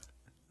cute.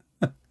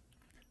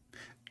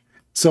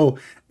 So,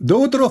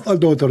 daughter of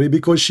adultery,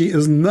 because she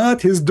is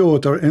not his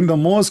daughter in the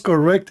most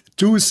correct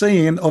two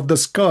saying of the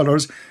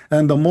scholars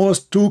and the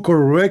most two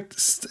correct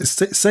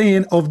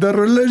saying of the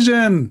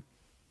religion.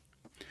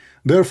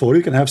 Therefore,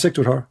 you can have sex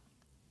with her.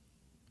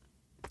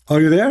 Are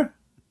you there?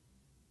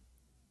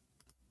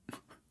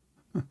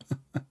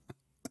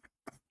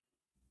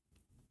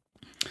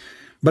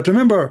 But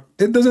remember,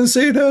 it doesn't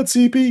say that,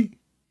 CP.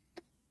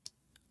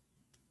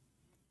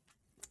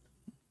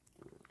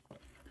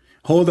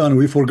 Hold on,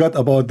 we forgot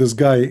about this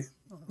guy,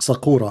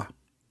 Sakura.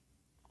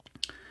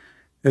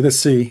 Let us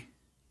see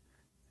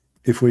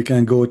if we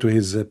can go to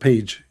his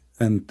page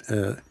and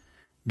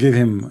give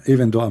him,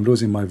 even though I'm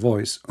losing my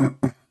voice.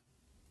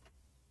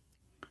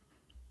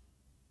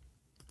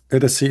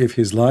 Let us see if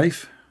he's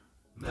live.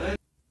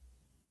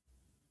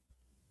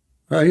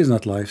 He's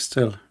not live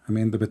still. I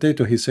mean, the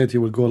potato, he said he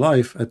will go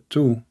live at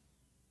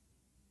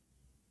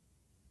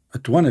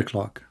 1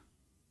 o'clock.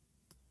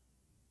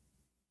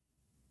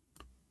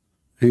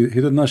 He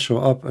did not show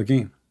up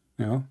again,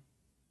 you know.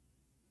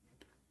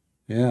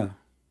 Yeah.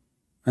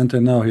 Until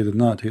now he did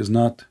not. He's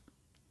not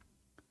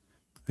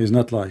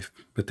live,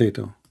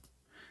 potato.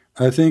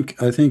 I think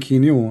he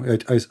knew.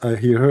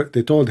 He heard,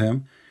 they told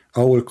him,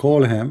 I will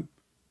call him,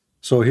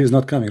 so he's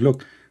not coming.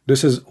 Look,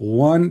 this is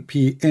 1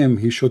 p.m.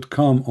 He should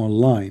come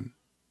online.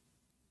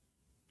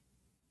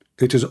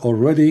 It is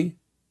already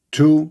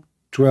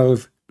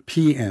 2:12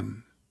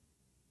 p.m.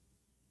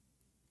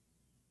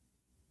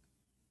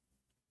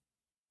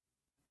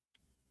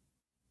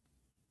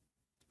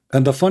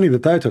 And the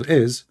title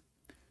is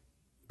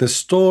the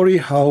story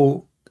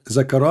how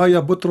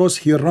Zachariah Butros,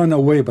 he ran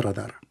away,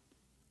 brother.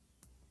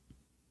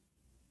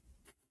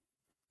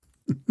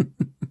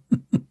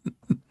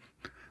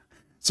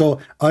 So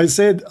I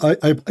said,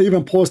 I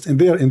even post in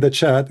there in the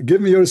chat,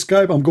 give me your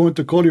Skype, I'm going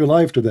to call you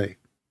live today.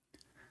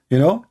 You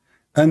know?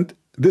 And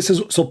this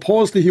is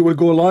supposedly he will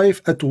go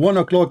live at 1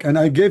 o'clock, and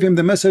I gave him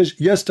the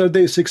message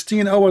yesterday,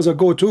 16 hours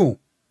ago too.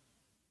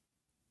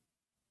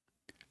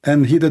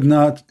 And he did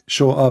not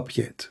show up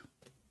yet.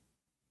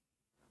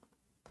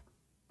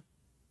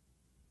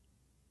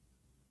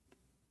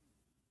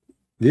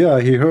 Yeah,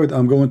 he heard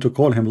I'm going to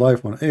call him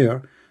live on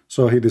air,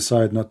 so he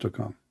decided not to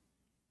come.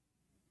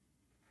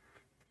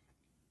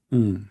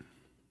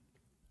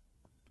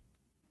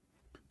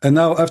 And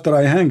now after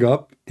I hang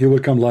up, he will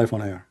come live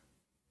on air.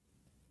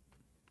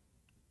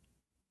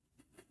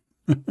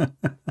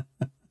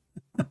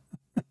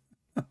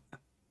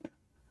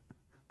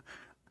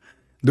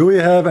 Do we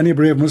have any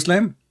brave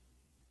Muslim?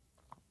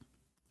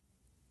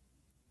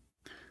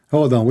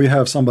 Hold on, we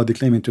have somebody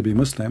claiming to be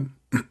Muslim.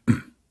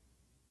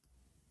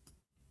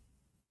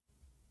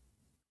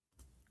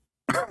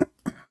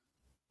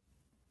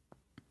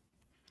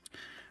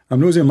 I'm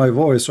losing my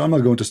voice, so I'm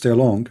not going to stay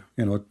long,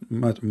 you know,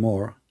 much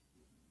more.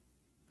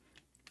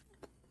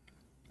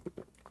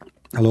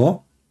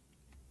 Hello?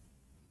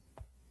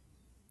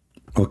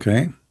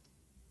 Okay.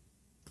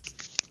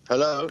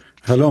 Hello.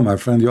 Hello, my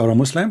friend. You are a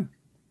Muslim?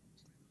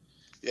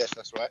 Yes,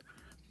 that's right.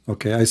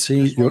 Okay, I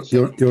see your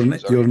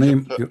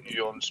name.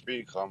 You're on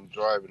speaker. I'm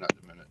driving at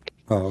the minute.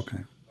 Oh, okay.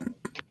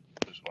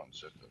 Just 1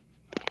 second.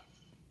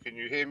 Can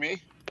you hear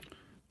me?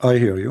 I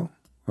hear you.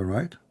 All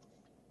right.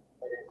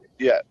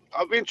 Yeah,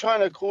 I've been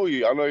trying to call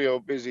you. I know you're a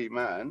busy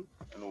man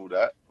and all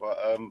that, but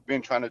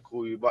been trying to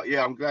call you. But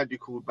yeah, I'm glad you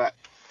called back.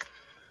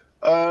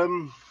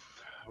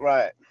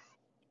 Right.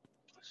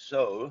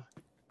 So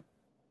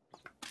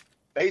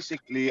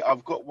basically,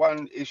 I've got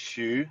one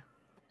issue.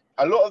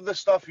 A lot of the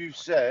stuff you've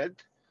said,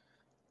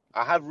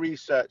 I have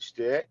researched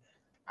it,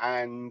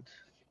 and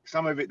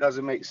some of it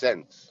doesn't make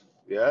sense.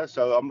 Yeah,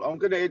 so I'm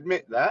going to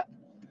admit that.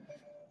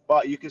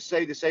 But you could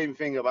say the same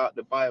thing about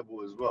the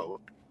Bible as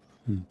well.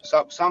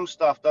 Some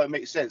stuff don't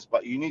make sense,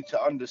 but you need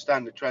to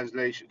understand the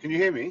translation. Can you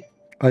hear me?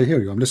 I hear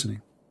you. I'm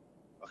listening.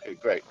 Okay,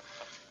 great.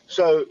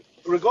 So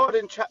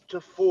regarding chapter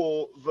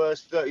 4,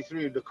 verse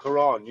 33 of the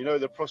Quran, you know,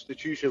 the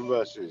prostitution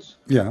verses.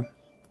 Yeah.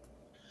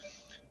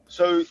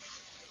 So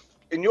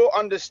in your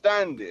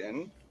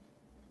understanding,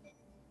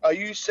 are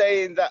you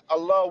saying that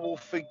Allah will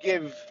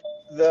forgive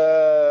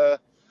the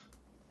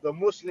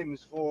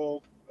Muslims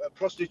for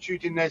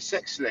prostituting their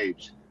sex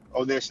slaves,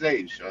 or their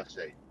slaves, should I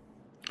say?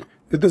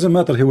 It doesn't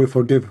matter. He will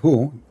forgive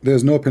who.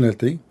 There's no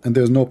penalty and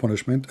there's no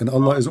punishment, and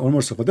Allah is all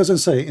merciful. It doesn't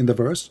say in the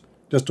verse,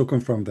 just to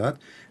confirm that.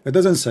 It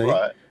doesn't say.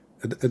 Right.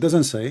 It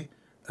doesn't say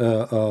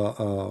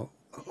who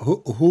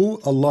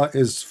Allah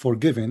is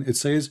forgiving. It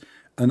says,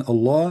 and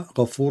Allah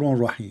Ghafurun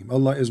Rahim.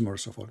 Allah is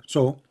merciful.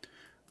 So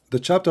the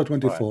chapter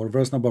 24, right,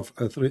 verse number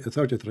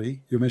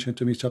 33, you mentioned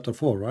to me chapter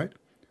 4, right?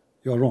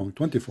 You are wrong.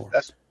 24.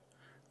 That's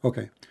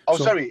okay. Oh,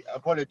 so, sorry.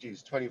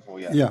 Apologies. 24.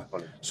 Yeah. Yeah.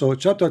 Apologies. So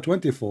chapter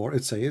 24,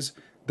 it says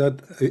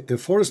that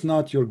force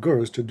not your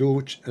girls to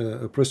do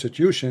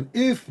prostitution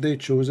if they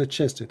choose a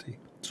chastity.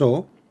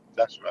 So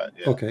that's right.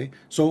 Yeah. Okay.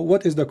 So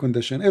what is the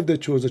condition? If they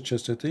choose a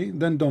chastity,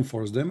 then don't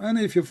force them. And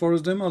if you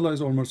force them, Allah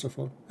is all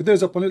merciful. If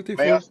there's a penalty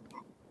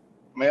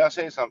May I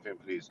say something,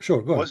 please?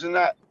 Sure. Go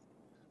ahead.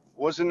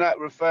 Wasn't that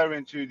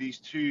referring to these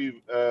two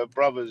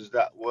brothers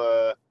that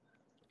were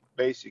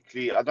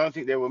basically, I don't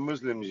think they were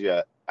Muslims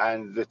yet,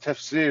 and the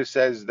tafsir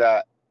says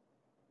that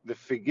the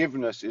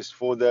forgiveness is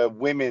for the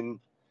women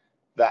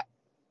that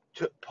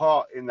took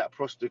part in that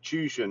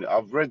prostitution.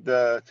 I've read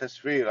the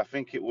tafsir. I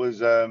think it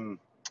was Ibn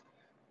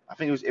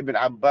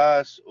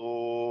Abbas,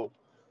 or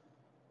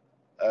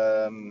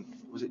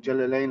was it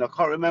Jalalain? I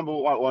can't remember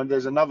what one.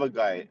 There's another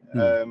guy.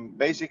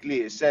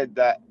 Basically, it said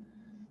that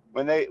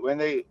when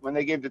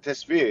they gave the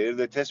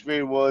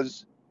tafsir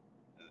was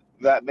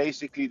that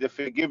basically the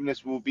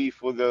forgiveness will be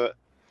for the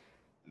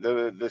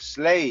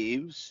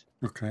slaves.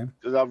 Okay.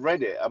 Because I've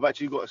read it. I've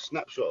actually got a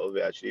snapshot of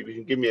it. Actually, if you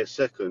can give me a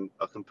second,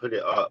 I can put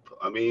it up.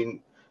 I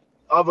mean,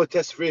 other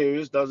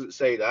tafsirs doesn't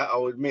say that.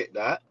 I'll admit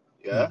that.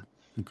 Yeah.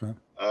 Okay.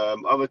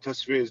 Other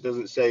tafsirs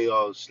doesn't say,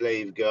 oh,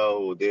 slave girl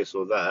or this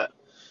or that.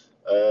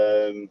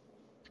 Oh,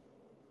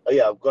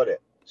 yeah, I've got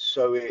it.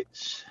 So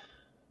it's,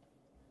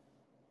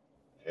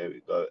 here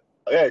we go.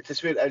 Oh, yeah,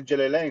 Tafsir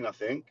al-Jalalain, I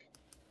think.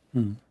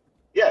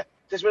 Yeah,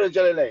 Tafsir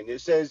al-Jalalain.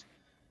 It says,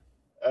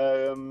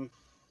 and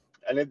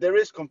if there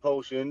is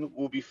compulsion,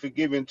 will be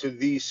forgiven to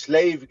these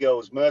slave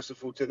girls,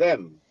 merciful to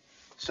them.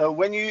 So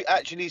when you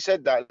actually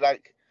said that,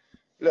 like,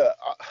 look,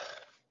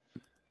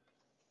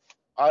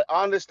 I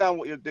understand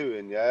what you're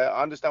doing, yeah.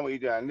 I understand what you're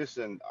doing. And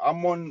listen,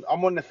 I'm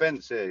on the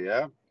fence here,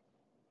 yeah.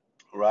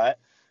 Right.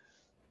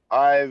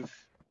 I've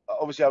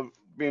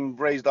been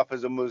raised up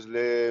as a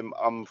Muslim.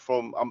 I'm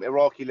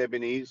Iraqi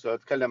Lebanese, so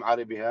أتكلم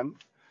عربي هم.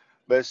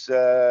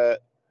 But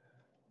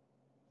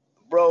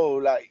bro,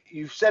 like,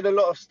 you've said a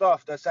lot of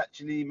stuff that's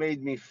actually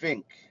made me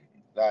think,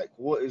 like,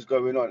 what is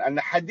going on? And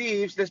the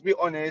hadiths, let's be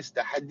honest,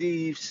 the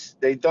hadiths,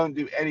 they don't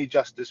do any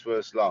justice for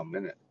Islam,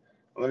 innit?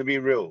 I'm gonna be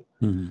real.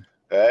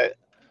 Right?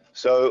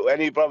 So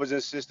any brothers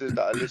and sisters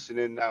that are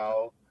listening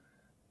now,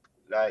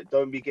 like,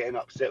 don't be getting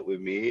upset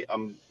with me.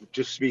 I'm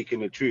just speaking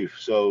the truth.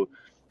 So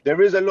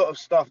there is a lot of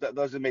stuff that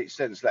doesn't make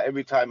sense. Like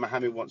every time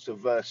Muhammad wants a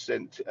verse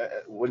sent,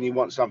 when he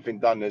wants something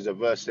done, there's a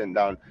verse sent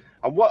down.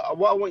 And what I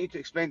want you to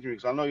explain to me,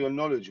 because I know you're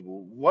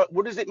knowledgeable,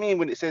 what does it mean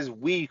when it says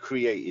we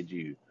created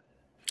you?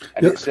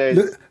 And it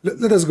says,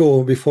 let us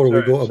go before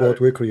we go about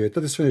we create.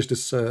 Let us finish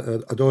this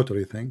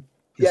adultery thing.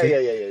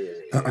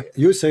 Yeah.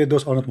 You say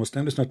those are not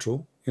Muslims. It's not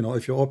true. You know,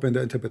 if you open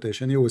the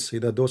interpretation, you will see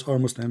that those are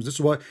Muslims. This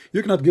is why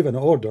you cannot give an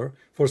order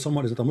for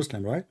someone who is not a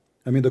Muslim, right?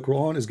 I mean, the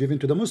Quran is given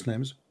to the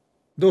Muslims.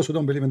 Those who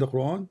don't believe in the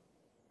Quran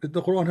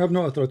have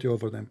no authority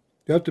over them.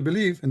 You have to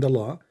believe in the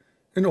law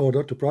in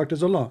order to practice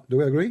the law. Do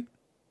we agree?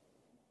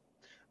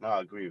 No,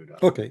 I agree with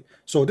that. Okay,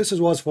 so this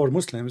was for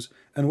Muslims,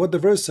 and what the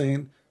verse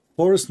saying,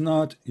 force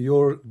not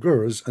your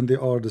girls, and they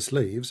are the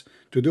slaves,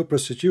 to do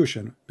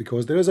prostitution,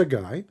 because there is a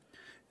guy,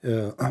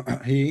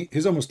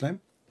 he's a Muslim,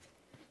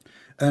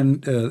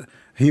 and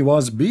he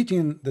was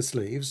beating the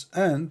slaves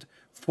and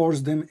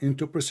forced them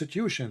into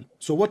prostitution.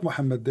 So what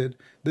Muhammad did,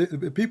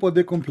 the people,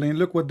 they complain,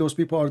 look what those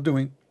people are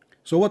doing.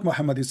 So what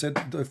Muhammad, he said,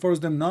 force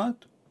them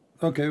not?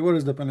 Okay, where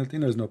is the penalty?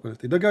 There is no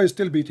penalty. The guy is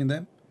still beating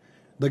them.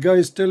 The guy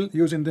is still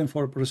using them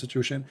for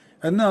prostitution.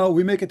 And now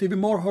we make it even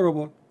more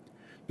horrible,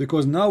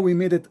 because now we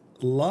made it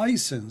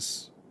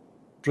license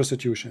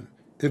prostitution.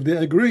 If they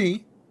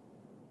agree,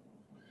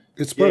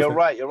 it's perfect.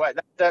 Yeah, you're right.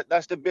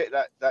 That's the bit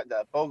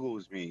that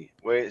boggles me,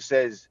 where it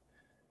says,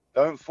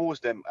 don't force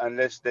them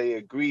unless they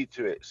agree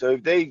to it. So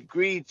if they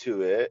agree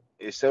to it,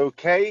 it's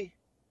okay.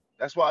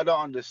 That's what I don't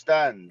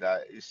understand.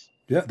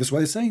 Yeah, that's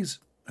what it says.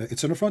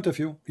 It's in front of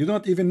you. You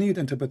don't even need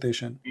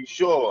interpretation. You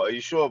sure? Are you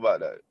sure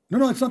about that?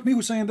 No, it's not me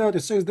who's saying that. It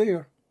says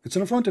there. It's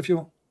in front of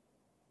you.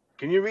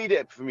 Can you read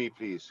it for me,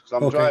 please? Because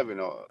I'm driving.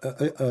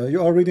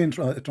 You are reading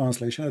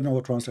translation. I don't know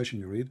what translation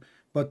you read,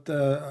 but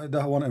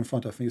that one in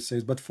front of me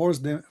says, "But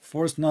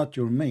force not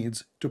your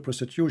maids to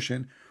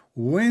prostitution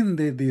when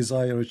they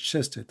desire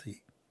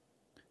chastity,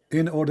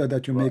 in order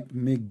that you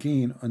make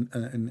gain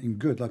in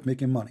good, like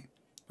making money."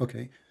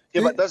 Okay.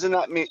 Yeah, but doesn't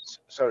that mean?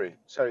 Sorry.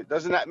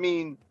 Doesn't that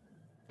mean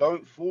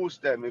don't force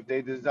them if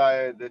they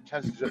desire the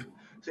chastity?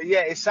 So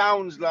yeah, it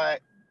sounds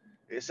like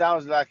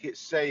it's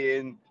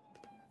saying,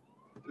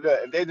 look,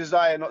 if they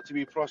desire not to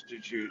be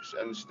prostitutes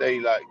and stay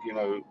like,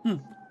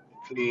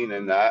 clean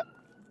and that,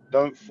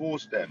 don't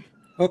force them.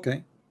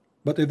 Okay,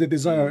 but if they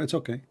desire, it's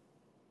okay.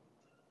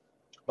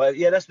 But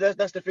yeah, that's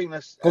the thing.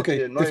 That's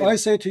okay. If I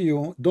say to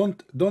you,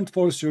 don't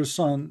force your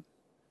son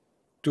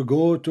to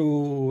go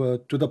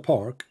to the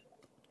park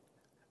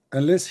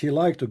unless he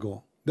like to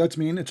go. That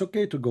means it's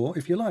okay to go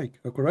if you like.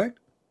 Correct?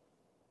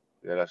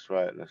 Yeah, that's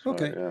right. That's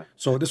okay. Right, yeah.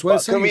 So this way.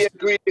 Can we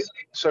agree?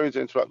 Sorry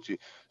to interrupt you.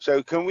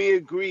 So can we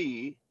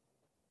agree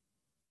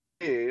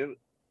here?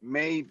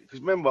 Maybe,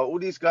 because remember, all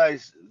these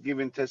guys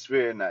giving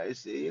tasfir and that,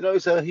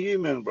 it's a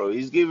human, bro.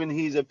 He's giving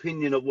his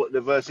opinion of what the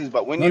verse is,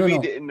 but when you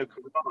read it in the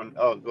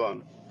Quran, go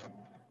on.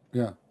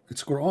 Yeah,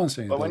 it's Quran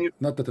saying that,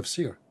 not the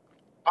tafsir.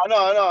 I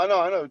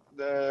know.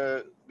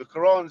 The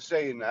Quran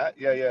saying that,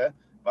 yeah.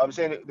 But I'm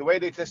saying the way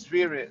they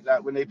tasfir it,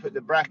 like when they put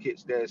the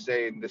brackets there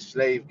saying the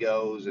slave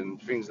girls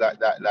and things like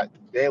that, like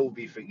they will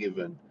be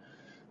forgiven.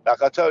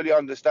 Like I totally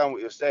understand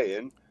what you're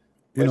saying.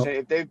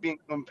 If they've been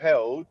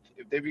compelled,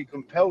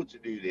 to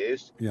do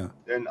this,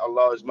 then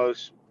Allah is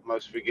most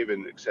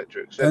forgiving,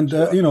 etc. And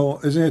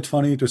isn't it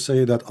funny to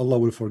say that Allah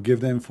will forgive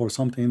them for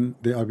something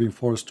they are being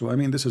forced to? I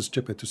mean, this is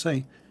stupid to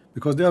say,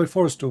 because they are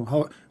forced to.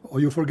 How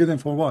you forgive them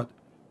for what?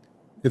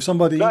 If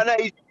somebody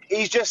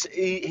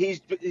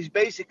he's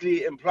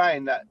basically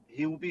implying that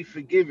he will be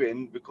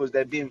forgiven because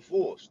they're being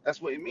forced.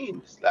 That's what it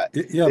means. Like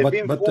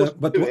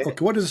but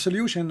what is the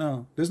solution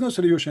now? There's no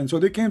solution. So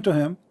they came to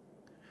him.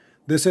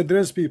 They said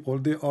there's people,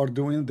 they are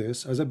doing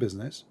this as a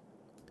business,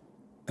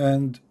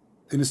 and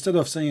instead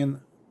of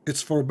saying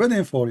it's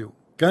forbidden for you,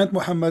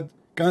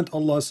 can't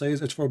Allah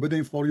says it's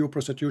forbidden for you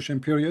prostitution,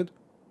 period?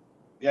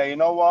 Yeah, you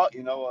know what,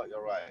 you're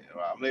right.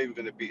 I'm not even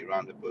going to beat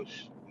around the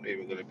bush. Like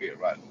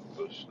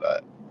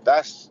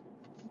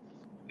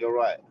you're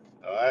right.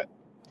 All right,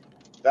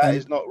 that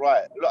is not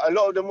right. A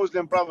lot of the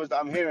Muslim brothers that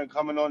I'm hearing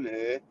coming on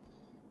here,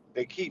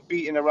 they keep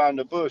beating around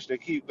the bush. They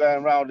keep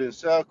going around in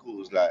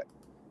circles. Like,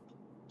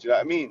 do you know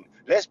what I mean?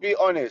 Let's be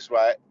honest,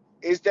 right?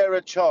 Is there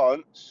a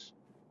chance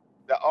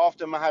that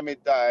after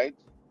Muhammad died,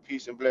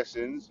 peace and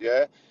blessings,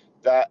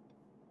 that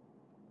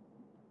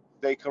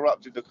they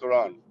corrupted the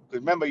Quran? Because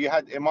remember, you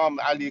had Imam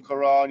Ali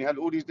Quran, you had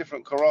all these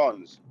different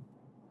Qurans,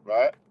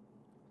 right?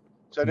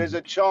 So there's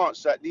a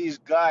chance that these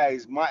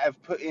guys might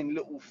have put in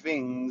little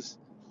things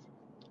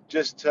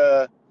just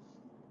to,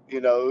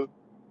 to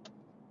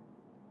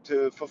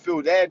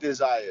fulfill their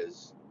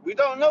desires. We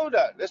don't know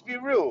that. Let's be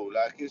real.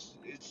 Like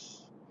it's.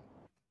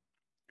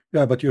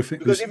 Yeah, but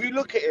because if you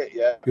look at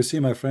it, you see,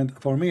 my friend,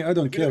 for me, I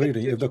don't care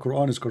really if the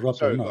Quran is corrupt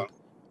or not.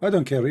 I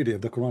don't care really if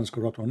the Quran is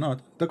corrupt or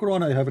not. The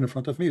Quran I have in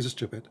front of me is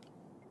stupid.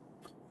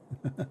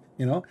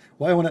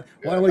 Why would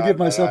I give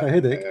myself a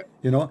headache?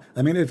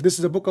 I mean, if this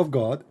is a book of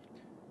God,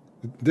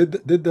 did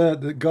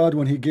the God,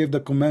 when he gave the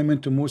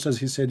commandment to Moses,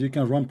 he said you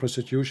can run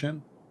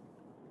prostitution?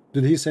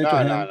 Did he say to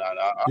him, no.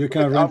 You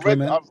can run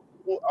women?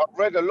 I've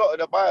read a lot of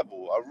the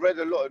Bible.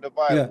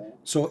 Yeah.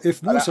 So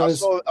if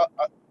Moses,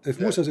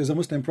 Moses is a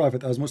Muslim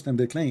prophet, as Muslim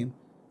they claim,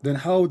 then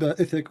how the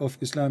ethic of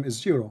Islam is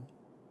zero?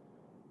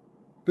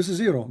 This is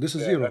zero. This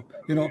is zero.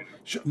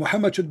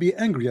 Muhammad should be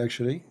angry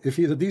actually, if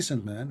he's a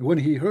decent man, when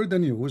he heard the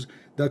news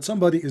that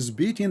somebody is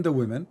beating the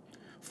women,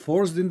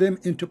 forcing them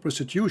into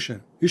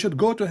prostitution. You should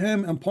go to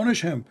him and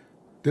punish him.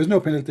 There's no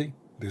penalty.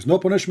 There's no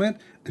punishment.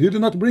 You do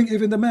not bring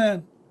even the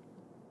man.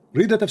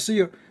 Read the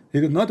tafsir. He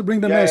did not bring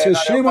the message.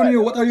 Shame on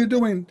you. What are you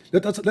doing?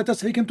 Let us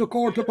take him to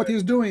court. Look what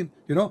he's doing.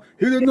 You know,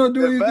 he did not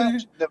do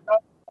anything.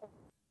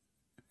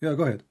 Yeah,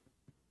 go ahead.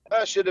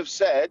 I should have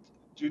said,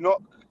 do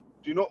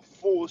not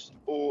force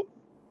or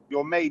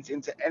your maids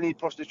into any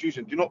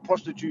prostitution. Do not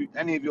prostitute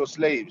any of your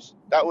slaves.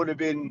 That would have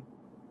been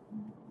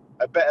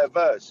a better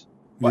verse.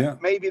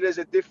 But maybe there's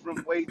a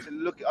different way to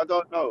look at. I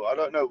don't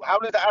know. How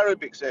does the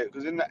Arabic say it?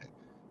 Because in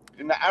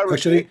the Arabic,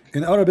 actually,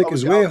 in Arabic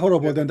is way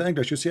horrible than the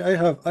English. You see, I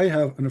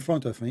have in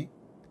front of me.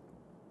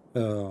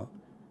 Can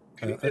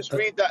you just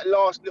read that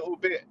last little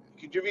bit?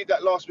 Could you read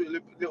that last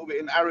little bit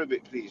in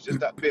Arabic, please? Just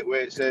that bit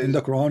where it says in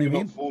the Quran, you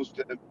mean?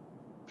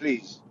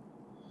 Please.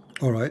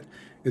 All right.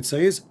 It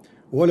says,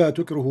 ولا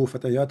تكرهوا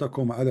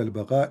فتياتكم على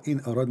البغاء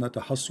إن أردنا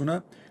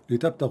تحصنا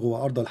لتبتغوا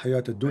عرض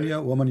الحياة الدنيا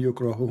ومن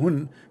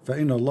يكرههن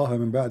فإن الله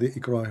من بعد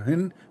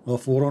إكراههن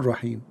غفور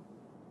رحيم.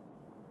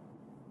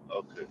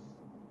 Okay.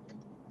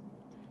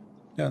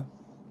 Yeah.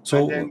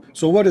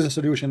 So what is the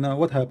solution now?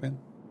 What happened?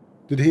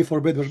 Did he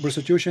forbid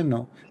prostitution?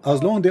 No.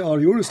 As long as they are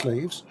your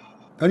slaves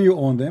and you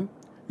own them,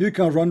 you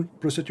can run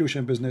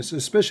prostitution business,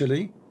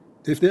 especially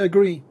if they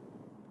agree.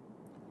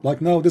 Like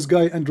now, this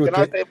guy Andrew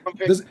Tate.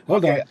 This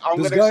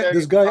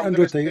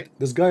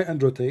guy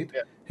Andrew Tate.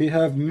 He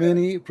have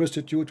many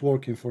prostitutes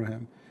working for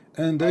him,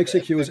 and the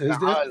excuse is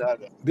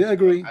they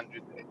agree.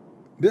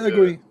 They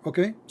agree.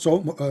 Okay,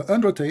 so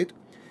Andrew Tate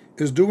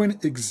is doing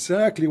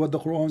exactly what the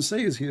Quran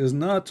says. He is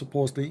not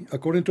supposedly,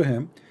 according to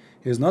him,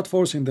 he is not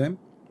forcing them.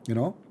 You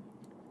know,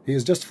 he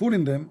is just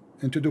fooling them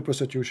into do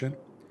prostitution,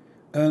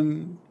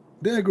 and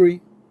they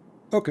agree.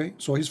 Okay,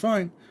 so he's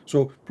fine.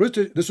 So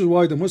this is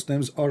why the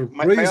Muslims are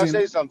praising. May I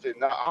say something?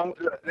 Now,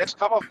 let's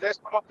come off this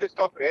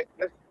topic.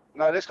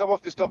 Let's come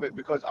off this topic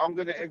because I'm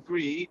going to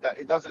agree that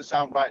it doesn't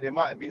sound right. There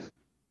might be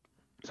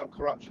some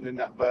corruption in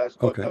that verse.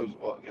 God knows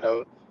what, you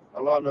know.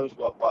 Allah knows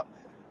what. But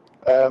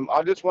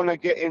I just want to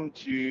get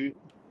into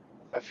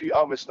a few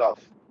other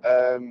stuff.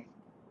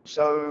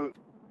 So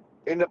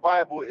in the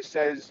Bible it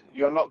says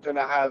you're not going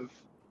to have.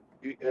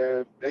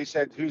 They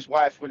said, whose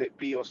wife will it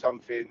be or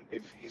something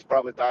if his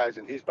brother dies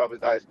and his brother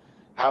dies?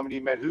 How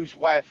many men? Whose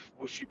wife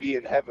will she be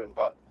in heaven?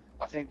 But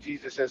I think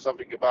Jesus says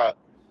something about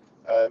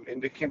in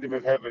the kingdom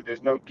of heaven,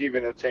 there's no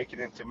giving or taking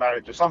into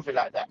marriage or something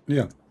like that.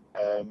 Yeah.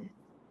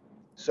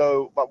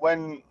 So, but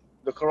when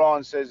the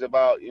Quran says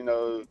about, you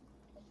know,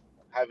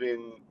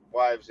 having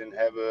wives in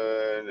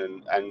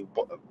heaven and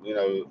you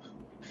know,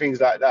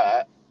 things like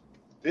that,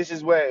 this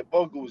is where it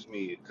boggles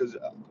me because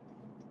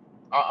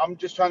I'm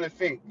just trying to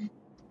think.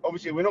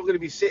 Obviously, we're not going to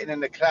be sitting in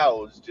the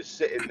clouds, just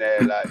sitting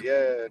there like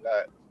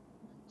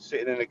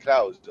sitting in the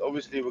clouds.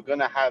 Obviously, we're going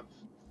to have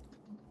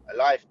a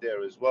life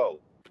there as well,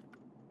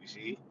 you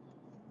see.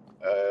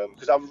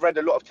 Because I've read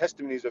a lot of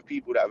testimonies of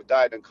people that have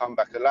died and come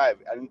back alive.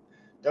 And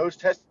those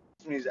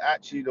testimonies are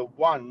actually the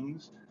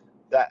ones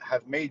that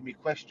have made me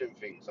question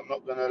things. I'm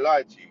not going to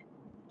lie to you.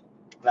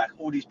 Like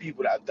all these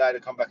people that have died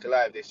and come back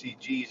alive, they see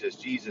Jesus,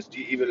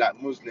 even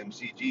like Muslims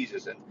see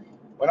Jesus. And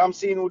when I'm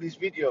seeing all these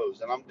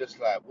videos and I'm just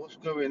like, what's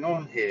going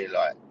on here?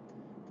 Like,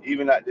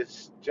 even like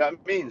this, do you know what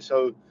I mean?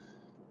 So,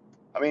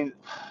 I mean,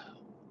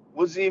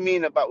 what does he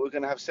mean about we're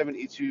going to have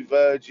 72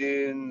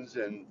 virgins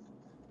and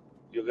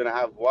you're going to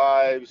have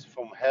wives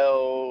from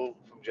hell,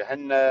 from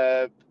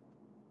Jahannam?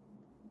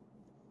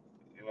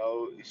 You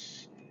know,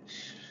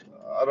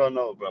 I don't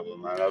know, brother,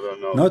 man. I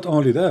don't know. Not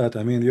only that,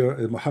 I mean,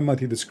 Muhammad,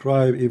 he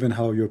described even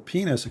how your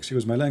penis,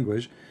 excuse my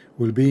language,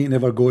 will be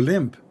never go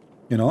limp,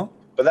 you know?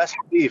 But that's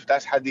hadith.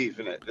 That's hadith,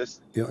 isn't it?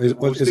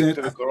 Isn't it?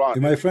 Quran,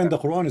 my friend, the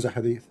Quran is a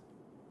hadith.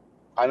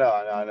 I know.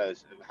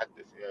 It's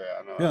hadith. Yeah,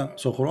 I know. Yeah.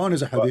 So Quran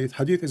is a hadith.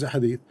 Hadith is a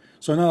hadith.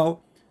 So now,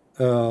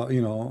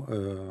 you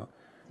know,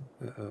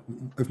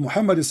 if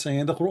Muhammad is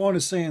saying, the Quran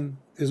is saying,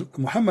 is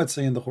Muhammad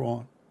saying the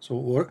Quran?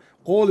 So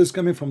all is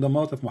coming from the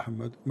mouth of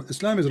Muhammad.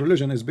 Islam's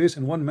religion is based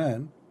in one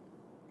man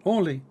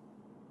only.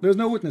 There's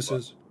no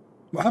witnesses.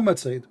 Muhammad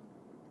said.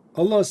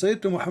 Allah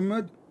said to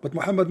Muhammad, but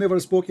Muhammad never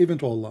spoke even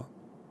to Allah.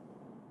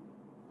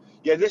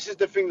 Yeah, this is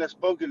the thing that's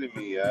boggling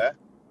me, yeah?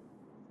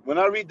 When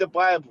I read the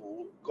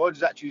Bible,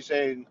 God's actually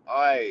saying,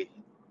 I,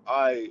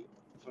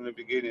 from the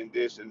beginning,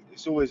 this, and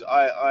it's always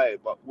I.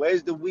 But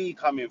where's the we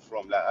coming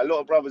from? Like, a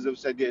lot of brothers have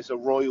said, yeah, it's a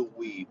royal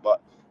we,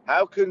 but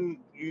how can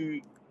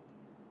you...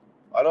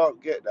 I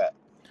don't get that.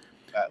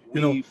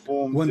 You know,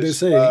 when they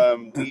say,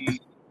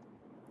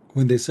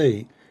 when they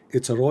say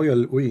it's a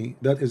royal we,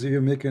 that is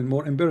even making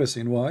more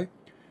embarrassing. Why?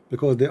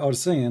 Because they are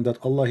saying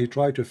that Allah, he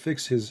tried to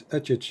fix his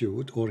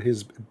attitude or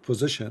his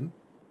position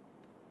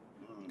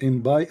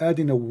by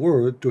adding a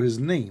word to his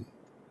name.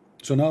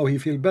 So now he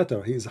feels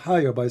better. He is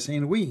higher by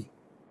saying we.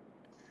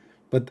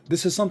 But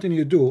this is something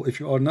you do if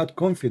you are not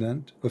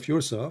confident of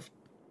yourself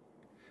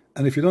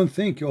and if you don't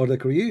think you are the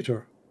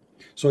creator.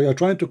 So you are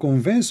trying to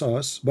convince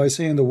us by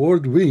saying the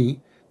word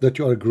we that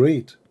you are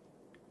great,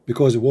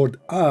 because the word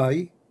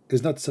I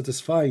is not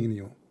satisfying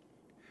you.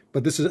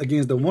 But this is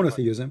against the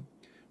monotheism,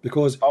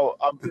 because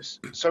I'm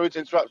just sorry to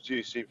interrupt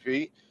you,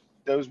 CP.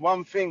 There was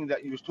one thing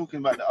that you was talking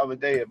about the other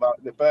day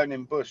about the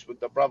burning bush with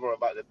the brother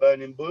about the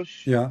burning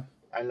bush. Yeah.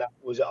 and like,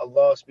 was it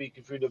Allah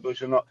speaking through the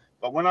bush or not?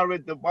 But when I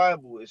read the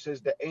Bible, it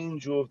says the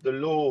angel of the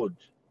Lord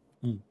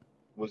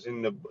was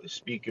in the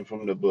speaking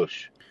from the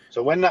bush.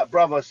 So when that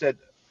brother said,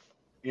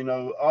 you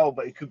know, oh,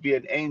 but it could be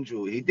an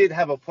angel, he did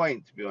have a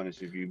point, to be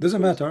honest with you.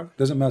 Doesn't matter.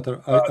 Doesn't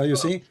matter. You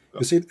see,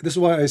 this is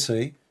why I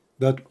say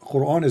that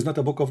Quran is not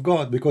a book of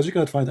God, because you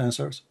cannot find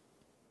answers.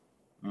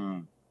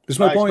 It's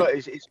my point.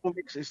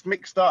 It's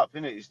mixed up,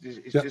 isn't it?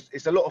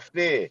 It's a lot of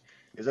fear.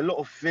 There's a lot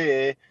of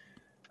fear,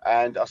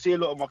 and I see a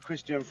lot of my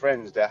Christian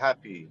friends. They're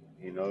happy,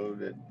 you know.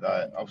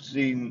 That I've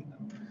seen,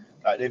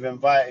 like they've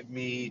invited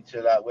me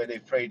to like where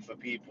they've prayed for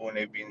people and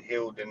they've been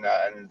healed and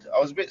that. And I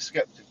was a bit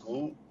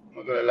skeptical. I'm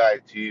not gonna lie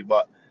to you,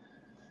 but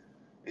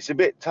it's a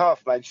bit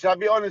tough, man. Should I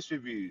be honest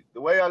with you?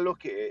 The way I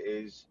look at it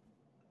is,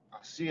 I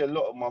see a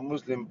lot of my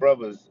Muslim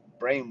brothers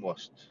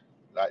brainwashed.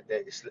 Like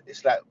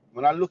it's like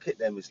when I look at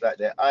them, it's like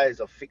their eyes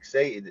are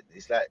fixated.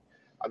 It's like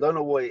I don't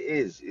know what it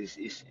is.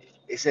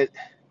 It's a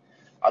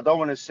I don't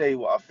want to say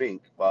what I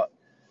think, but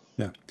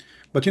yeah.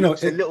 But you know,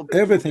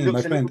 everything,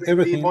 my friend,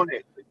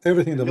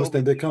 everything the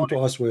Muslim they come to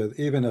us with,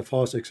 even a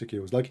false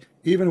excuse. Like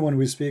even when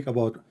we speak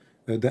about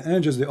the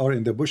angels, they are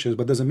in the bushes,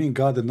 but doesn't mean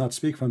God did not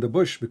speak from the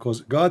bush,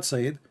 because God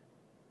said,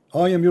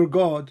 "I am your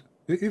God."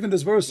 Even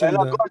this verse.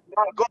 God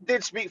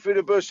did speak through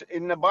the bush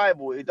in the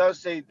Bible. It does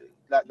say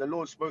that the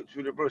Lord spoke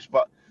through the bush,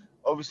 but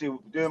obviously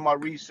doing my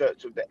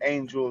research of the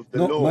angel of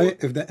the Lord.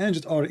 If the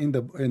angels are in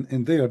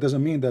there,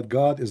 doesn't mean that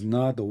God is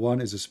not the one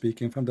is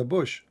speaking from the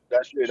bush.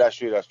 That's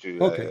true.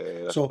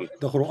 Okay, so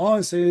the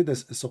Quran says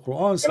this. So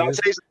Quran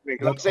says.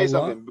 Can I say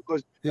something?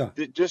 Because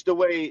just the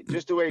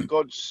way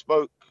God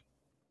spoke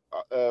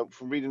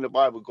from reading the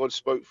Bible, God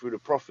spoke through the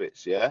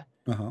prophets. Yeah.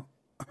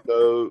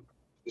 So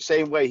the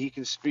same way He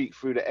can speak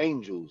through the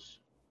angels.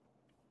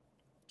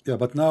 Yeah,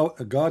 but now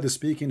God is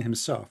speaking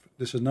Himself.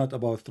 This is not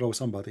about through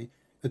somebody.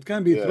 It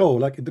can be through,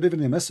 like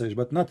delivering a message,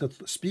 but not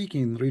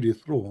speaking really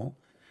through.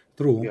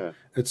 Yeah.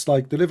 It's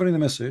like delivering a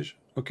message.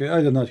 Okay,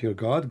 I did not hear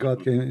God.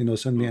 God can, you know,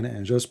 send me an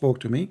angel, spoke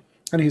to me,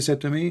 and He said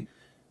to me,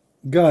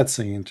 God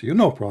saying to you,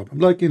 no problem.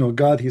 Like, you know,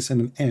 God, He sent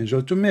an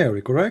angel to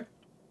Mary, correct?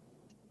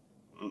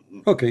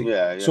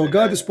 Okay, so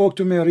God spoke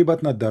to Mary,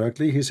 but not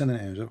directly. He sent an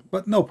angel,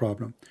 but no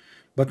problem.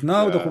 But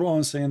now the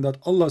Quran saying that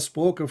Allah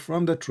spoke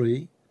from the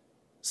tree,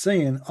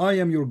 saying, I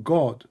am your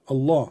God,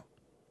 Allah.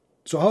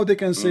 So how they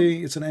can say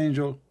it's an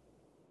angel?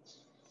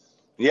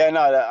 Yeah,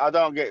 no, I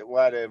don't get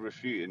why they're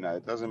refuting that.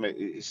 It doesn't make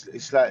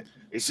it's like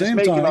it's just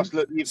making us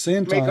look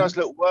us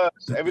look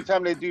worse. Every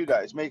time they do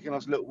that, it's making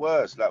us look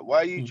worse. Like, why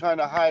are you trying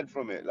to hide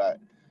from it? Like,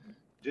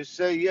 just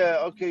say, yeah,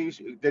 okay.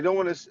 They don't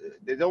want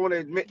to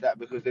admit that,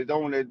 because they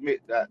don't want to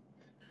admit that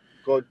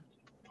God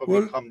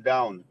probably come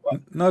down.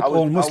 Not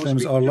all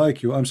Muslims are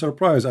like you. I'm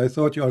surprised. I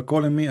thought you are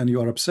calling me and you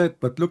are upset,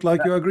 but look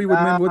like you agree with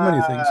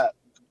many things.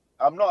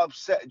 I'm not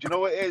upset. Do you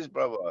know what it is,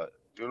 brother?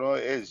 Do you know what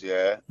it is?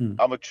 Yeah,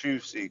 I'm a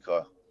truth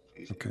seeker.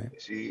 Okay.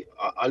 See,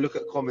 I look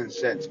at common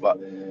sense, but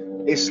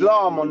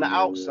Islam on the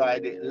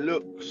outside, it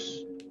looks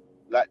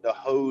like the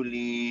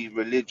holy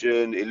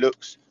religion. It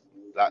looks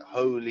like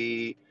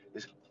holy.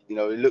 It's, you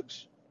know, it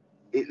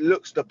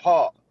looks the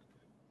part.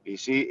 You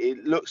see,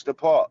 it looks the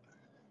part.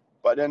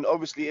 But then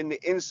obviously in the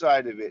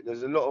inside of it,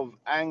 there's a lot of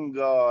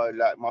anger.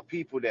 Like my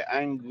people, they're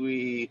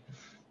angry.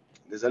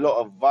 There's a lot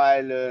of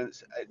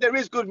violence. There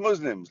is good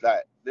Muslims.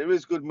 Like, there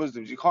is good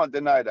Muslims. You can't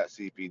deny that,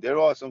 CP. There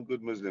are some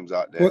good Muslims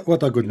out there.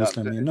 What a good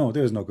Muslim mean? No,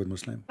 there is no good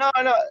Muslim. No,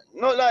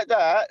 not like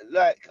that.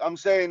 Like, I'm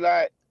saying,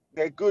 like,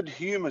 they're good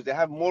humans. They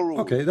have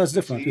morals. Okay, that's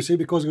different. You see,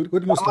 because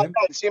good Muslim.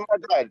 See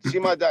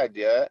my dad,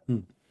 yeah?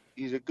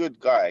 He's a good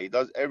guy. He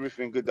does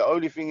everything good. The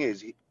only thing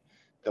is,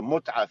 the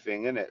mut'ah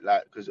thing, innit?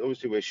 Like, because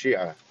obviously we're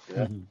Shia,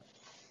 yeah?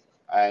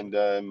 And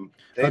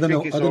I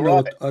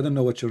don't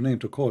know what your name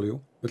to call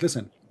you, but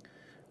listen.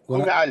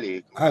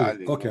 Ali.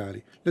 Okay,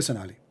 Ali. Listen,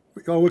 Ali.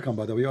 You are welcome,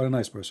 by the way. You are a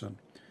nice person.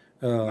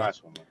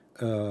 Nice one,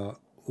 man.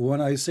 When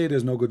I say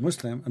there's no good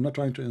Muslim, I'm not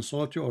trying to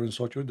insult you or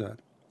insult your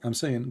dad. I'm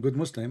saying good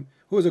Muslim.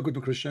 Who is a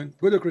good Christian?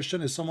 Good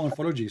Christian is someone who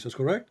follows Jesus,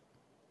 correct?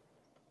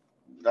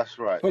 That's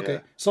right. Okay. Yeah.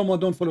 Someone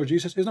don't follow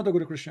Jesus is not a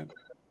good Christian.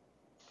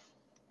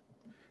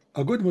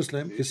 A good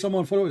Muslim is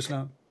someone follow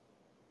Islam.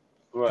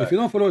 Right. If you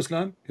don't follow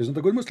Islam, he's not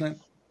a good Muslim.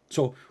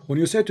 So when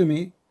you say to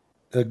me,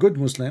 a good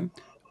Muslim,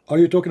 are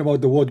you talking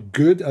about the word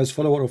good as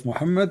follower of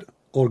Muhammad,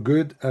 or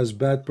good as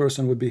bad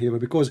person with behavior?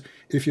 Because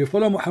if you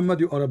follow Muhammad,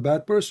 you are a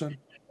bad person.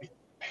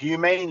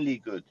 Humanely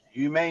good.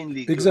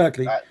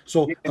 Exactly. Like,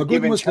 so a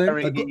good Muslim,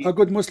 a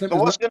good Muslim. So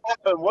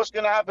what's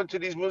going to happen to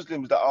these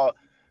Muslims that are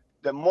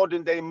the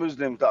modern day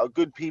Muslims that are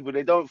good people?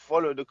 They don't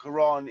follow the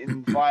Quran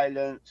in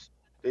violence.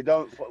 They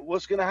don't.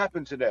 What's going to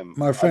happen to them?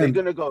 My friend,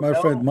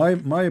 my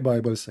my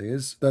Bible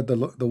says that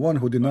the one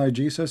who denies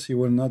Jesus, he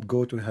will not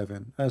go to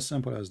heaven. As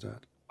simple as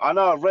that. I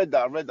know. I read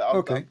that.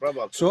 Okay.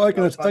 Brother, so I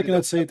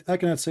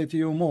cannot say to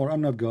you more.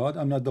 I'm not God.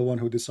 I'm not the one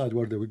who decides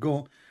where they will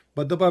go.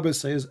 But the Bible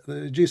says,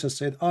 Jesus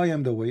said, I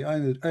am the way, I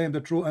am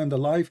the truth, I am the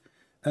life,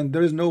 and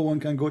there is no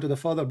one can go to the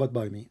Father but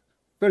by me.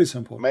 Very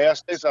simple. May I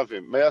say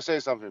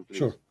something? Please?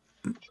 Sure.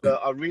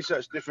 I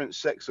researched different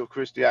sects of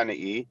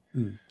Christianity,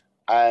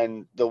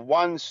 and the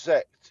one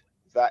sect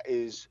that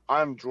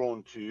I'm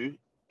drawn to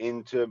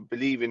into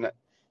believing that,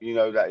 you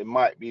know, that it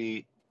might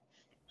be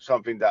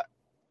something that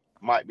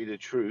might be the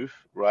truth,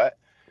 right?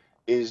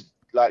 Is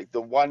like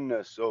the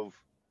oneness of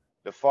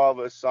the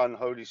Father, Son,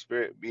 Holy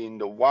Spirit being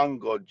the one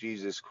God,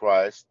 Jesus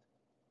Christ,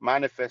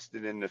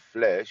 manifested in the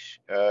flesh.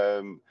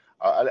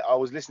 I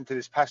was listening to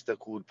this pastor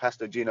called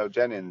Pastor Gino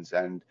Jennings,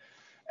 and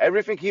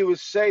everything he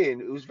was saying,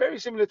 it was very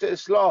similar to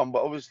Islam,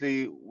 but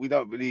obviously we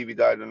don't believe he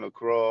died on the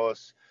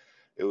cross.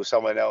 It was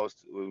someone else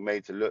who was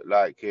made to look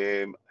like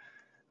him.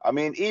 I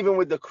mean, even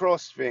with the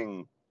cross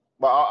thing,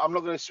 but I'm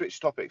not going to switch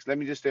topics. Let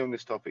me just stay on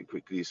this topic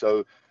quickly.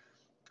 So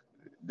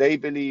they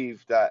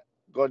believe that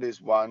God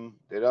is one.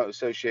 They don't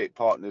associate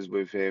partners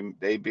with him.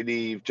 They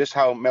believe just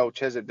how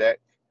Melchizedek,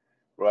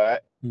 right?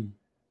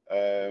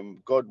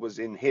 God was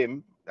in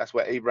him. That's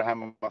where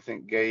Abraham, I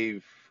think,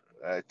 gave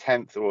a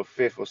tenth or a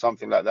fifth or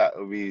something like that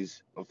of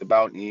the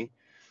bounty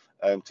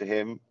to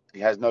him. He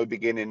has no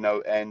beginning, no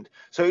end.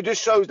 So it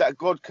just shows that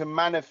God can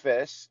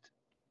manifest,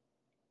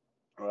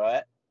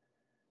 right?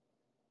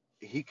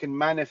 He can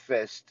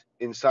manifest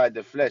inside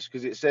the flesh,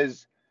 because it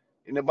says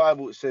in the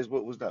Bible, it says,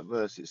 what was that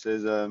verse? It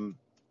says,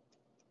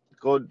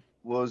 God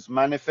was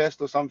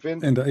manifest or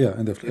something.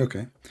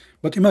 Okay.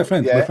 But my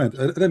friend,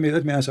 let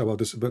me answer about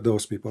this. About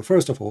those people.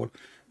 First of all,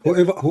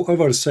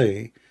 whoever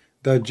say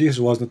that Jesus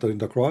was not in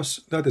the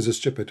cross, that is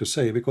stupid to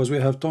say, because we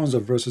have tons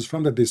of verses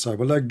from the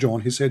disciple, like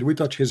John. He said, "We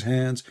touched his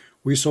hands,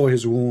 we saw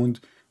his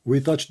wound, we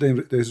touched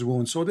his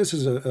wound." So this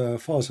is a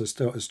false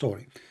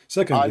story.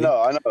 Secondly,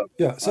 I know.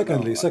 Yeah.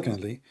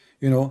 Secondly,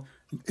 you know,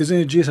 isn't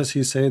it Jesus?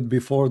 He said,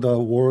 "Before the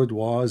Word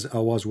was, I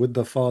was with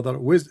the Father,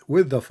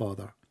 with the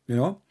Father." You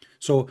know.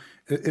 So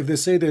if they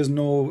say there's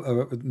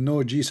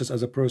no Jesus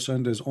as a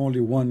person, there's only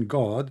one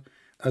God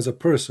as a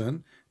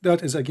person,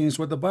 that is against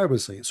what the Bible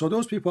says. So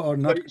those people are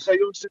not.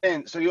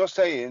 So you're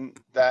saying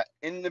that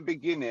in the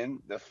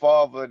beginning, the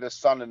Father, the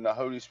Son, and the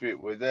Holy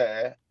Spirit were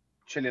there,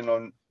 chilling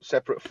on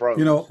separate thrones.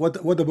 You know what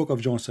the book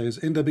of John says?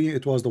 In the beginning,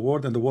 it was the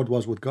Word, and the Word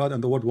was with God,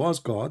 and the Word was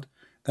God,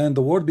 and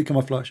the Word became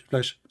a flesh.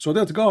 So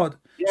that's God.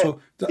 Yeah. So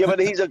but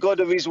he's a God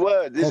of his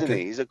word, isn't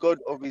he? He's a God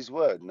of his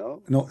word,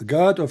 no? No,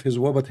 God of his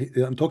word, but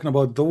I'm talking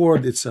about the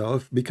word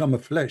itself become a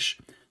flesh.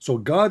 So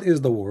God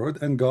is the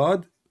word, and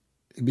God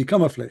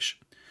become a flesh.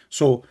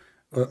 So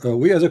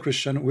we as a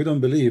Christian, we don't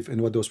believe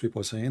in what those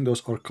people are saying.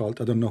 Those are cult.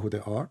 I don't know who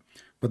they are,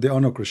 but they are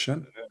no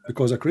Christian,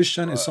 because a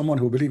Christian is someone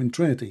who believes in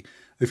Trinity.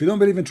 If you don't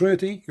believe in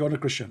Trinity, you're not a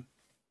Christian.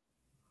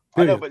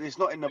 Period. I know, but it's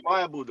not in the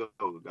Bible,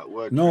 though, that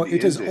word. No, Trinity,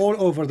 it is all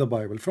over the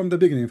Bible. From the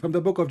beginning, from the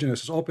book of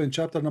Genesis, open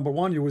chapter number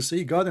 1, you will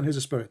see God and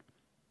his Spirit.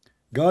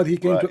 God, he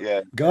came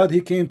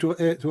he came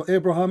to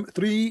Abraham.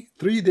 Three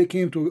they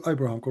came to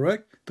Abraham,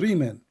 correct? 3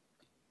 men.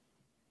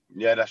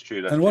 Yeah, that's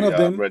true. And one of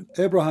them,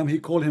 Abraham, he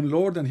called him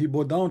Lord, and he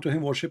bowed down to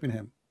him, worshiping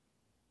him.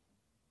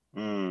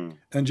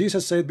 And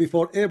Jesus said,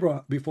 before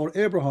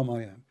Abraham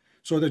I am.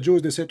 So the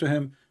Jews, they said to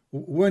him,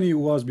 when you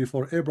was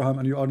before Abraham,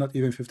 and you are not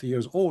even 50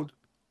 years old.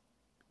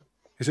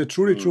 He said,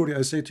 truly, truly,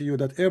 I say to you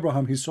that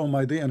Abraham, he saw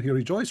my day, and he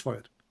rejoiced for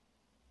it.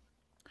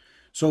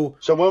 So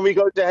when we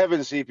go to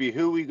heaven, CP,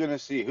 who are we going to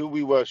see? Who are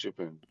we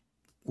worshiping?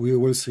 We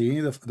will see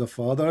the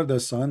Father, the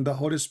Son, the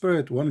Holy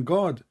Spirit, one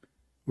God.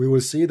 We will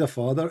see the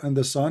Father and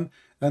the Son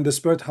and the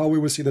Spirit. How we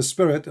will see the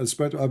Spirit? The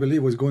Spirit, I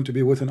believe, is going to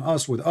be with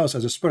us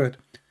as a Spirit.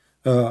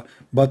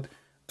 But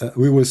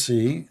we will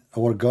see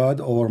our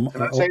God, our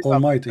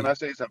Almighty. Can I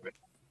say something?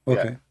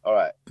 Okay. Yeah. All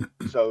right.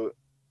 So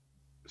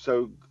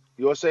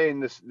you're saying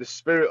the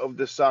Spirit of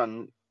the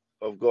Son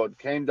of God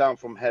came down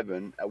from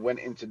heaven and went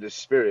into the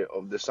Spirit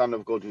of the Son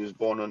of God who was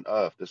born on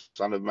earth, the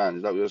Son of Man.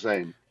 Is that what you're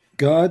saying?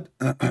 God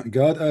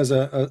as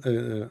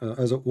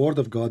a word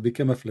of God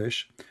became a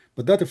flesh,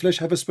 but that flesh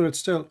have a spirit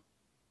still.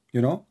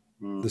 You know,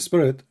 the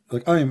Spirit,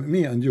 like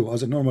me and you,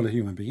 as a normal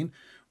human being,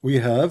 we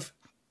have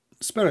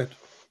spirit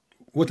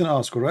within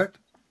us, correct?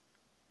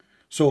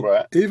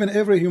 So even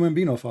every human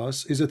being of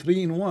us is a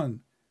 3-in-1.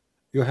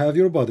 You have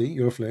your body,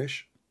 your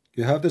flesh.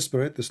 You have the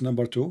Spirit, this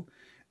number 2,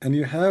 and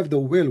you have the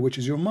will, which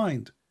is your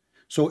mind.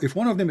 So if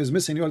one of them is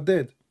missing, you are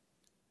dead.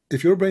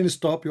 If your brain is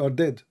stopped, you are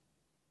dead.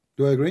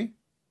 Do I agree?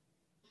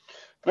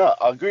 No,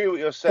 I agree with what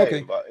you're saying.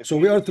 Okay, but so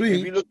we are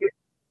 3.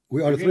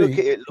 We are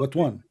 3, but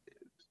 1.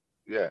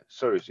 Yeah,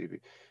 sorry, CP.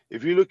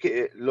 If you look at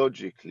it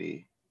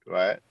logically,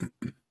 right,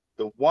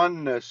 the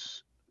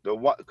oneness,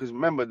 because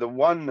remember, the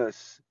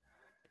oneness,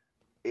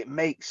 it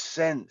makes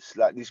sense.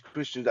 Like these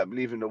Christians that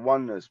believe in the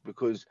oneness,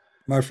 because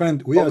my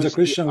friend, we as a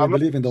Christian, we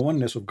believe in the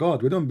oneness of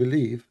God. We don't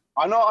believe.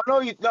 I know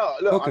you. No,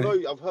 look, I know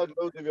you. I've heard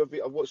loads of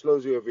I've watched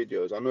loads of your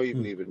videos. I know you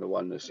believe in the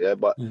oneness, yeah.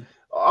 But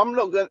I'm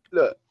not gonna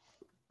look.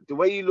 The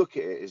way you look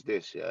at it is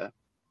this, yeah,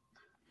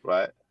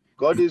 right?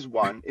 God is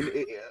one.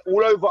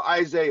 All over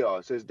Isaiah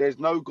it says, "There's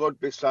no God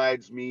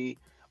besides me.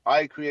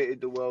 I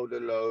created the world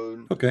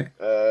alone." Okay.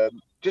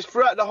 Just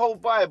throughout the whole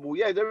Bible,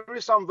 yeah, there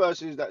is some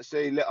verses that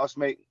say, "Let us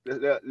make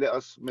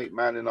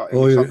man in our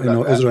image." Oh, you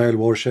know, like Israel,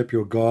 worship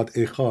your God,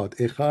 Echad.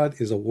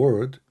 Echad is a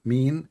word,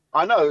 mean.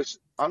 I know.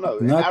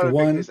 Not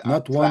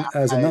one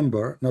as a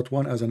number. Not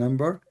one as a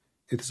number.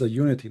 It's a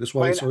unity. That's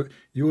why it's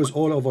used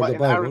all over the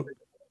Bible.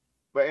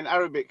 But in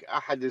Arabic,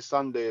 Ahad is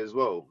Sunday as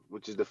well,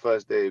 which is the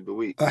first day of the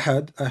week.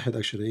 Ahad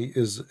actually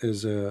is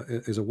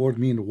a word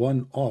mean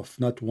one of,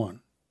 not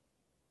one.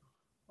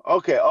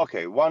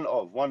 Okay, one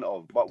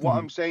of. But what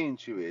I'm saying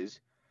to you is,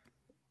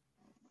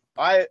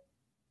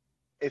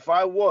 if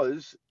I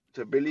was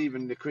to believe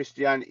in the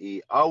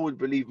Christianity, I would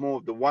believe more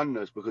of the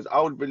oneness, because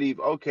I would believe,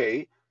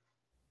 okay,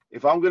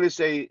 if I'm going to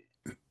say,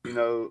 you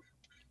know,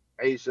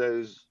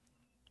 Asa's,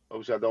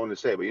 obviously I don't want to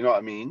say it, but you know what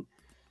I mean?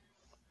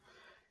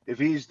 If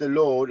he's the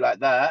Lord like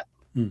that,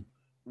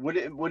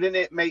 wouldn't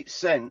it make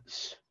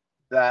sense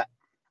that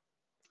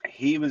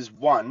he was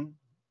one?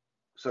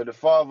 So the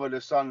Father,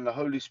 the Son, and the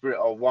Holy Spirit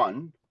are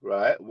one,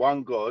 right?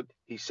 One God.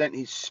 He sent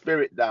his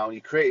spirit down.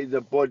 He created the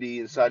body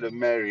inside of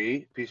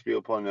Mary, peace be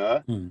upon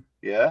her.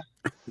 Yeah.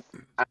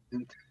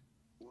 And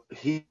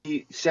he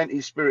sent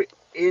his spirit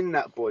in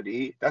that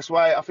body. That's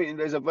why I think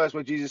there's a verse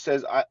where Jesus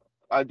says,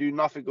 I do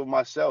nothing of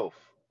myself.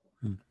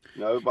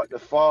 No, but the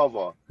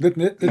Father.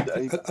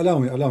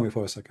 Allow me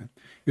for a second.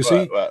 You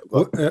see,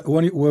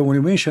 when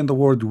you mention the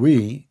word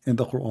we in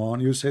the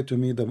Quran, you say to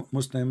me the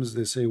Muslims,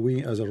 they say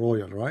we as a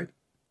royal, right?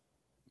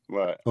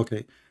 Right.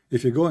 Okay.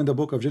 If you go in the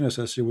book of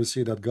Genesis, you will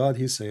see that God,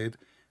 he said,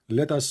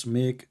 let us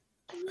make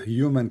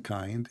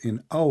humankind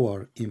in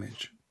our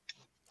image.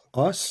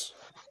 Us,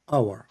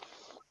 our.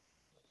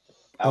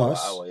 Our.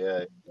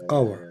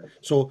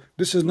 So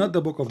this is not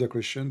the book of the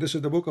Christian. This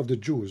is the book of the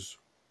Jews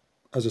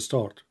as a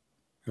start.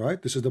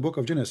 Right? This is the book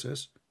of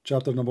Genesis,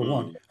 chapter number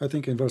 1, I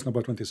think in verse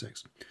number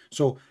 26.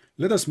 So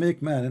let us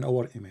make man in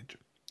our image.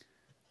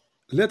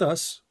 Let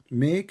us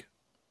make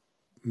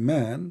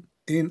man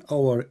in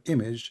our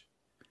image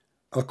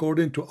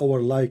according to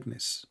our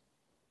likeness.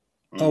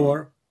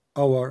 Our,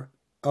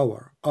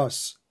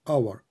 us,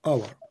 our.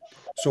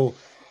 So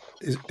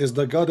is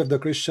the God of the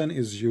Christian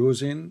is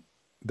using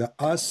the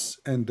us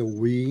and the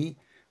we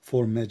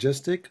for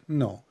majestic?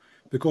 No.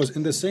 Because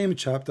in the same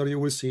chapter you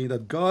will see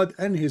that God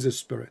and his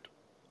spirit.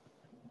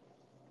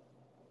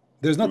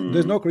 There's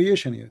no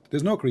creation yet.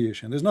 There's no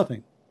creation. There's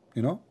nothing.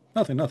 You know?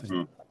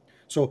 Nothing.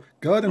 So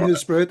God and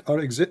his spirit are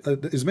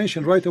is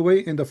mentioned right away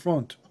in the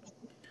front.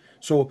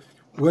 So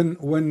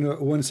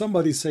when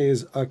somebody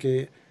says,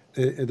 okay,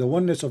 the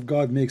oneness of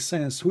God makes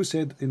sense, who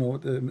said, you know,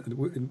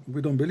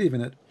 we don't believe in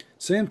it?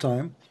 Same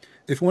time,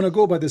 if we want to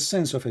go by the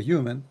sense of a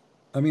human,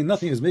 I mean,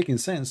 nothing is making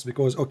sense,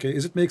 because, okay,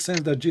 does it make sense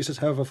that Jesus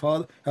have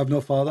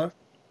no father?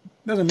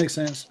 Doesn't make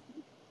sense.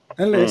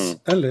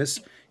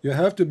 Unless you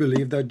have to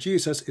believe that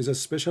Jesus is a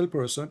special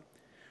person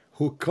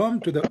who come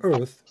to the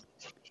earth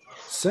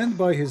sent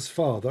by his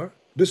father.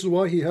 This is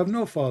why he have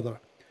no father.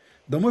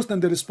 The Muslim,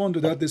 they respond to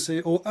that, they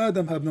say, oh,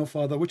 Adam have no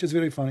father, which is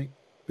very funny,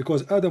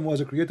 because Adam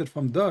was created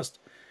from dust.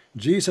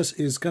 Jesus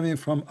is coming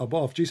from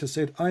above. Jesus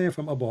said, I am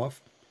from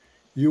above,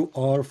 you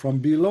are from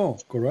below,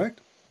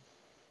 correct?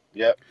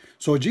 Yeah.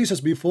 So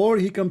Jesus, before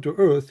he come to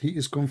earth, he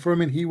is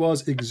confirming he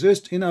was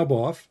exist in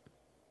above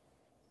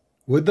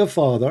with the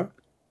Father,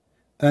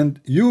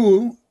 and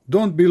you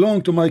don't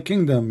belong to my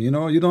kingdom. You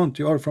know,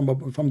 you are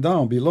from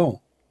down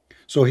below.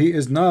 So he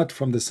is not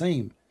from the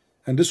same.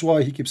 And this is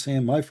why he keeps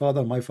saying, my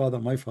father, my father,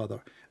 my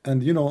father.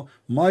 And you know,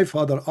 my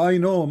father, I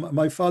know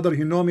my father,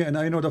 he know me, and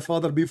I know the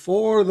Father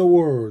before the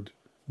word,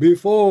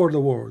 before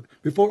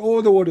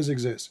all the words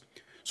exist.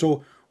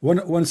 So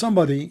when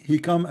somebody, he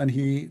come and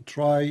he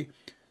try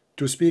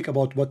to speak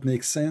about what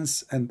makes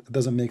sense and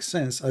doesn't make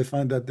sense, I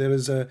find that there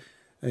is a,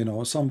 you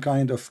know, some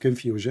kind of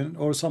confusion,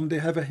 or they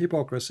have a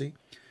hypocrisy.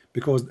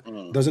 Because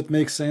does it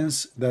make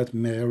sense that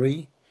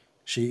Mary,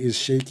 she is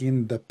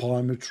shaking the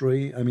palm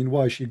tree? I mean,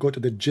 why? She go to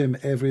the gym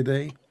every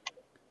day.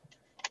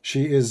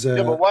 She is.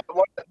 Yeah, but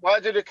why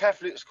do the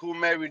Catholics call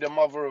Mary the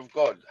mother of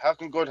God? How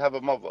can God have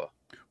a mother?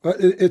 Well,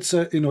 it's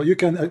you know, you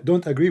can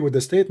don't agree with the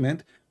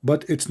statement,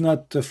 but it's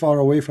not far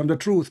away from the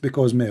truth,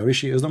 because Mary,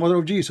 she is the mother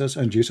of Jesus,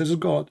 and Jesus is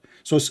God.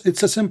 So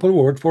it's a simple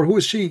word for who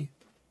is she.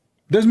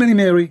 There's many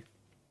Mary.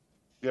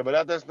 Yeah,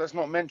 but that's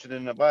not mentioned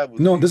in the Bible.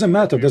 No, doesn't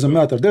matter. Doesn't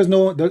matter. There's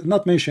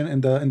not mentioned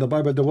in the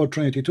Bible the word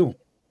Trinity too,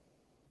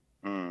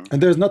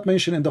 and there's not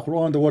mentioned in the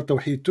Quran the word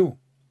Tawheed too.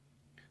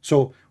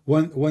 So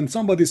when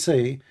somebody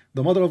say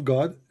the mother of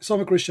God,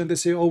 some Christian, they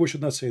say, oh, we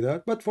should not say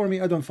that. But for me,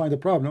 I don't find a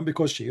problem,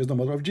 because she is the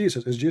mother of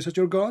Jesus. Is Jesus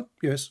your God?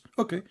 Yes.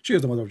 Okay, she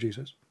is the mother of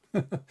Jesus.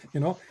 You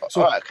know.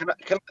 So all right,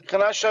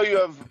 can I show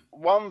you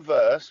one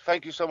verse?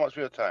 Thank you so much for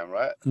your time.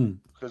 Right.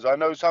 Because I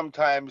know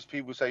sometimes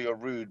people say you're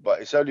rude,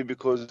 but it's only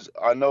because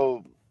I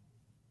know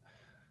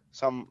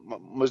some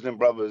Muslim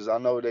brothers, I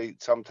know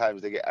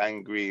sometimes they get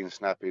angry and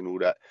snappy and all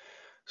that.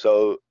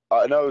 So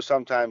I know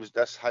sometimes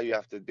that's how you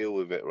have to deal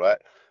with it, right?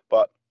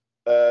 But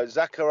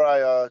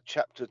Zechariah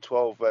chapter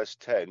 12 verse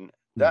 10,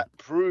 that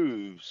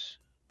proves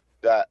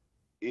that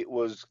it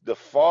was the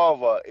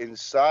Father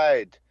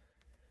inside.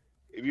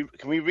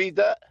 Can we read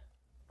that?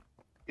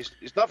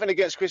 It's nothing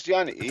against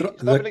Christianity.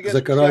 It's nothing against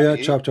Zechariah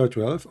chapter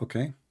 12,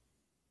 okay.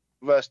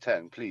 Verse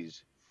 10,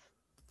 please.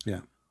 Yeah.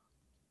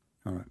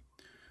 All right.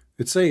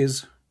 It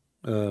says,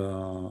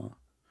 and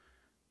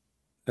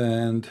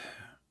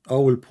I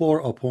will pour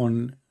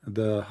upon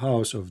the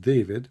house of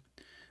David,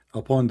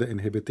 upon the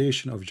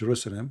inhabitation of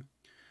Jerusalem,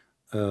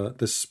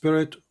 the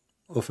spirit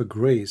of a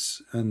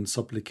grace and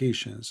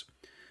supplications,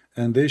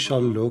 and they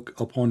shall look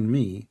upon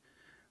me,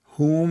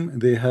 whom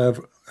they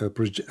have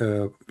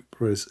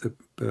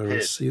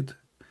proceed.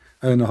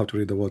 I don't know how to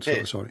read the word.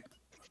 Sorry. Sorry.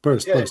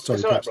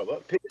 Right, brother.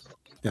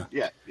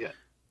 Yeah.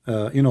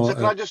 You know. So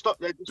can I just stop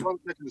there? Just 1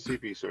 second,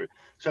 CP. Sorry.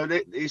 So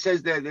he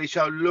says there, they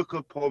shall look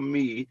upon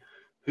me,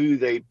 who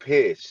they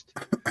pierced.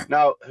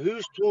 Now,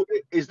 who's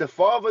talking? Is the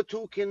Father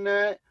talking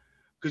there?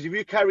 Because if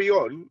you carry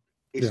on,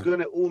 it's going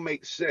to all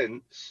make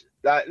sense.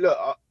 Like, look,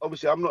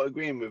 obviously, I'm not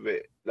agreeing with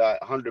it like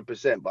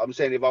 100%, but I'm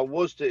saying if I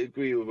was to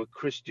agree with a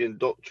Christian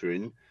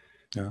doctrine,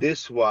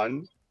 this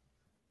one,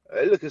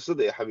 look at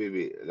something,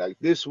 Habibi, like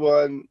this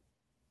one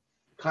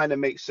kind of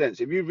makes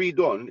sense. If you read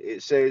on,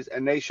 it says,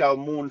 and they shall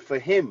mourn for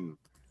him.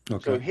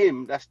 Okay. So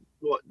him, that's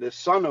what the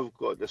Son of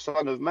God, the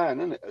Son of Man,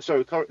 isn't it?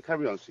 Sorry,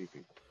 carry on,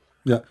 CP.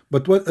 Yeah,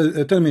 but what?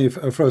 Tell me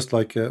first,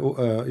 like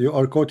you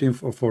are quoting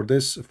for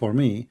this for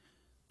me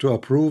to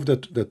approve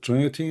that the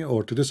Trinity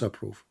or to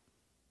disapprove?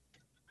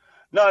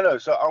 No.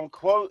 So I'm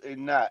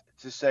quoting that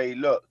to say,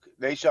 look,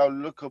 they shall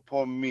look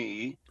upon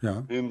me,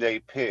 whom they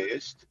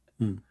pierced,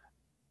 and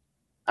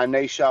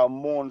they shall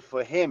mourn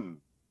for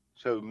him.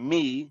 So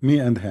me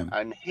and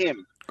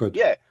him. Good.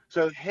 Yeah.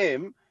 So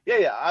him.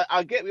 Yeah.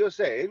 I get what you're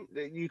saying.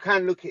 You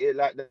can look at it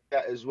like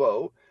that as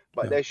well.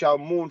 But they shall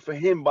mourn for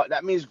him. But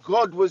that means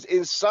God was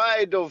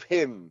inside of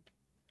him.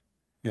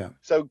 Yeah.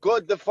 So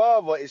God the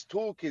Father is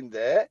talking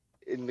there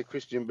in the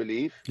Christian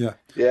belief. Yeah.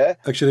 Yeah.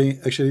 Actually,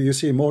 you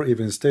see more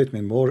even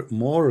statement,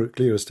 more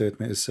clear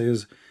statement. It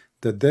says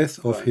the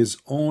death of his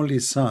only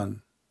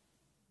son.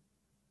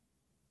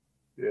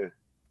 Yeah.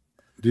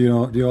 Do you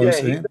know what I'm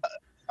saying?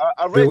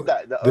 I read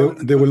that.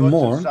 They will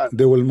mourn.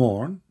 They will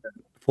mourn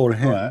for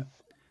him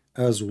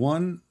as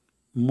one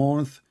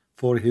mourneth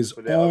for his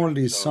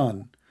only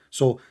son.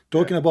 So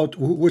talking about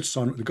which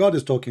son? God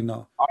is talking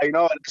now. I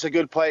know, that's a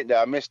good point there.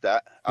 I missed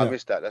that.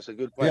 That's a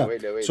good point.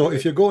 Yeah. Wait,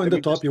 if you go in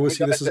the top, you will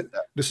see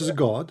this is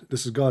God.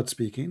 This is God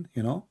speaking,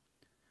 you know.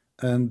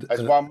 And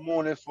as one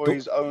mourning for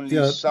his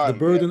only son. The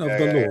burden of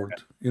the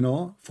Lord, you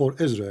know, for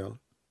Israel.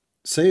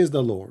 Says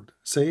the Lord.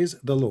 Says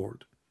the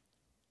Lord.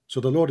 So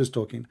the Lord is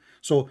talking.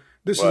 So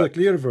this is a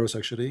clear verse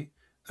actually.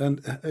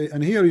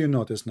 And here you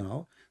notice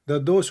now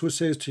that those who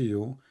says to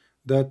you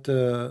that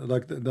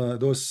like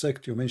those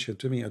sect you mentioned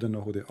to me, I don't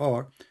know who they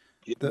are.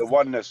 The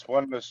oneness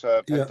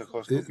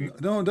Pentecostal people.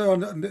 No,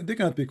 they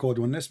cannot be called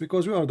oneness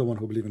because we are the one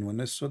who believe in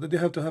oneness, so that they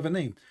have to have a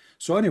name.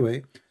 So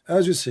anyway,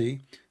 as you see,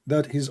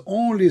 that his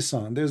only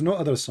son, there's no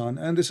other son,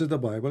 and this is the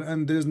Bible,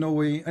 and there's no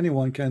way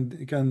anyone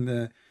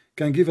can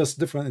give us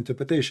different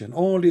interpretation.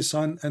 Only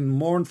son, and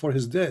mourn for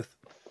his death,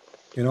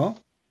 you know.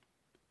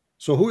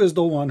 So who is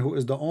the one who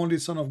is the only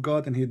son of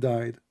God and he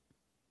died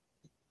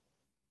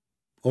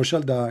or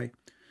shall die?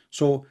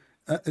 So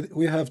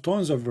we have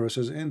tons of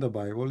verses in the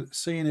Bible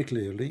saying it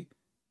clearly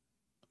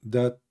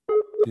that,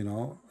 you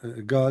know,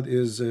 God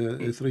is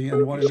three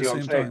and one at the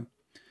same time.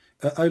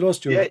 I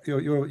lost your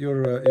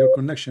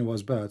connection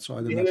was bad, so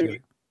I did not hear you.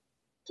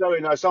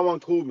 Sorry, no, someone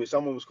called me.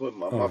 Someone was calling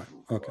me. Okay.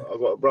 I've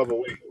got a brother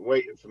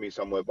waiting for me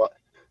somewhere. But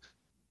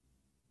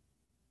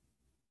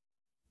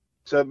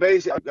so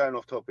basically, I'm going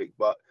off topic,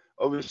 but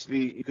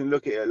obviously you can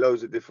look at it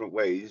loads of different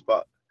ways.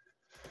 But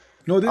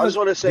no, I just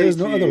want to say there's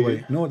no other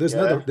way. No, there's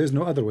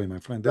no other way, my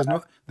friend.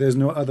 There's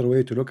no other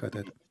way to look at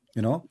it.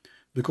 You know,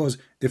 because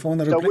if on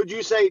the so would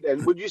you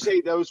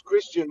say those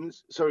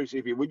Christians? Sorry,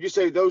 CP. Would you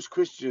say those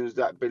Christians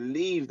that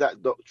believe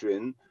that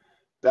doctrine,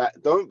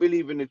 that don't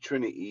believe in the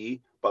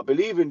Trinity, but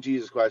believe in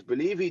Jesus Christ,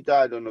 believe he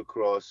died on the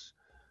cross,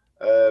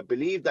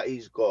 believe that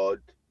he's God,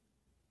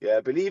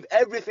 believe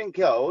everything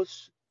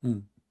else,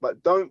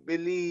 but don't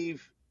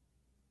believe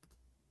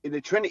in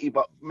the Trinity,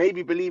 but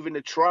maybe believe in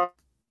the tri?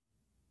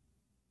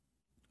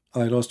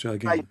 I lost you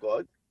again.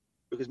 God,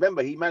 because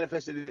remember he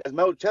manifested as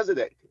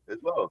Melchizedek as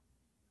well.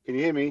 Can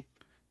you hear me?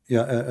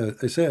 Yeah,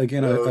 I say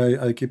again.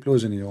 I keep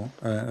losing you.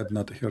 I did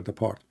not hear the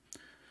part.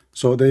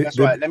 So they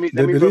right. Let me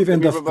believe in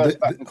the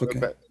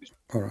okay.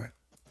 All right.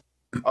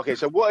 Okay,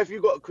 so what if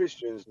you got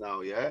Christians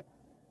now,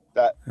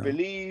 that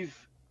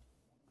believe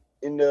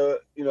in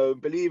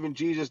believe in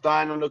Jesus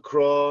dying on the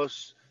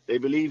cross. They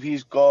believe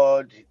he's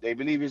God. They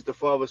believe he's the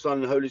Father, Son,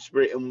 and Holy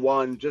Spirit in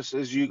one, just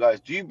as you guys.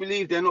 Do you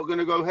believe they're not going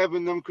to go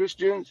heaven, them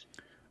Christians?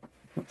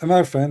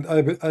 My friend,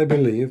 I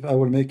believe I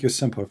will make you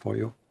simple for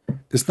you.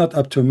 It's not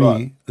up to me.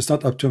 Right. It's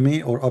not up to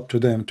me or up to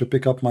them to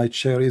pick up my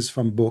cherries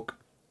from book.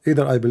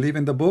 Either I believe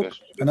in the book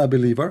and I'm a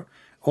believer,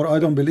 or I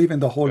don't believe in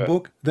the whole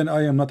book, then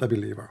I am not a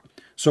believer.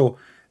 So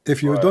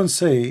if you don't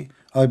say,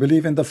 I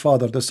believe in the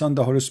Father, the Son,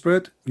 the Holy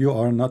Spirit, you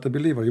are not a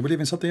believer. You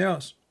believe in something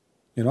else.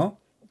 You know?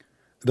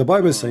 The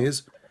Bible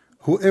says,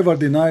 whoever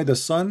denies the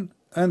Son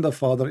and the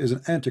Father is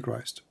an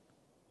Antichrist.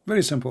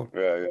 Very simple.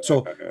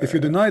 So if you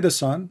deny the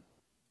Son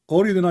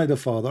or you deny the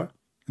Father,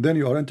 then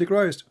you are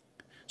Antichrist.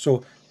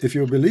 So if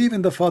you believe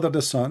in the Father,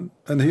 the Son,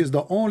 and he is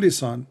the only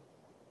Son,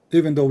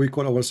 even though we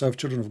call ourselves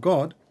children of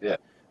God,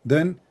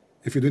 then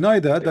if you deny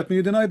that, that means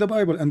you deny the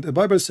Bible. And the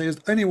Bible says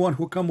anyone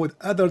who come with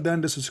other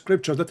than this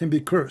scripture, let him be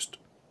cursed.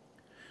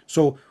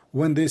 So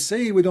when they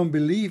say we don't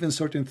believe in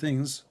certain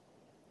things,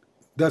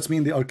 that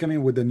means they are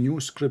coming with the new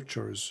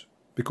scriptures,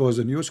 because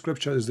the new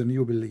scripture is the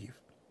new belief,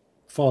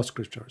 false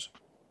scriptures.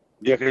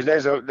 Yeah, because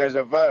there's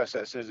a verse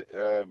that says,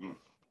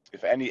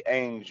 if any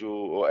angel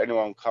or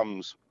anyone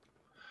comes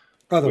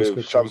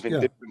with something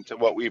different to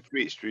what we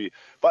preached to you.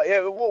 But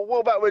yeah,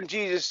 what about when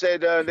Jesus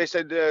said, they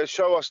said,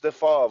 show us the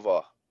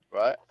Father,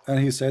 right? And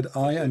he said,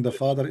 I and the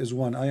Father is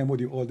one. I am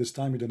with you all this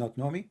time. You do not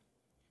know me.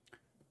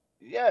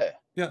 Yeah.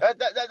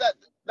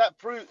 That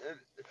proves.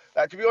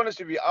 To be honest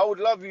with you, I would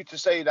love you to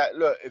say that.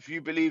 Look, if you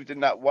believed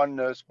in that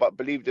oneness, but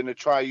believed in the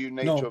triune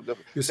nature of the,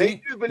 you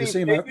see,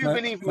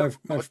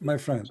 my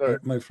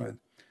friend,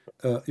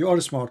 you are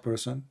a smart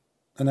person,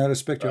 and I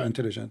respect your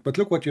intelligence. But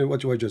look what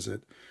you just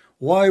said.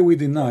 Why we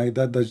deny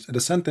that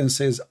the sentence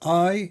says,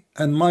 I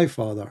and my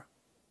Father.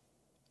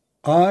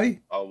 I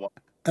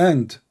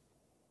and.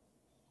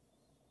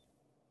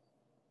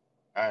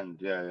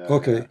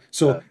 Okay,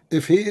 so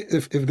if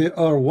they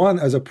are one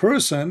as a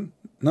person,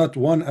 not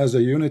one as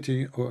a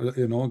unity,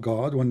 or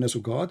God, oneness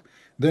of God,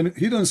 then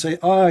he don't say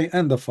I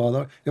and the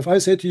Father. If I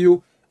say to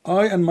you,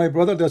 I and my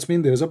brother, that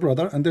means there's a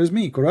brother and there's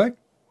me, correct?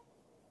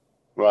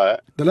 Right.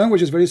 The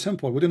language is very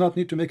simple. We do not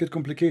need to make it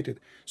complicated.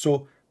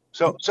 So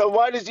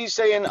why does he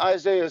say in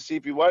Isaiah,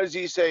 CP? Why does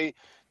he say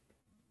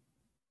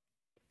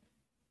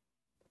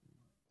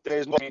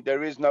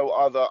there is no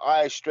other?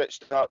 I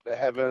stretched out the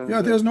heavens.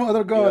 Yeah, there's no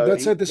other God.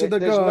 That's it. This is the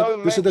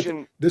God.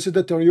 This is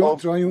the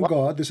triune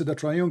God. This is the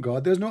triune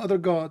God. There's no other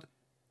God.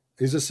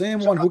 He's the same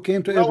one who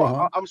came to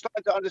Abraham. I'm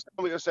starting to understand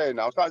what you're saying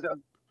now.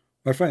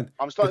 My friend,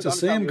 it's the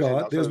same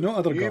God. There's no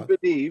other God.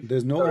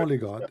 There's no only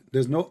God.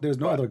 There's no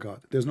other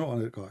God. There's no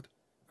other God.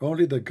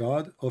 Only the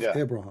God of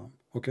Abraham.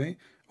 Okay?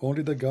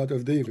 Only the God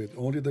of David.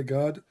 Only the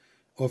God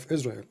of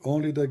Israel.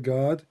 Only the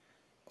God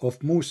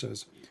of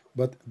Moses.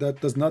 But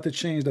that does not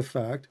change the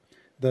fact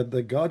that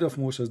the God of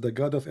Moses, the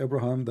God of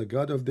Abraham, the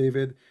God of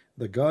David,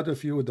 the God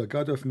of you, the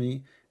God of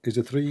me, is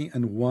a three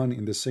and one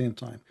in the same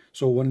time.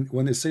 So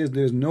when it says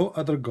there is no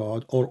other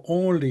God, or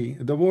only,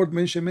 the word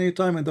mentioned many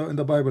times in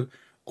the Bible,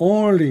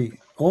 only,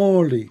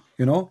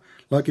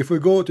 like if we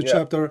go to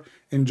chapter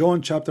in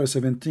John chapter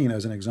 17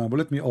 as an example,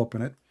 let me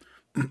open it.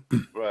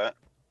 Right.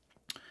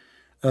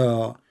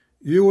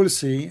 You will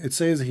see it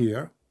says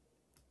here,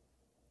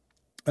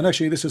 and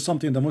actually this is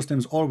something the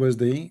Muslims always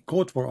they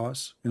quote for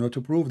us,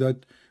 to prove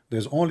that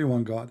there's only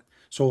one God.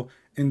 So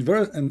in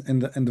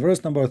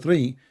verse number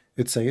 3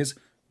 it says,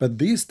 but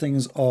these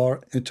things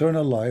are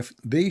eternal life,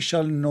 they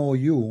shall know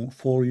you,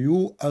 for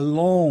you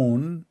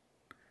alone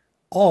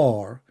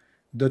are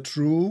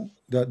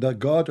the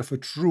God of a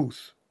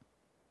truth.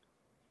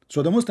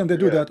 So the Muslim, they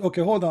do that.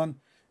 Okay, hold on.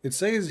 It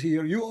says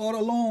here, you are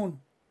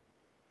alone.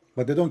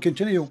 But they don't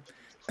continue.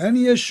 And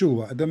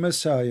Yeshua, the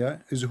Messiah,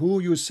 is who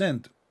you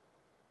sent.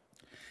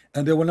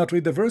 And they will not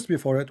read the verse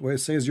before it where it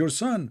says your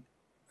son.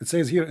 It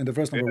says here in the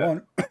verse number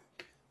 1,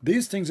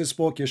 these things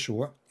spoke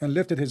Yeshua and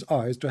lifted his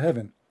eyes to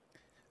heaven.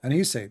 And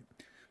he said,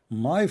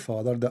 my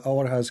Father, the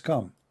hour has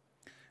come.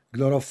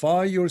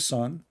 Glorify your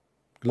Son,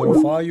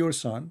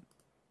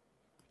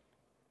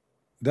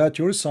 that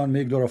your Son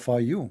may glorify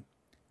you,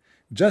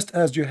 just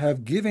as you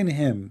have given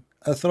him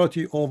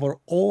authority over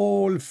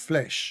all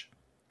flesh.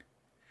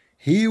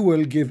 He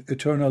will give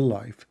eternal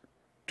life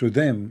to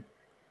them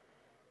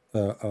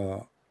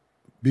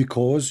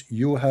because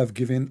you have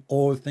given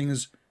all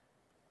things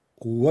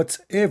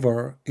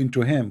whatever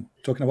into him,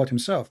 talking about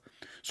himself.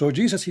 So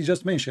Jesus, he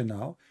just mentioned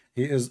now,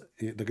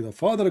 the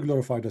Father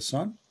glorified the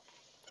Son.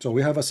 So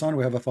we have a Son,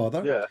 we have a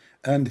Father,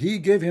 and he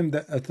gave him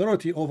the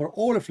authority over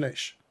all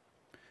flesh.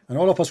 And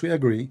all of us, we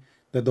agree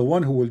that the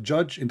one who will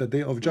judge in the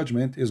day of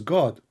judgment is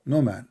God,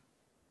 no man,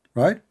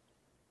 right?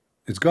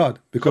 It's God.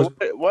 Because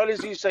so why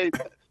does he say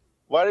that?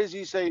 Why does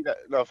he say that?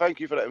 No, thank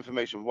you for that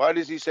information. Why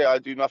does he say, I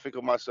do nothing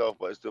of myself,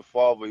 but it's the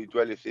Father who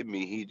dwelleth in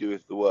me, he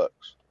doeth the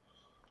works?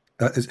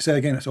 Say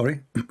again,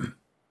 sorry.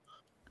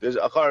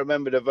 I can't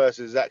remember the verse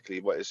exactly,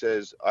 but it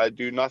says, I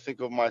do nothing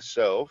of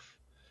myself,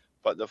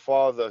 but the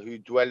Father who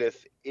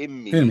dwelleth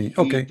in me,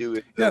 okay.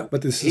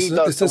 But it's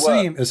the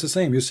same. It's the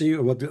same. You see,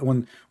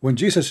 when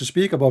Jesus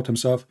speak about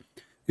himself,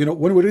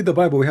 when we read the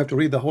Bible, we have to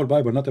read the whole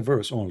Bible, not a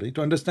verse only,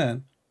 to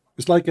understand.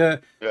 It's like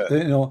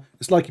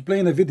it's like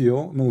playing a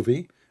video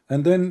movie,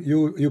 and then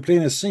you play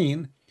in a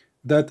scene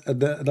that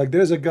like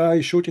there's a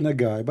guy shooting a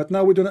guy, but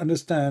now we don't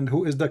understand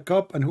who is the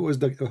cop and who is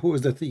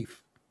the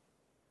thief,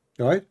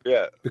 right?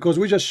 Yeah. Because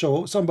we just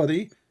show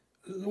somebody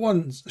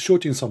one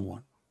shooting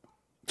someone.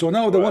 So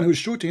now the one who's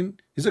shooting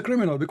is a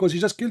criminal because he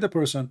just killed a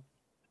person.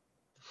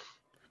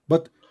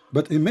 But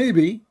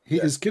maybe he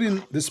is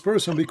killing this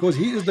person because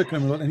he is the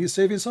criminal and he's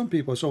saving some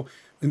people. So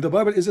in the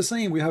Bible is the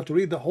same. We have to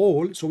read the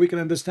whole so we can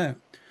understand.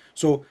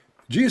 So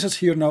Jesus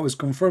here now is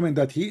confirming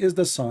that he is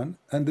the Son,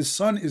 and the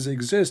Son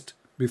exists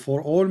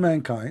before all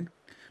mankind,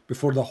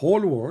 before the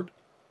whole world,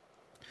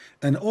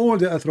 and all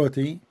the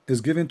authority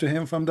is given to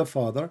him from the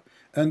Father,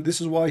 and this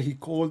is why he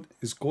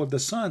is called the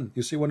Son.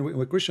 You see,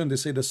 when Christian they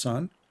say the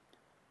Son,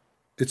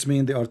 it's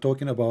mean they are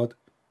talking about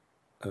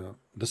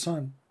the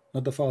Son,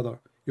 not the Father.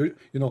 You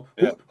know,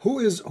 who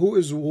is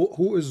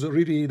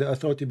really the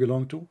authority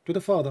belong to? To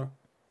the Father.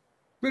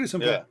 Very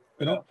simple.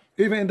 You know,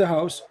 even in the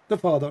house, the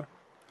Father.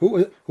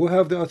 Who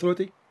have the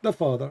authority? The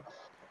Father.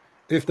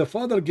 If the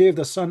Father gave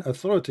the Son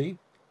authority,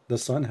 the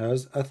Son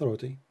has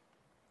authority.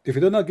 If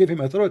he did not give him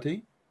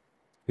authority,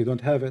 he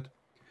don't have it.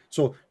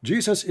 So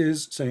Jesus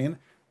is saying,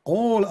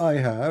 all I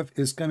have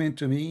is coming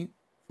to me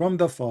from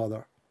the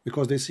Father,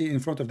 because they see in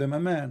front of them a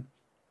man.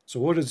 So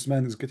where this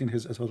man is getting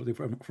his authority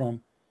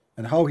from?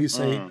 And how he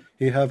say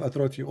he have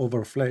authority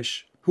over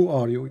flesh? Who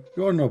are you?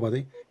 You are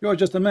nobody. You are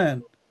just a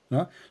man.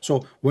 No?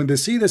 So when they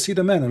see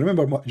the man, and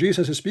remember,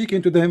 Jesus is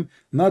speaking to them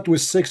not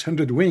with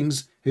 600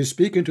 wings. He's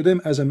speaking to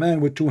them as a man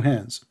with 2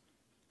 hands.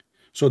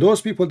 So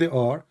those people, they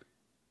are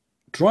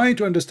trying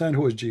to understand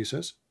who is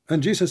Jesus,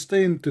 and Jesus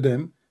saying to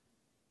them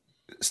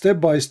step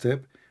by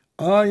step,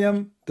 I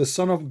am the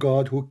Son of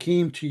God who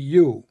came to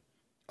you.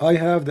 I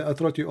have the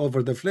authority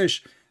over the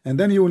flesh. And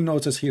then you will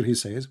notice here he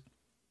says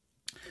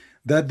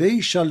that they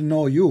shall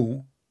know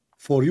you,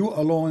 for you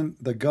alone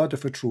the God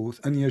of truth,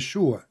 and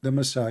Yeshua the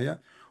Messiah,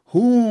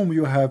 whom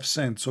you have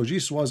sent. So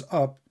Jesus was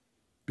up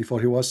before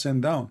he was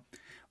sent down.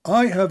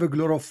 I have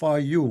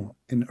glorified you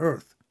in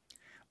earth.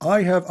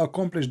 I have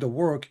accomplished the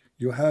work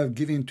you have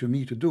given to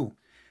me to do.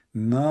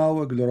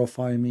 Now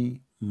glorify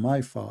me,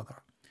 my Father,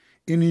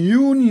 in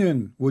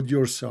union with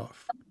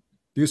yourself.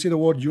 Do you see the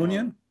word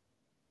union?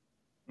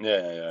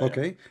 Yeah.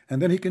 Okay.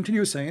 And then he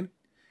continues saying,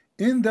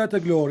 in that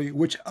glory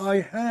which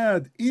I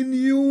had in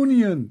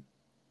union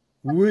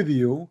with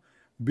you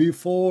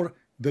before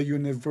the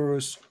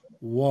universe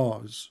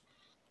was.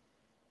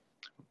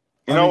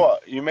 You know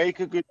what? You make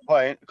a good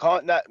point.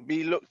 Can't that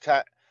be looked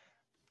at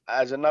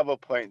as another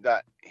point,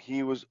 that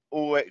he was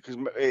always, because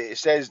it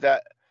says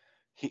that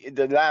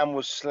the lamb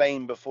was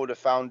slain before the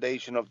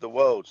foundation of the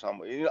world. So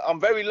I'm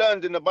very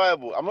learned in the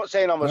Bible. I'm not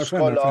saying I'm a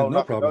scholar or no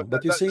nothing. problem.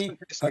 But you see,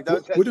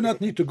 we do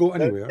not need to go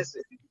anywhere.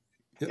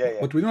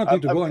 But we do not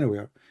need to go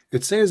anywhere.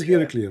 It says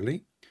here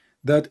clearly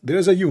that there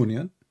is a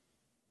union.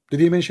 Did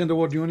he mention the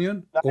word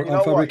union? Or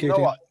I'm fabricating?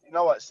 You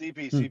know what,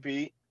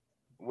 CP,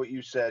 what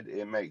you said,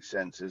 it makes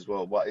sense as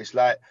well. But it's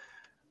like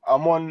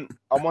I'm on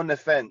the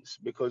fence,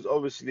 because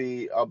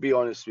obviously, I'll be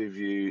honest with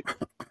you,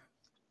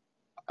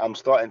 I'm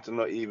starting to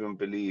not even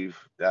believe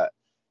that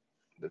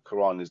the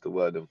Quran is the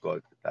word of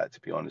God, like,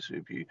 to be honest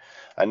with you.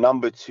 And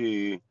number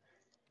two,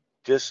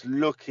 just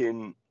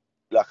looking,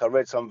 like, I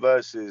read some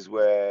verses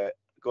where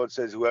God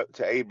says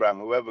to Abraham,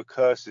 whoever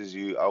curses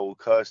you, I will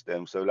curse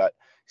them. So, like,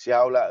 see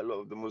how, like, a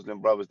lot of the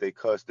Muslim brothers, they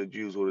curse the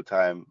Jews all the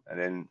time, and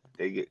then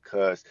they get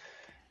cursed.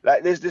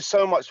 Like, there's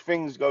so much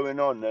things going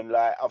on, and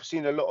like, I've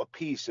seen a lot of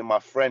peace in my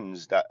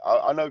friends that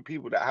I know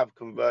people that have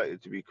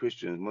converted to be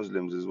Christians,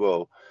 Muslims as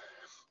well.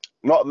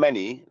 Not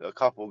many, a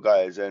couple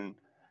guys, and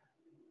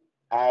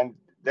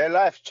their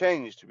life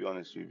changed, to be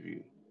honest with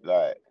you.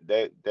 Like,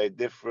 they're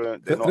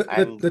different. They're not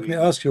angry. Let me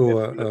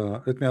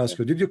ask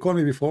you. Did you call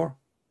me before?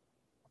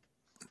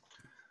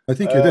 I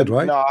think you did,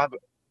 right? No, I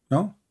haven't.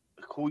 No?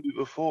 I called you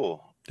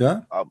before.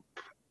 Yeah?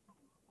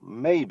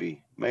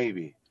 Maybe.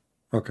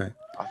 Okay.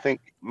 I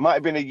think it might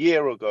have been a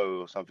year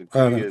ago or something.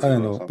 I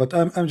don't know, but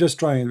I'm just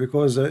trying,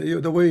 because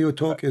the way you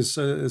talk is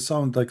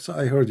sound like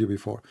I heard you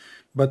before,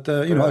 but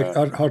you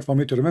know, hard for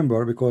me to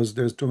remember because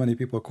there's too many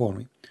people call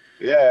me.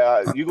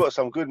 Yeah, you got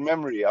some good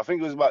memory. I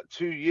think it was about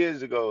 2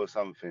 years ago or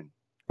something.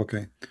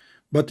 Okay,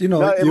 but you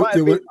know,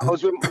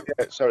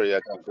 sorry,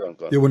 go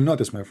on. You will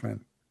notice, my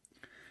friend.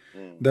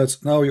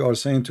 That's now you are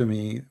saying to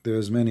me,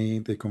 there's many,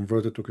 they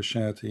converted to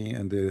Christianity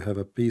and they have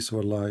a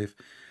peaceful life.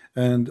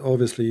 And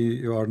obviously,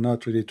 you are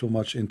not really too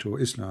much into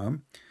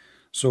Islam.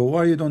 So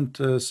why you don't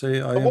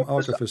say I am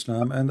out of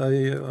Islam and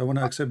I want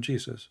to accept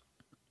Jesus?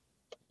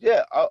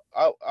 Yeah,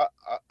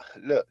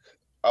 look,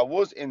 I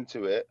was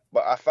into it,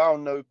 but I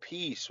found no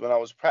peace when I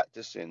was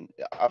practicing.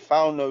 I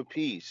found no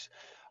peace.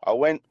 I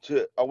went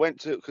to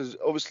because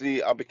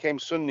obviously I became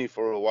Sunni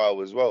for a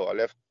while as well. I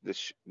left the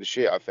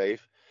Shia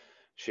faith,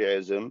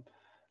 Shiism,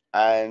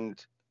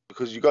 and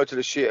because you go to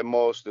the Shia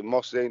mosque, the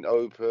mosque ain't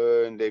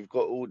open. They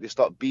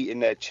start beating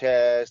their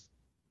chest.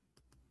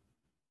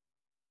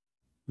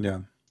 Yeah.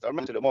 I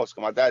remember to the mosque,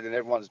 my dad and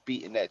everyone's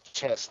beating their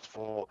chest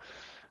for,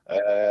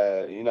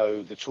 you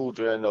know, the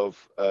children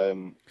of.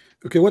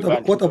 Okay, what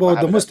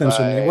about the Muslim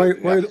Sunni? Why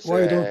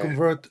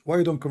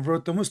you don't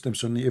convert the Muslim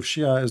Sunni if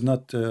Shia is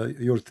not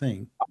your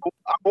thing?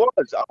 I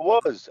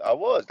was.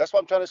 That's what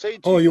I'm trying to say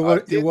to you. Oh, you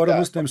were a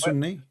Muslim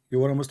Sunni? You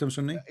were a Muslim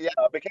Sunni? Yeah,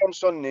 I became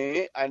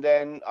Sunni, and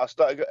then I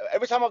started.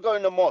 Every time I go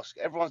in the mosque,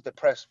 everyone's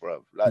depressed,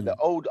 bro. Like the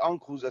old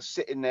uncles are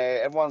sitting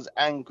there, everyone's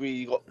angry.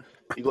 You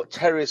got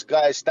terrorist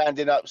guys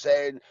standing up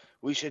saying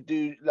we should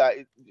do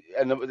like,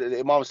 and the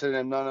Imam telling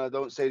them, no,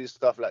 don't say this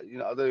stuff. Like, you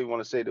know, I don't even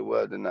want to say the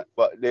word and that,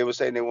 but they were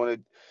saying they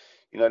wanted,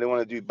 you know, they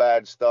want to do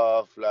bad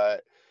stuff.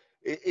 Like,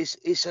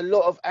 it's a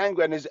lot of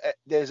anger, and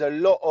there's a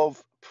lot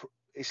of.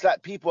 It's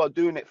like people are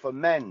doing it for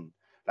men.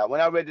 Like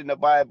when I read in the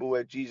Bible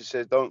where Jesus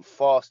says, don't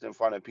fast in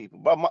front of people.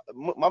 But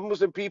my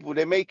Muslim people,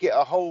 they make it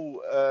a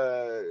whole,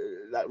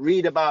 like,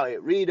 read about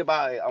it.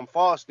 I'm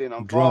fasting,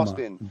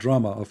 fasting.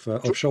 Drama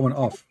of showing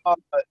off.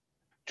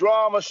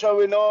 drama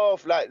showing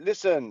off. Like,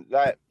 listen,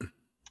 like,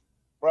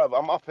 bro,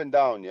 I'm up and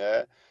down,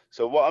 yeah.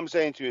 So what I'm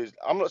saying to you is,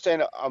 I'm not saying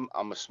that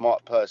I'm a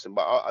smart person,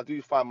 but I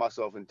do find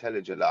myself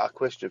intelligent. Like, I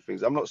question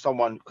things. I'm not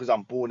someone because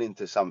I'm born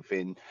into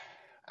something,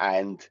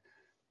 and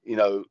you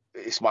know,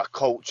 it's my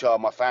culture,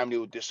 my family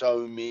will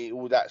disown me,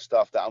 all that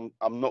stuff, that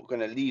I'm not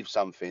gonna leave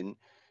something.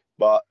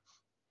 But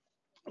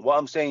what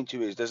I'm saying to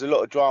you is, there's a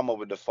lot of drama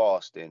with the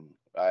fasting.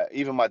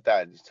 Even my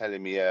dad is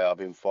telling me, yeah, I've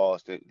been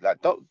fasting. Like,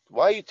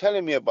 why are you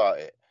telling me about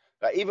it?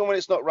 Like, even when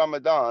it's not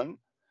Ramadan,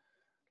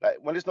 like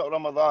when it's not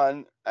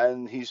Ramadan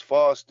and he's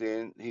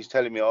fasting, he's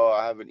telling me, oh,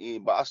 I haven't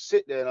eaten. But I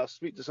sit there and I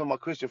speak to some of my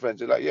Christian friends.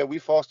 They're like, yeah, we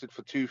fasted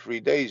for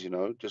 2-3 days, you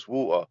know, just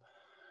water.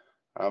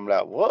 I'm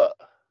like, what?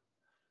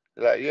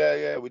 They're like,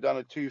 yeah, we done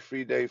a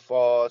 2-3 day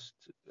fast.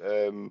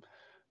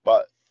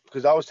 But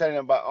because I was telling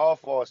them about our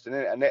fasting,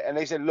 and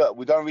they said, look,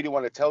 we don't really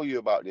want to tell you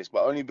about this,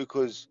 but only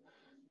because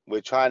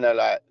we're trying to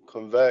like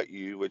convert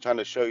you. We're trying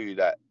to show you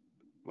that,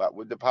 like,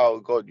 with the power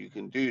of God, you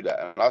can do that.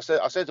 And I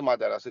said to my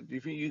dad, I said, do you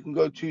think you can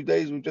go 2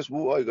 days with just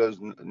water? He goes,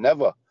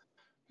 never.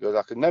 He goes,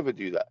 I could never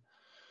do that.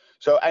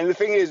 So, and the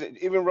thing is,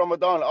 even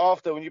Ramadan,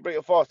 after, when you break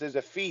your fast, there's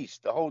a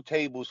feast. The whole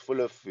table's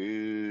full of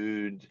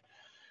food.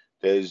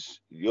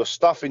 You're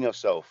stuffing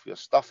yourself. You're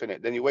stuffing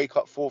it. Then you wake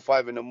up 4 or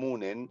 5 in the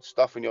morning,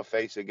 stuffing your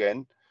face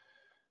again.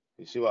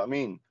 You see what I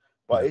mean?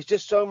 But it's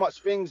just so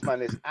much things, man.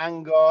 There's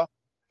anger.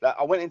 Like,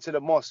 I went into the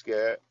mosque,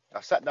 yeah.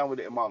 I sat down with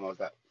the imam. I was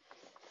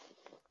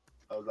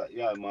like,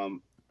 yeah,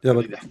 mum. Yeah,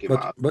 You know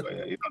what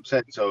I'm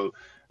saying? So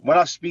when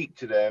I speak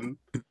to them,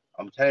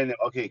 I'm telling them,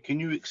 okay, can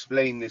you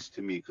explain this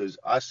to me? Because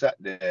I sat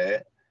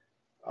there,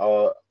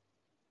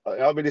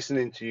 I've been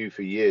listening to you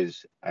for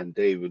years, and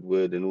David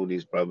Wood and all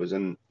these brothers,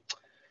 and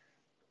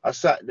I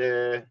sat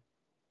there,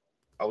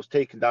 I was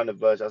taking down the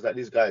verse. I was like,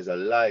 these guys are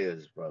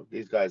liars, bro.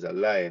 These guys are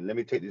lying. Let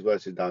me take these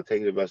verses down,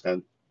 taking the verse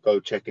down, go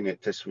checking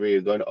it,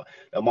 tasreeh, going.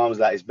 The mom's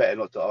like, it's better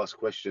not to ask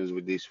questions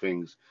with these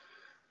things.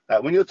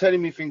 Like, when you're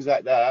telling me things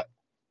like that,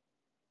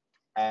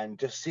 and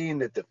just seeing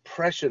the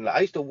depression, like,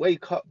 I used to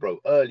wake up, bro,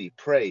 early,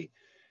 pray,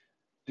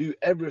 do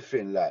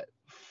everything, like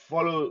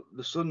follow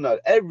the sunnah,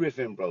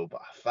 everything, bro.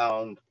 But I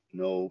found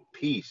no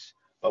peace.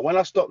 But when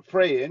I stopped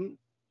praying,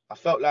 I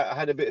felt like I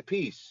had a bit of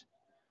peace.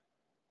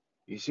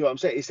 You see what I'm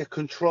saying? It's a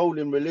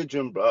controlling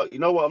religion, bro. You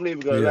know what? I'm not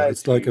even gonna lie.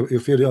 It's like you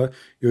feel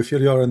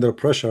you are under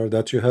pressure,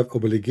 that you have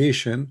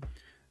obligation,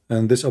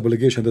 and this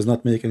obligation does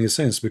not make any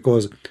sense,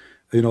 because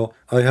you know,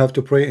 I have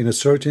to pray in a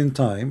certain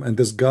time, and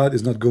this God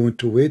is not going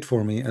to wait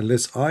for me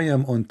unless I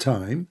am on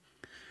time,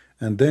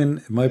 and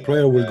then my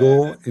prayer will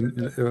go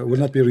in, will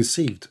not be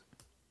received.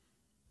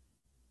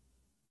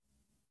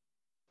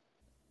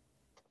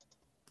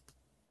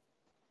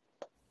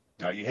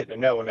 No, you hit the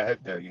nail on the head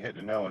there. You hit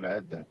the nail on the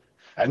head there.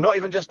 And not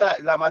even just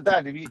that, like my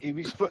dad, if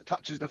his foot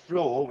touches the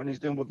floor when he's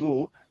doing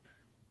wudu,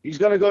 he's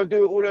gonna go and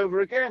do it all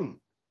over again.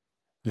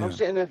 Yeah. I'm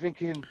sitting there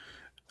thinking,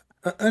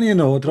 and you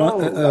know,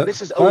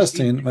 this is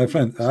fasting, OCD. My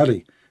friend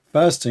Ali,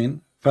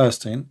 fasting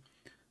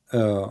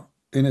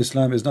in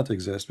Islam is not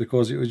exist,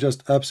 because you're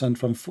just absent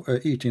from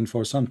eating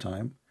for some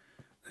time,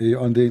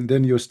 and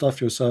then you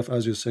stuff yourself,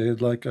 as you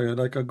said, like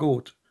a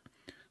goat.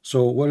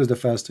 So what is the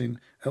fasting?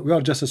 We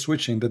are just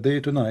switching the day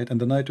to night and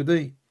the night to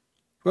day.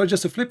 We are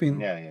just flipping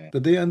the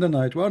day and the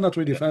night. We are not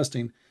really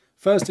fasting.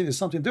 Fasting is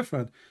something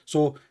different.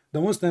 So the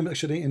Muslims,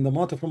 actually, in the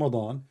month of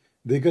Ramadan,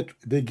 they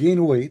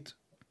gain weight,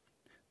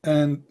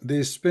 and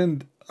they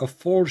spend a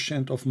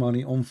fortune of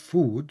money on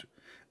food,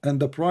 and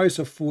the price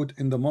of food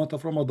in the month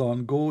of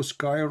Ramadan goes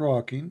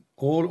skyrocketing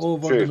all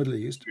over the Middle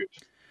East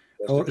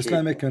or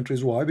Islamic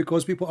countries. Why?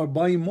 Because people are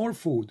buying more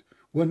food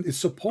when it's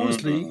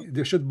supposedly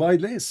they should buy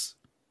less.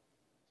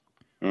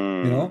 You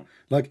know,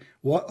 like,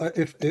 what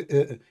if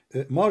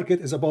market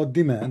is about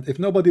demand? If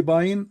nobody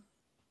buying,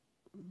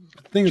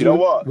 things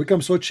will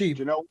become so cheap.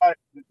 Do you know why?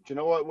 Do you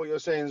know what you're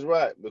saying is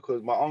right?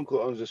 Because my uncle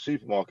owns a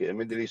supermarket, a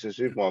Middle Eastern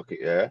supermarket,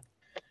 yeah.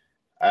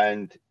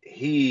 And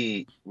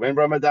when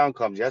Ramadan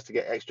comes, he has to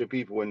get extra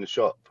people in the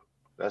shop.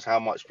 That's how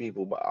much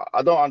people. But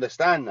I don't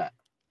understand that.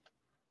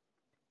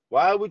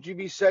 Why would you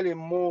be selling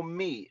more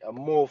meat and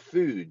more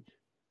food?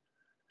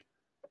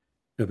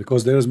 Yeah,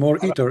 because there's more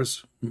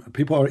eaters.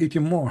 People are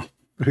eating more.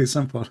 Very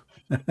simple.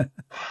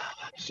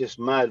 It's just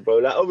mad, bro.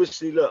 Like,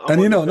 obviously, look. And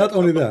you know, not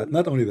only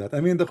that. I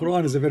mean, the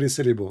Quran is a very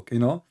silly book. You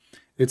know,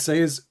 it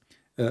says,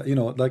 you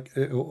know, like,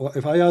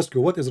 if I ask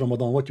you what is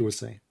Ramadan, what you will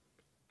say?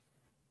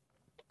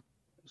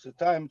 It's a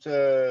time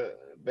to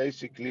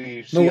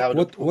basically see how.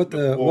 What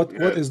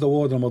is the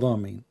word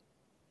Ramadan mean?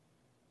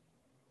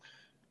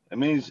 It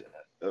means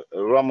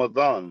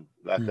Ramadan,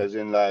 like as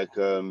in like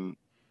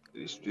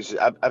it's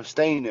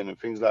abstaining and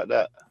things like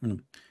that.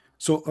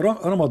 So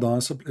Ramadan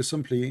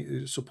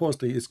simply,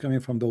 supposedly, is coming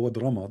from the word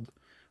Ramad,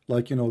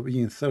 like, you know,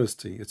 being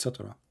thirsty,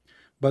 etc.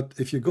 But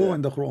if you go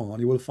in the Quran,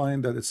 you will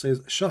find that it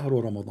says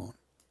Shahru Ramadan.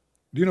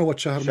 Do you know what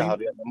Shahr means?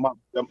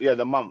 Yeah,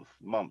 the month.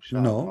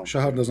 No,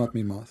 Shahr does not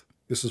mean month.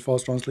 This is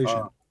false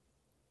translation.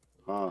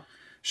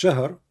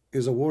 Shahr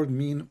is a word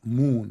mean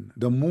moon,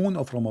 the moon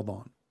of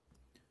Ramadan.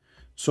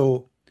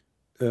 So,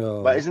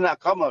 but isn't that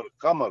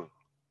Qamar?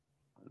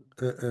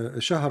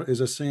 Shahr is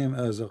the same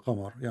as a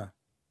Qamar. Yeah.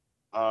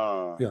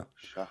 Yeah.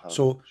 Shahr.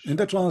 So in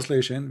the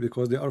translation,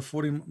 because they are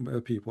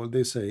foreign people,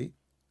 they say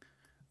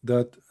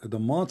that the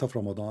month of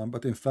Ramadan,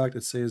 but in fact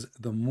it says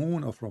the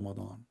moon of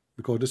Ramadan,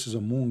 because this is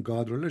a moon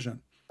god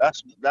religion.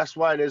 That's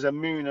why there's a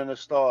moon and a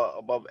star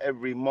above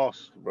every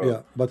mosque, bro.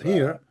 Yeah, but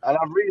here, and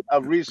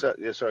I've researched.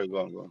 Yeah, sorry,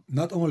 go on.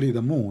 Not only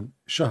the moon,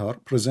 Shahr,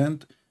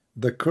 present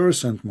the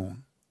crescent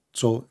moon.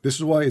 So this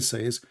is why it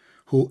says,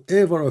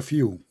 whoever of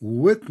you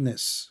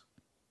witness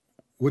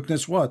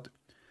what?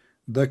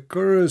 The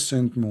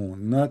crescent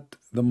moon, not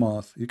the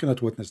month. You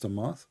cannot witness the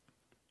month.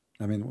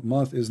 I mean,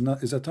 month is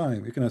a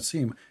time. You cannot see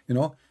him, you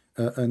know.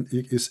 And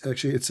it's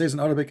actually, it says in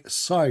Arabic,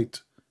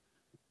 sight.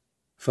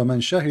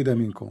 فَمَنْ شَهِدَ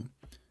مِنْكُمْ.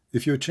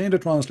 If you change the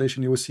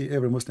translation, you will see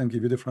every Muslim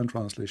give you different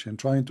translation,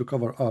 trying to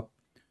cover up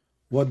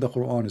what the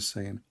Quran is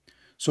saying.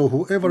 So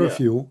whoever of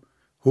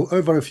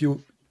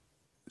you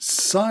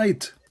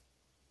sight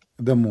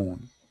the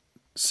moon,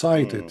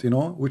 sight it, you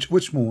know,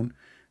 which moon?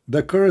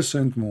 The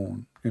crescent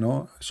moon, you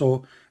know.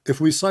 So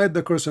if we sight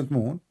the crescent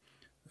moon,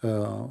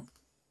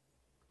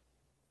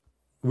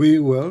 we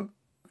will,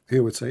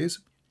 here it says,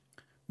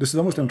 this is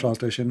the Muslim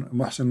translation,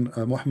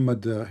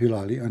 Muhammad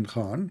Hilali and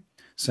Khan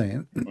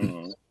saying,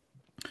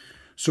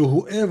 so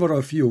whoever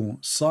of you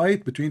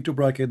sight, between two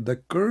brackets, the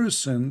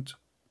crescent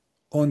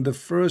on the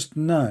first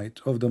night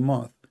of the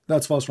month,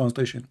 that's false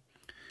translation.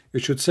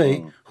 It should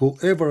say,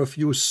 whoever of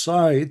you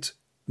sight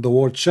the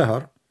word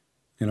Shahr,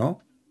 you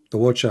know, the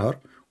word Shahr,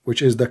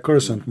 which is the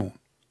crescent moon.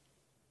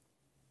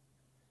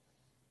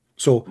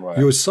 So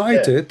you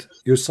sight it,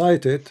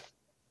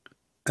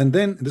 and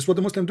then this is what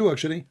the Muslims do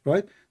actually,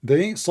 right?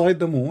 They sight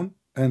the moon,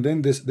 and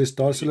then they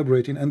start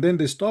celebrating, and then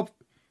they stop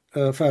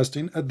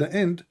fasting at the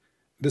end.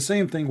 The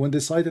same thing when they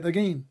sight it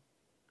again.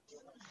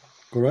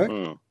 Correct?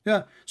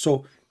 Yeah.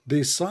 So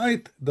they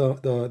sight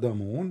the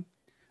moon,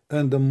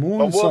 and the moon.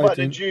 But what about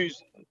the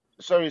Jews?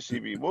 Sorry,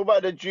 CB. What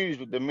about the Jews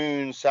with the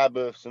moon,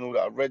 Sabbaths, and all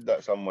that? I read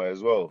that somewhere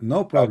as well.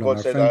 No problem,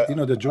 my friend. You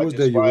know, the Jews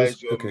they use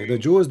the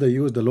Jews they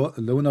use the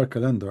lunar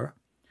calendar,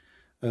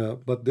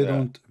 but they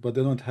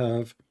don't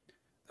have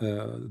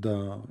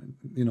the,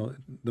 you know,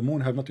 the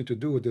moon have nothing to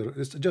do with it.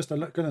 It's just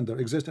a calendar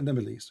exists in the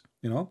Middle East,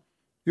 you know,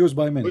 used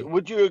by many.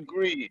 Would you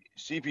agree,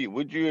 CP?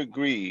 Would you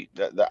agree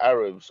that the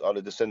Arabs are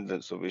the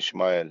descendants of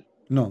Ishmael?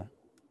 No,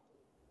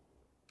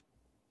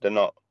 they're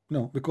not.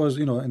 No, because,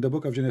 you know, in the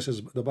book of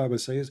Genesis, the Bible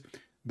says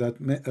that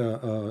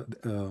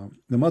the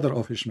mother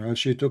of Ishmael,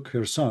 she took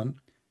her son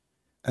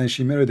and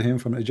she married him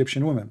from an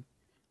Egyptian woman.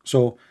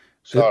 So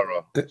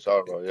Sarah,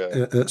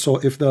 yeah. So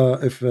if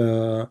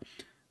the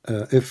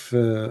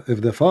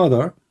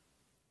father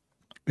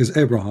is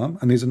Abraham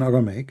and he's an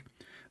Aramaic,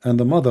 and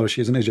the mother,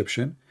 she's an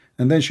Egyptian,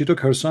 and then she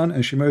took her son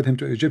and she married him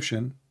to an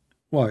Egyptian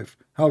wife,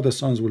 how the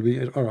sons will be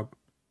Arab?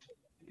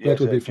 That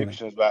would be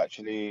Egyptians were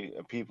actually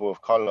people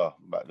of color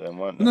back then,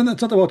 weren't they? No,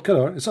 it's not about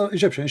color. It's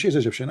Egyptian. She's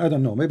Egyptian. I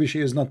don't know. Maybe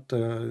she is not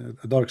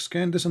dark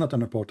skinned. This is not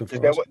an important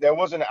for us. There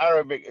wasn't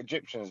Arabic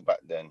Egyptians back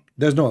then.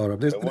 There's no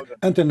Arab.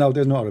 Until now,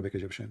 there's no Arabic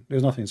Egyptian.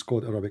 There's nothing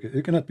called Arabic.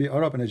 You cannot be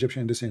Arab and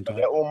Egyptian at the same time.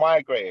 They're all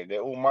migrated.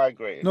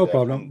 No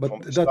problem.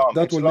 But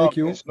that will make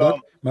you,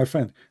 my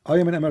friend. I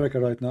am in America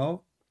right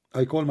now.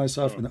 I call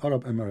myself an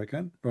Arab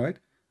American, right?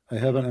 I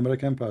have an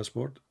American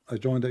passport. I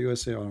joined the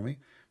USA Army,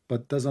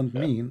 but doesn't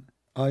mean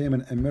I am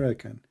an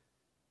American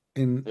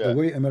in the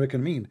way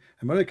American mean.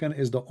 American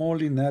is the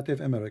only native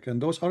American.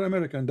 Those are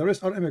American. The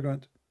rest are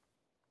immigrant.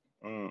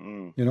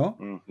 You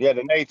know? Yeah,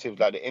 the natives,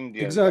 like the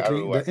Indians. Exactly.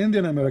 The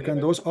Indian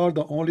American, those are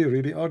the only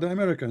really are the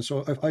Americans.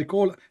 So if I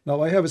call,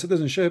 now I have a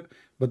citizenship,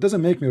 but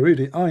doesn't make me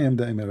really I am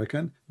the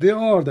American. They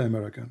are the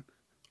American.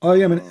 I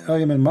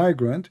am a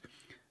migrant.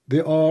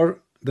 They are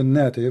the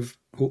native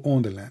who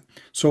own the land.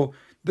 So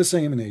the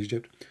same in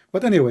Egypt.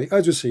 But anyway,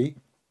 as you see,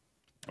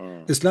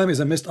 Islam is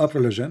a messed up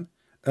religion.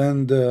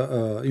 And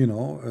you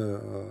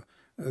know,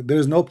 there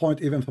is no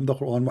point even from the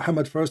Quran.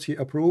 Muhammad first he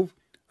approved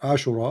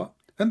Ashura,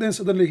 and then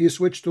suddenly he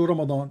switched to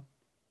Ramadan.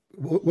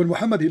 When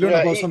Muhammad he learned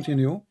about something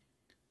new,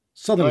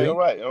 suddenly. No,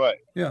 you're right.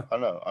 Yeah, I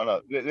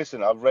know.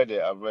 Listen, I've read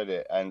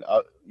it, and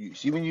you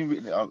see when you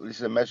read, this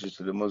is a message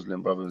to the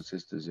Muslim brothers and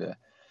sisters. Yeah,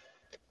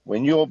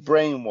 when you're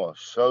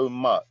brainwashed so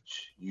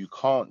much, you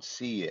can't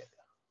see it.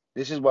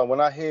 This is why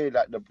when I hear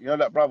that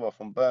that brother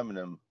from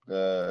Birmingham,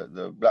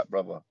 the black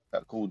brother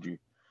that called you.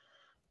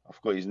 I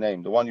forgot his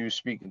name. The one you were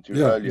speaking to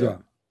earlier. Yeah.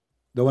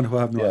 The one who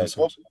have no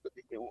answers.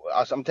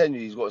 I'm telling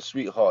you, he's got a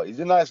sweetheart. He's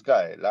a nice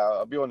guy. Like,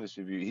 I'll be honest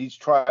with you. He's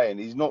trying.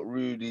 He's not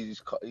rude.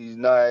 He's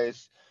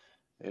nice.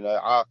 You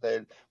know,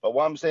 but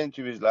what I'm saying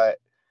to you is like,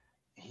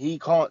 he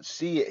can't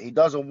see it. He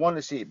doesn't want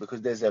to see it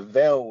because there's a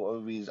veil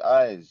over his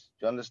eyes.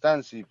 Do you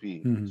understand,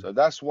 CP? So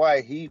that's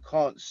why he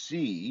can't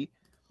see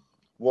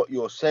what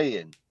you're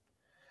saying.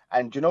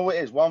 And do you know what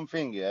it is? One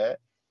thing,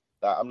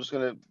 I'm just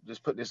going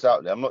to put this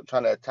out there. I'm not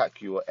trying to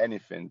attack you or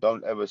anything.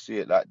 Don't ever see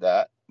it like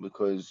that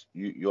because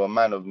you're a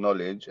man of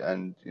knowledge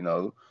and, you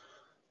know,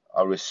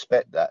 I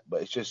respect that.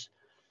 But it's just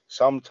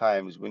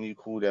sometimes when you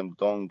call them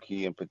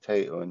donkey and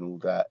potato and all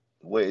that,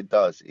 what it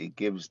does, it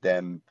gives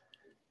them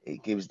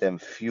it gives them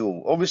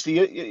fuel.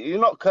 Obviously, you're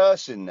not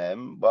cursing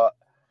them, but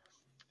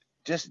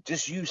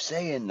just you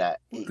saying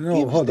that, it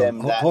gives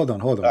them that. Hold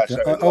on.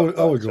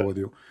 I will go with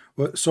you.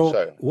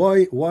 So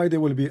why they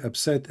will be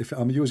upset if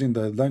I'm using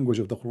the language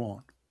of the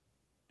Quran?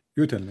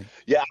 You tell me.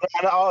 Yeah,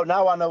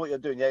 now I know what you're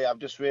doing. Yeah, I've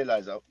just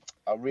realized.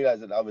 I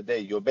realized it the other day.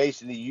 You're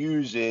basically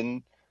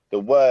using the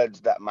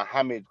words that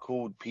Muhammad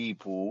called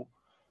people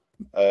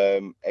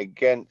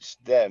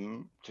against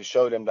them to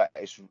show them that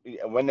it's,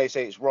 when they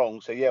say it's wrong,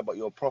 say, yeah, but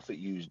your prophet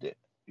used it.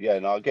 Yeah,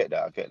 no, I get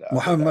that.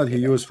 Muhammad, he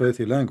used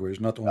filthy language,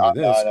 not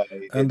only this. No,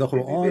 and the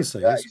Quran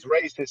says he's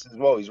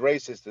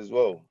racist as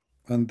well.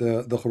 And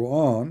the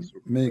Quran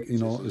make,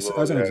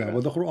 as an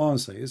example, the Quran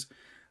says,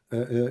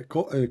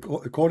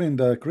 according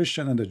to the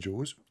Christian and the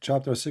Jews,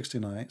 chapter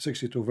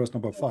 62, verse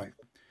number 5,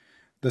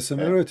 the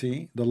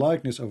similarity, the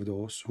likeness of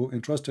those who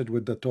entrusted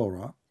with the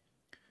Torah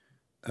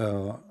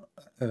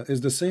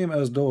is the same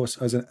as those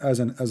as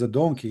a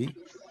donkey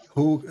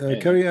who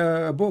carry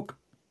a book,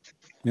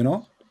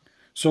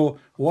 So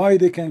why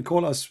they can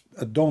call us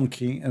a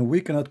donkey and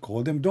we cannot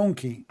call them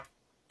donkey?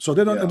 So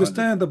they don't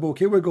understand the book.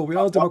 Here we go. We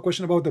asked them a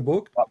question about the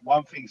book.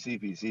 One thing,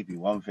 CP,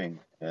 one thing.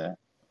 Yeah,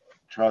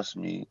 trust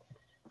me.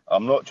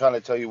 I'm not trying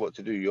to tell you what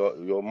to do.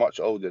 You're much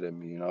older than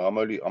me.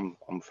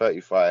 I'm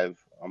 35.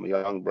 I'm a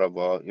young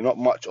brother. You're not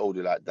much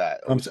older like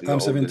that. I'm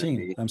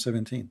 17. I'm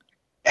 17.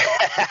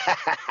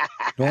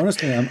 No,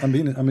 honestly, I'm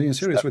being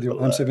serious with you.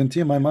 I'm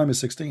 17. My mom is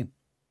 16.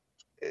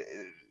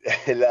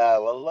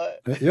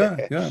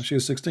 Yeah,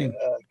 she's 16.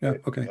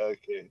 Okay.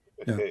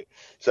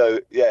 So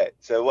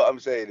what I'm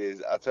saying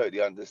is, I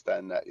totally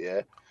understand that.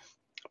 Yeah,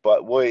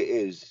 but what it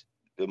is,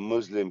 the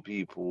Muslim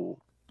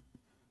people,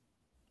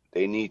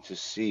 they need to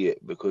see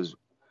it, because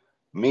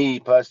me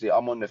personally,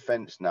 I'm on the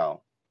fence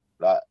now.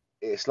 Like,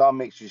 Islam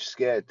makes you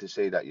scared to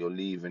say that you're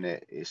leaving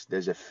it.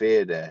 There's a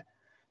fear there.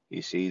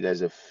 You see,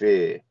 there's a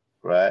fear,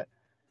 right?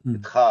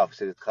 Like,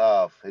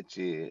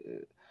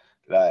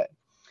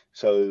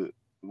 so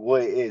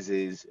what it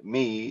is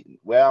me,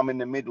 where I'm in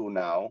the middle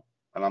now,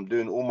 and I'm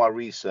doing all my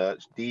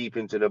research deep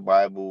into the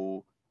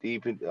Bible,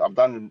 I've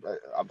done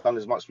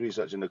as much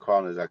research in the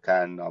Quran as I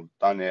can. I've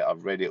done it.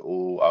 I've read it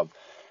all.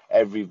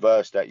 Every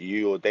verse that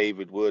you or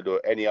David Wood or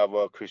any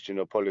other Christian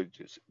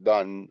apologist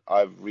done,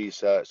 I've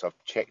researched, I've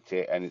checked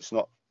it, and it's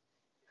not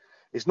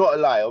a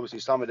lie. Obviously,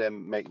 some of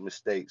them make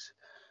mistakes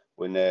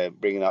when they're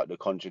bringing out the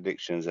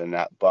contradictions and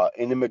that, but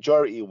in the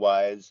majority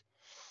wise,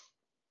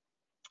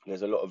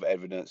 there's a lot of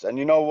evidence. And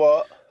you know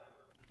what?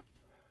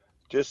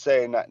 Just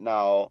saying that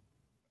now,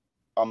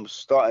 I'm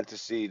starting to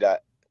see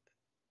that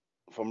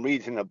from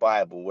reading the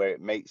Bible, where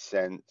it makes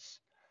sense,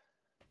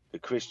 the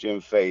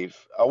Christian faith,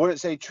 I wouldn't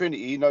say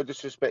Trinity, no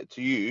disrespect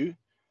to you,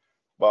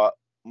 but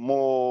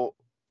more,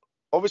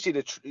 obviously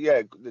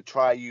the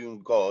triune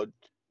God,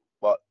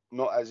 but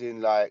not as in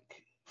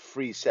like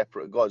three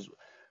separate gods.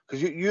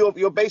 Because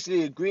you're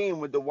basically agreeing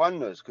with the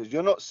oneness, because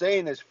you're not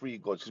saying there's three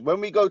gods. Because when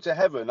we go to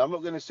heaven, I'm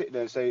not going to sit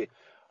there and say,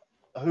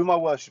 who am I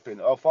worshipping?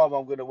 Oh, Father,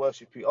 I'm going to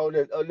worship you. Oh,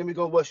 let me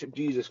go worship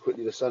Jesus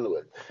quickly, the Son of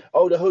God.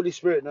 Oh, the Holy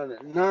Spirit.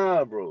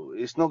 Nah, bro.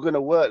 It's not going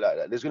to work like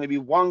that. There's going to be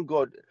one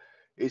God.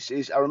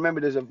 I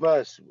remember there's a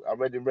verse I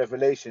read in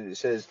Revelation. It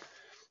says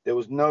there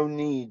was no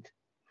need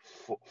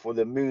for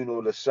the moon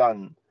or the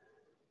sun,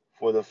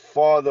 for the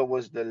Father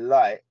was the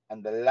light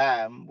and the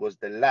Lamb was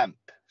the lamp.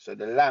 So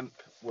the lamp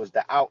was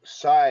the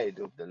outside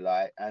of the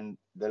light, and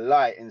the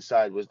light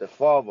inside was the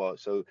Father.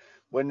 So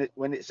when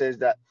it says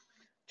that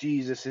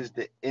Jesus is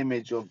the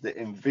image of the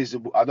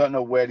invisible, I don't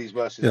know where these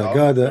verses are.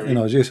 God,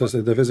 Jesus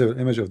is the visible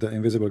image of the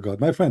invisible God.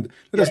 My friend,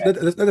 let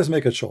us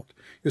make it short.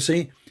 You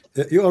see,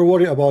 you are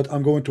worried about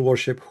I'm going to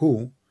worship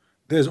who?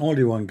 There's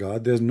only one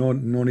God. There's no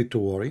need to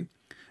worry.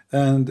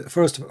 And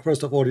first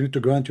of all, you need to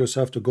grant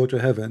yourself to go to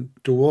heaven,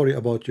 to worry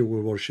about you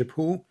will worship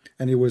who,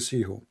 and you will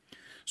see who.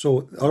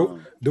 So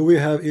do we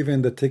have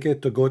even the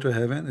ticket to go to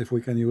heaven, if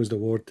we can use the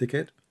word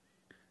ticket?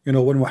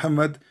 When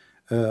Muhammad,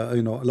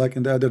 like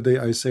in the other day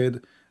I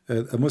said,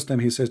 a Muslim,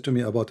 he says to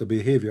me about the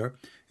behavior.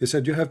 He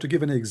said, you have to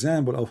give an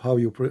example of how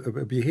you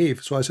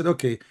behave. So I said,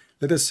 okay,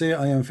 let us say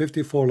I am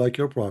 54 like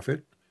your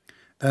prophet,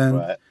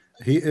 and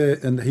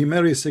he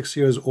married 6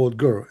 years old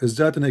girl. Is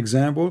that an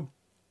example?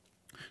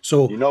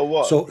 So you know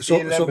what? So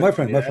my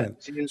friend.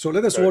 So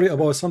let us worry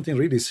about something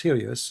really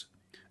serious,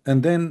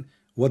 and then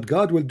what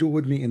God will do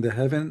with me in the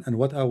heaven and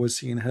what I will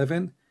see in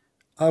heaven,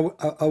 I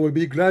will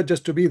be glad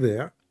just to be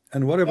there,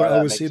 and whatever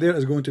I will see there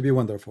is going to be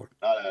wonderful.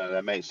 No,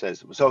 that makes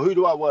sense. So who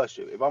do I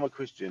worship? If I'm a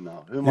Christian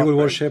now, who am I? You will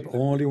worship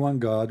only one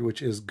God,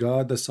 which is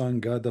God the Son,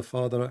 God the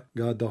Father,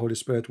 God the Holy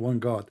Spirit, one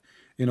God.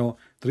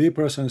 Three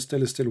persons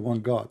still one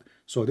God.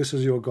 So this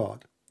is your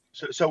God.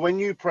 So when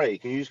you pray,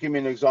 can you just give me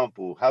an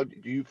example? How do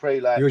you pray?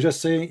 Like you're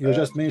just saying, you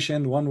just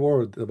mentioned one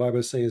word. The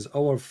Bible says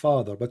our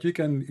Father, but you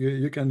can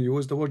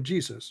use the word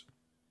Jesus.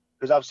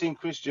 Because I've seen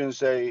Christians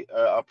say,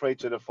 I pray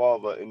to the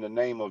Father in the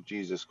name of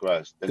Jesus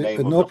Christ. The name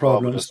no of the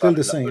problem. Father, Still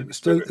the same.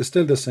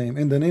 Still the same.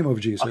 In the name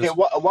of Jesus. Okay.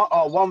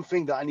 One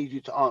thing that I need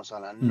you to answer,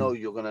 and I know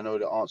you're going to know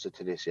the answer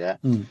to this. Yeah.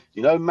 You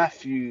know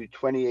Matthew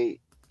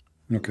 28.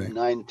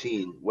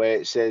 19, where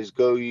it says,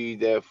 "Go ye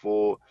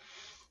therefore,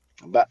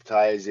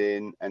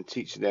 baptizing and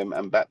teach them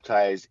and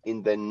baptize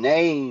in the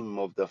name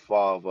of the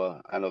Father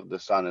and of the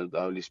Son and of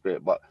the Holy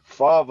Spirit." But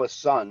Father,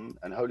 Son,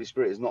 and Holy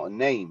Spirit is not a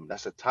name;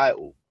 that's a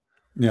title.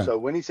 Yeah. So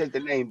when he said the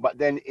name, but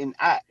then in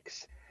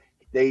Acts,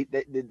 the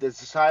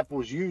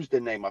disciples used the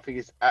name. I think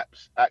it's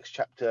Acts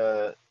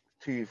chapter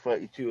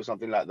 2:32 or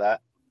something like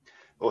that,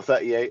 or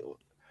 38.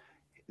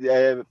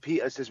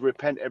 Peter says,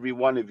 "Repent every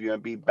one of you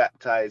and be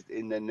baptized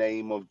in the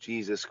name of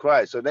Jesus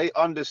Christ." So they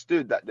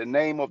understood that the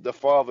name of the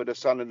Father, the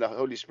Son, and the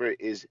Holy Spirit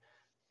is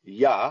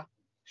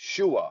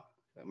Yahshua.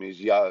 That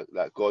means Yah,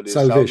 that God is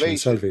salvation.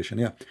 Salvation,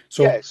 yeah.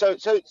 So yeah, so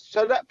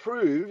that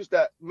proves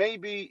that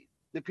maybe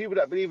the people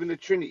that believe in the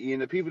Trinity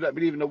and the people that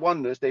believe in the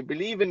oneness, they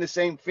believe in the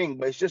same thing,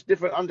 but it's just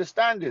different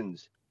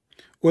understandings.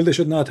 Well, they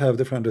should not have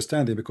different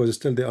understanding, because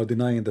still they are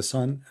denying the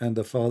Son and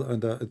the Father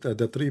and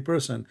the three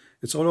person.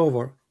 It's all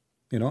over,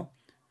 you know.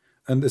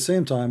 And at the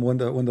same time, when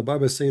the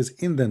Bible says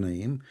in the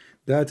name,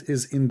 that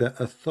is in the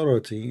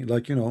authority.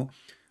 Like, you know,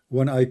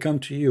 when I come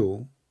to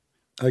you,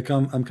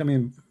 I'm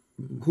coming.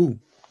 Who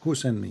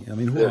sent me? I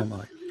mean, who am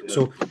I?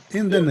 So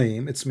in the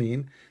name, it's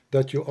mean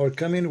that you are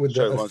coming with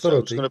the authority.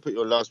 I'm just going to put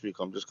your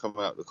loudspeaker. I'm just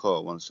coming out the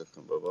car. 1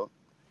 second, brother. All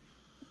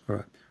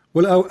right.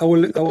 Well,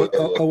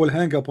 I will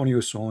hang up on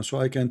you soon, so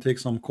I can take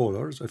some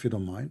callers if you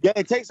don't mind. Yeah,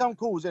 take some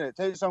calls, innit?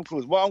 Take some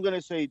calls. What I'm going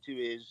to say to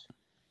you is,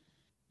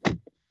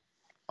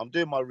 I'm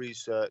doing my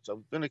research.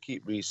 I'm going to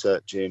keep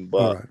researching,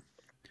 but right.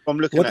 I'm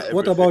looking at everything.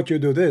 What about you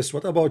do this?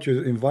 What about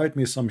you invite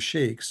me some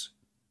sheikhs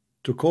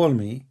to call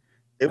me,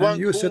 and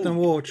you sit and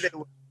watch?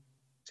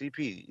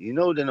 CP, you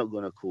know they're not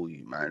going to call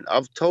you, man.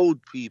 I've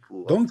told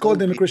people. Don't call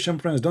them a Christian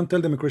Prince. Don't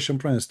tell them a Christian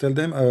Prince. Tell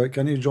them,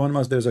 can you join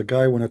us? There's a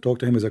guy, when I talk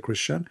to him, is a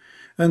Christian.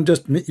 And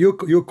just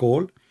you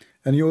call,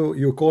 and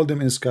you call them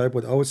in Skype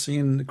without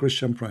seeing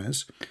Christian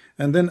Prince.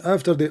 And then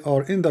after they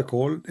are in the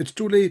call, it's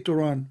too late to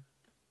run.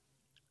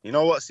 You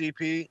know what,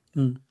 CP?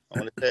 I'm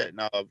going to say it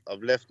now.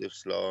 I've left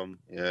Islam,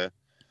 yeah.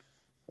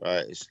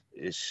 Right,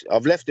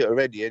 I've left it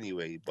already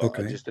anyway, but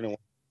okay. I just didn't want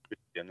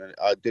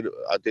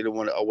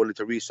to, I wanted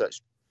to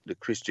research the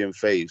Christian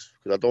faith,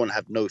 because I don't want to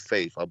have no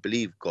faith. I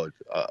believe God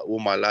all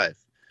my life,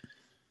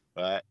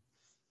 right?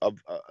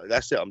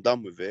 That's it. I'm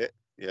done with it.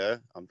 Yeah,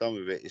 I'm done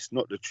with it. It's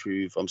not the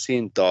truth. I'm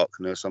seeing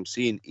darkness. I'm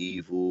seeing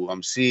evil.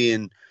 I'm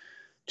seeing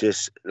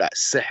just like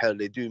sihr.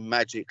 They do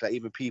magic. Like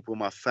even people in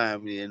my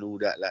family and all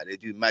that. Like they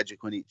do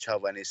magic on each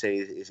other, and they say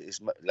it's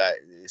like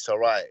it's all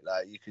right.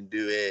 Like you can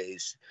do it.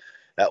 It's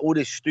like all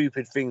these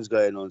stupid things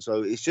going on.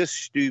 So it's just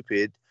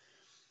stupid.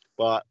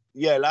 But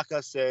yeah, like I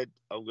said,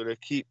 I'm gonna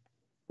keep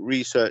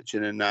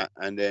researching and that,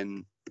 and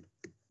then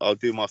I'll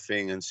do my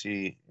thing and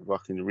see if I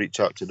can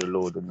reach out to the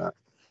Lord and that.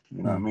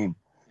 You know what I mean?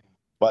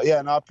 But yeah,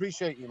 and I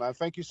appreciate you, man.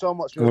 Thank you so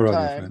much for your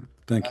time. Friend.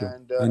 Thank you.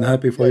 And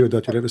happy for you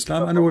that you love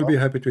Islam, and I will be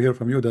happy to hear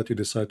from you that you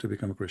decide to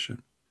become a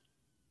Christian.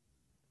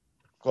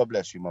 God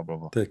bless you, my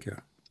brother. Take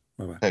care.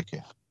 Bye-bye. Take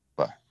care.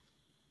 Bye.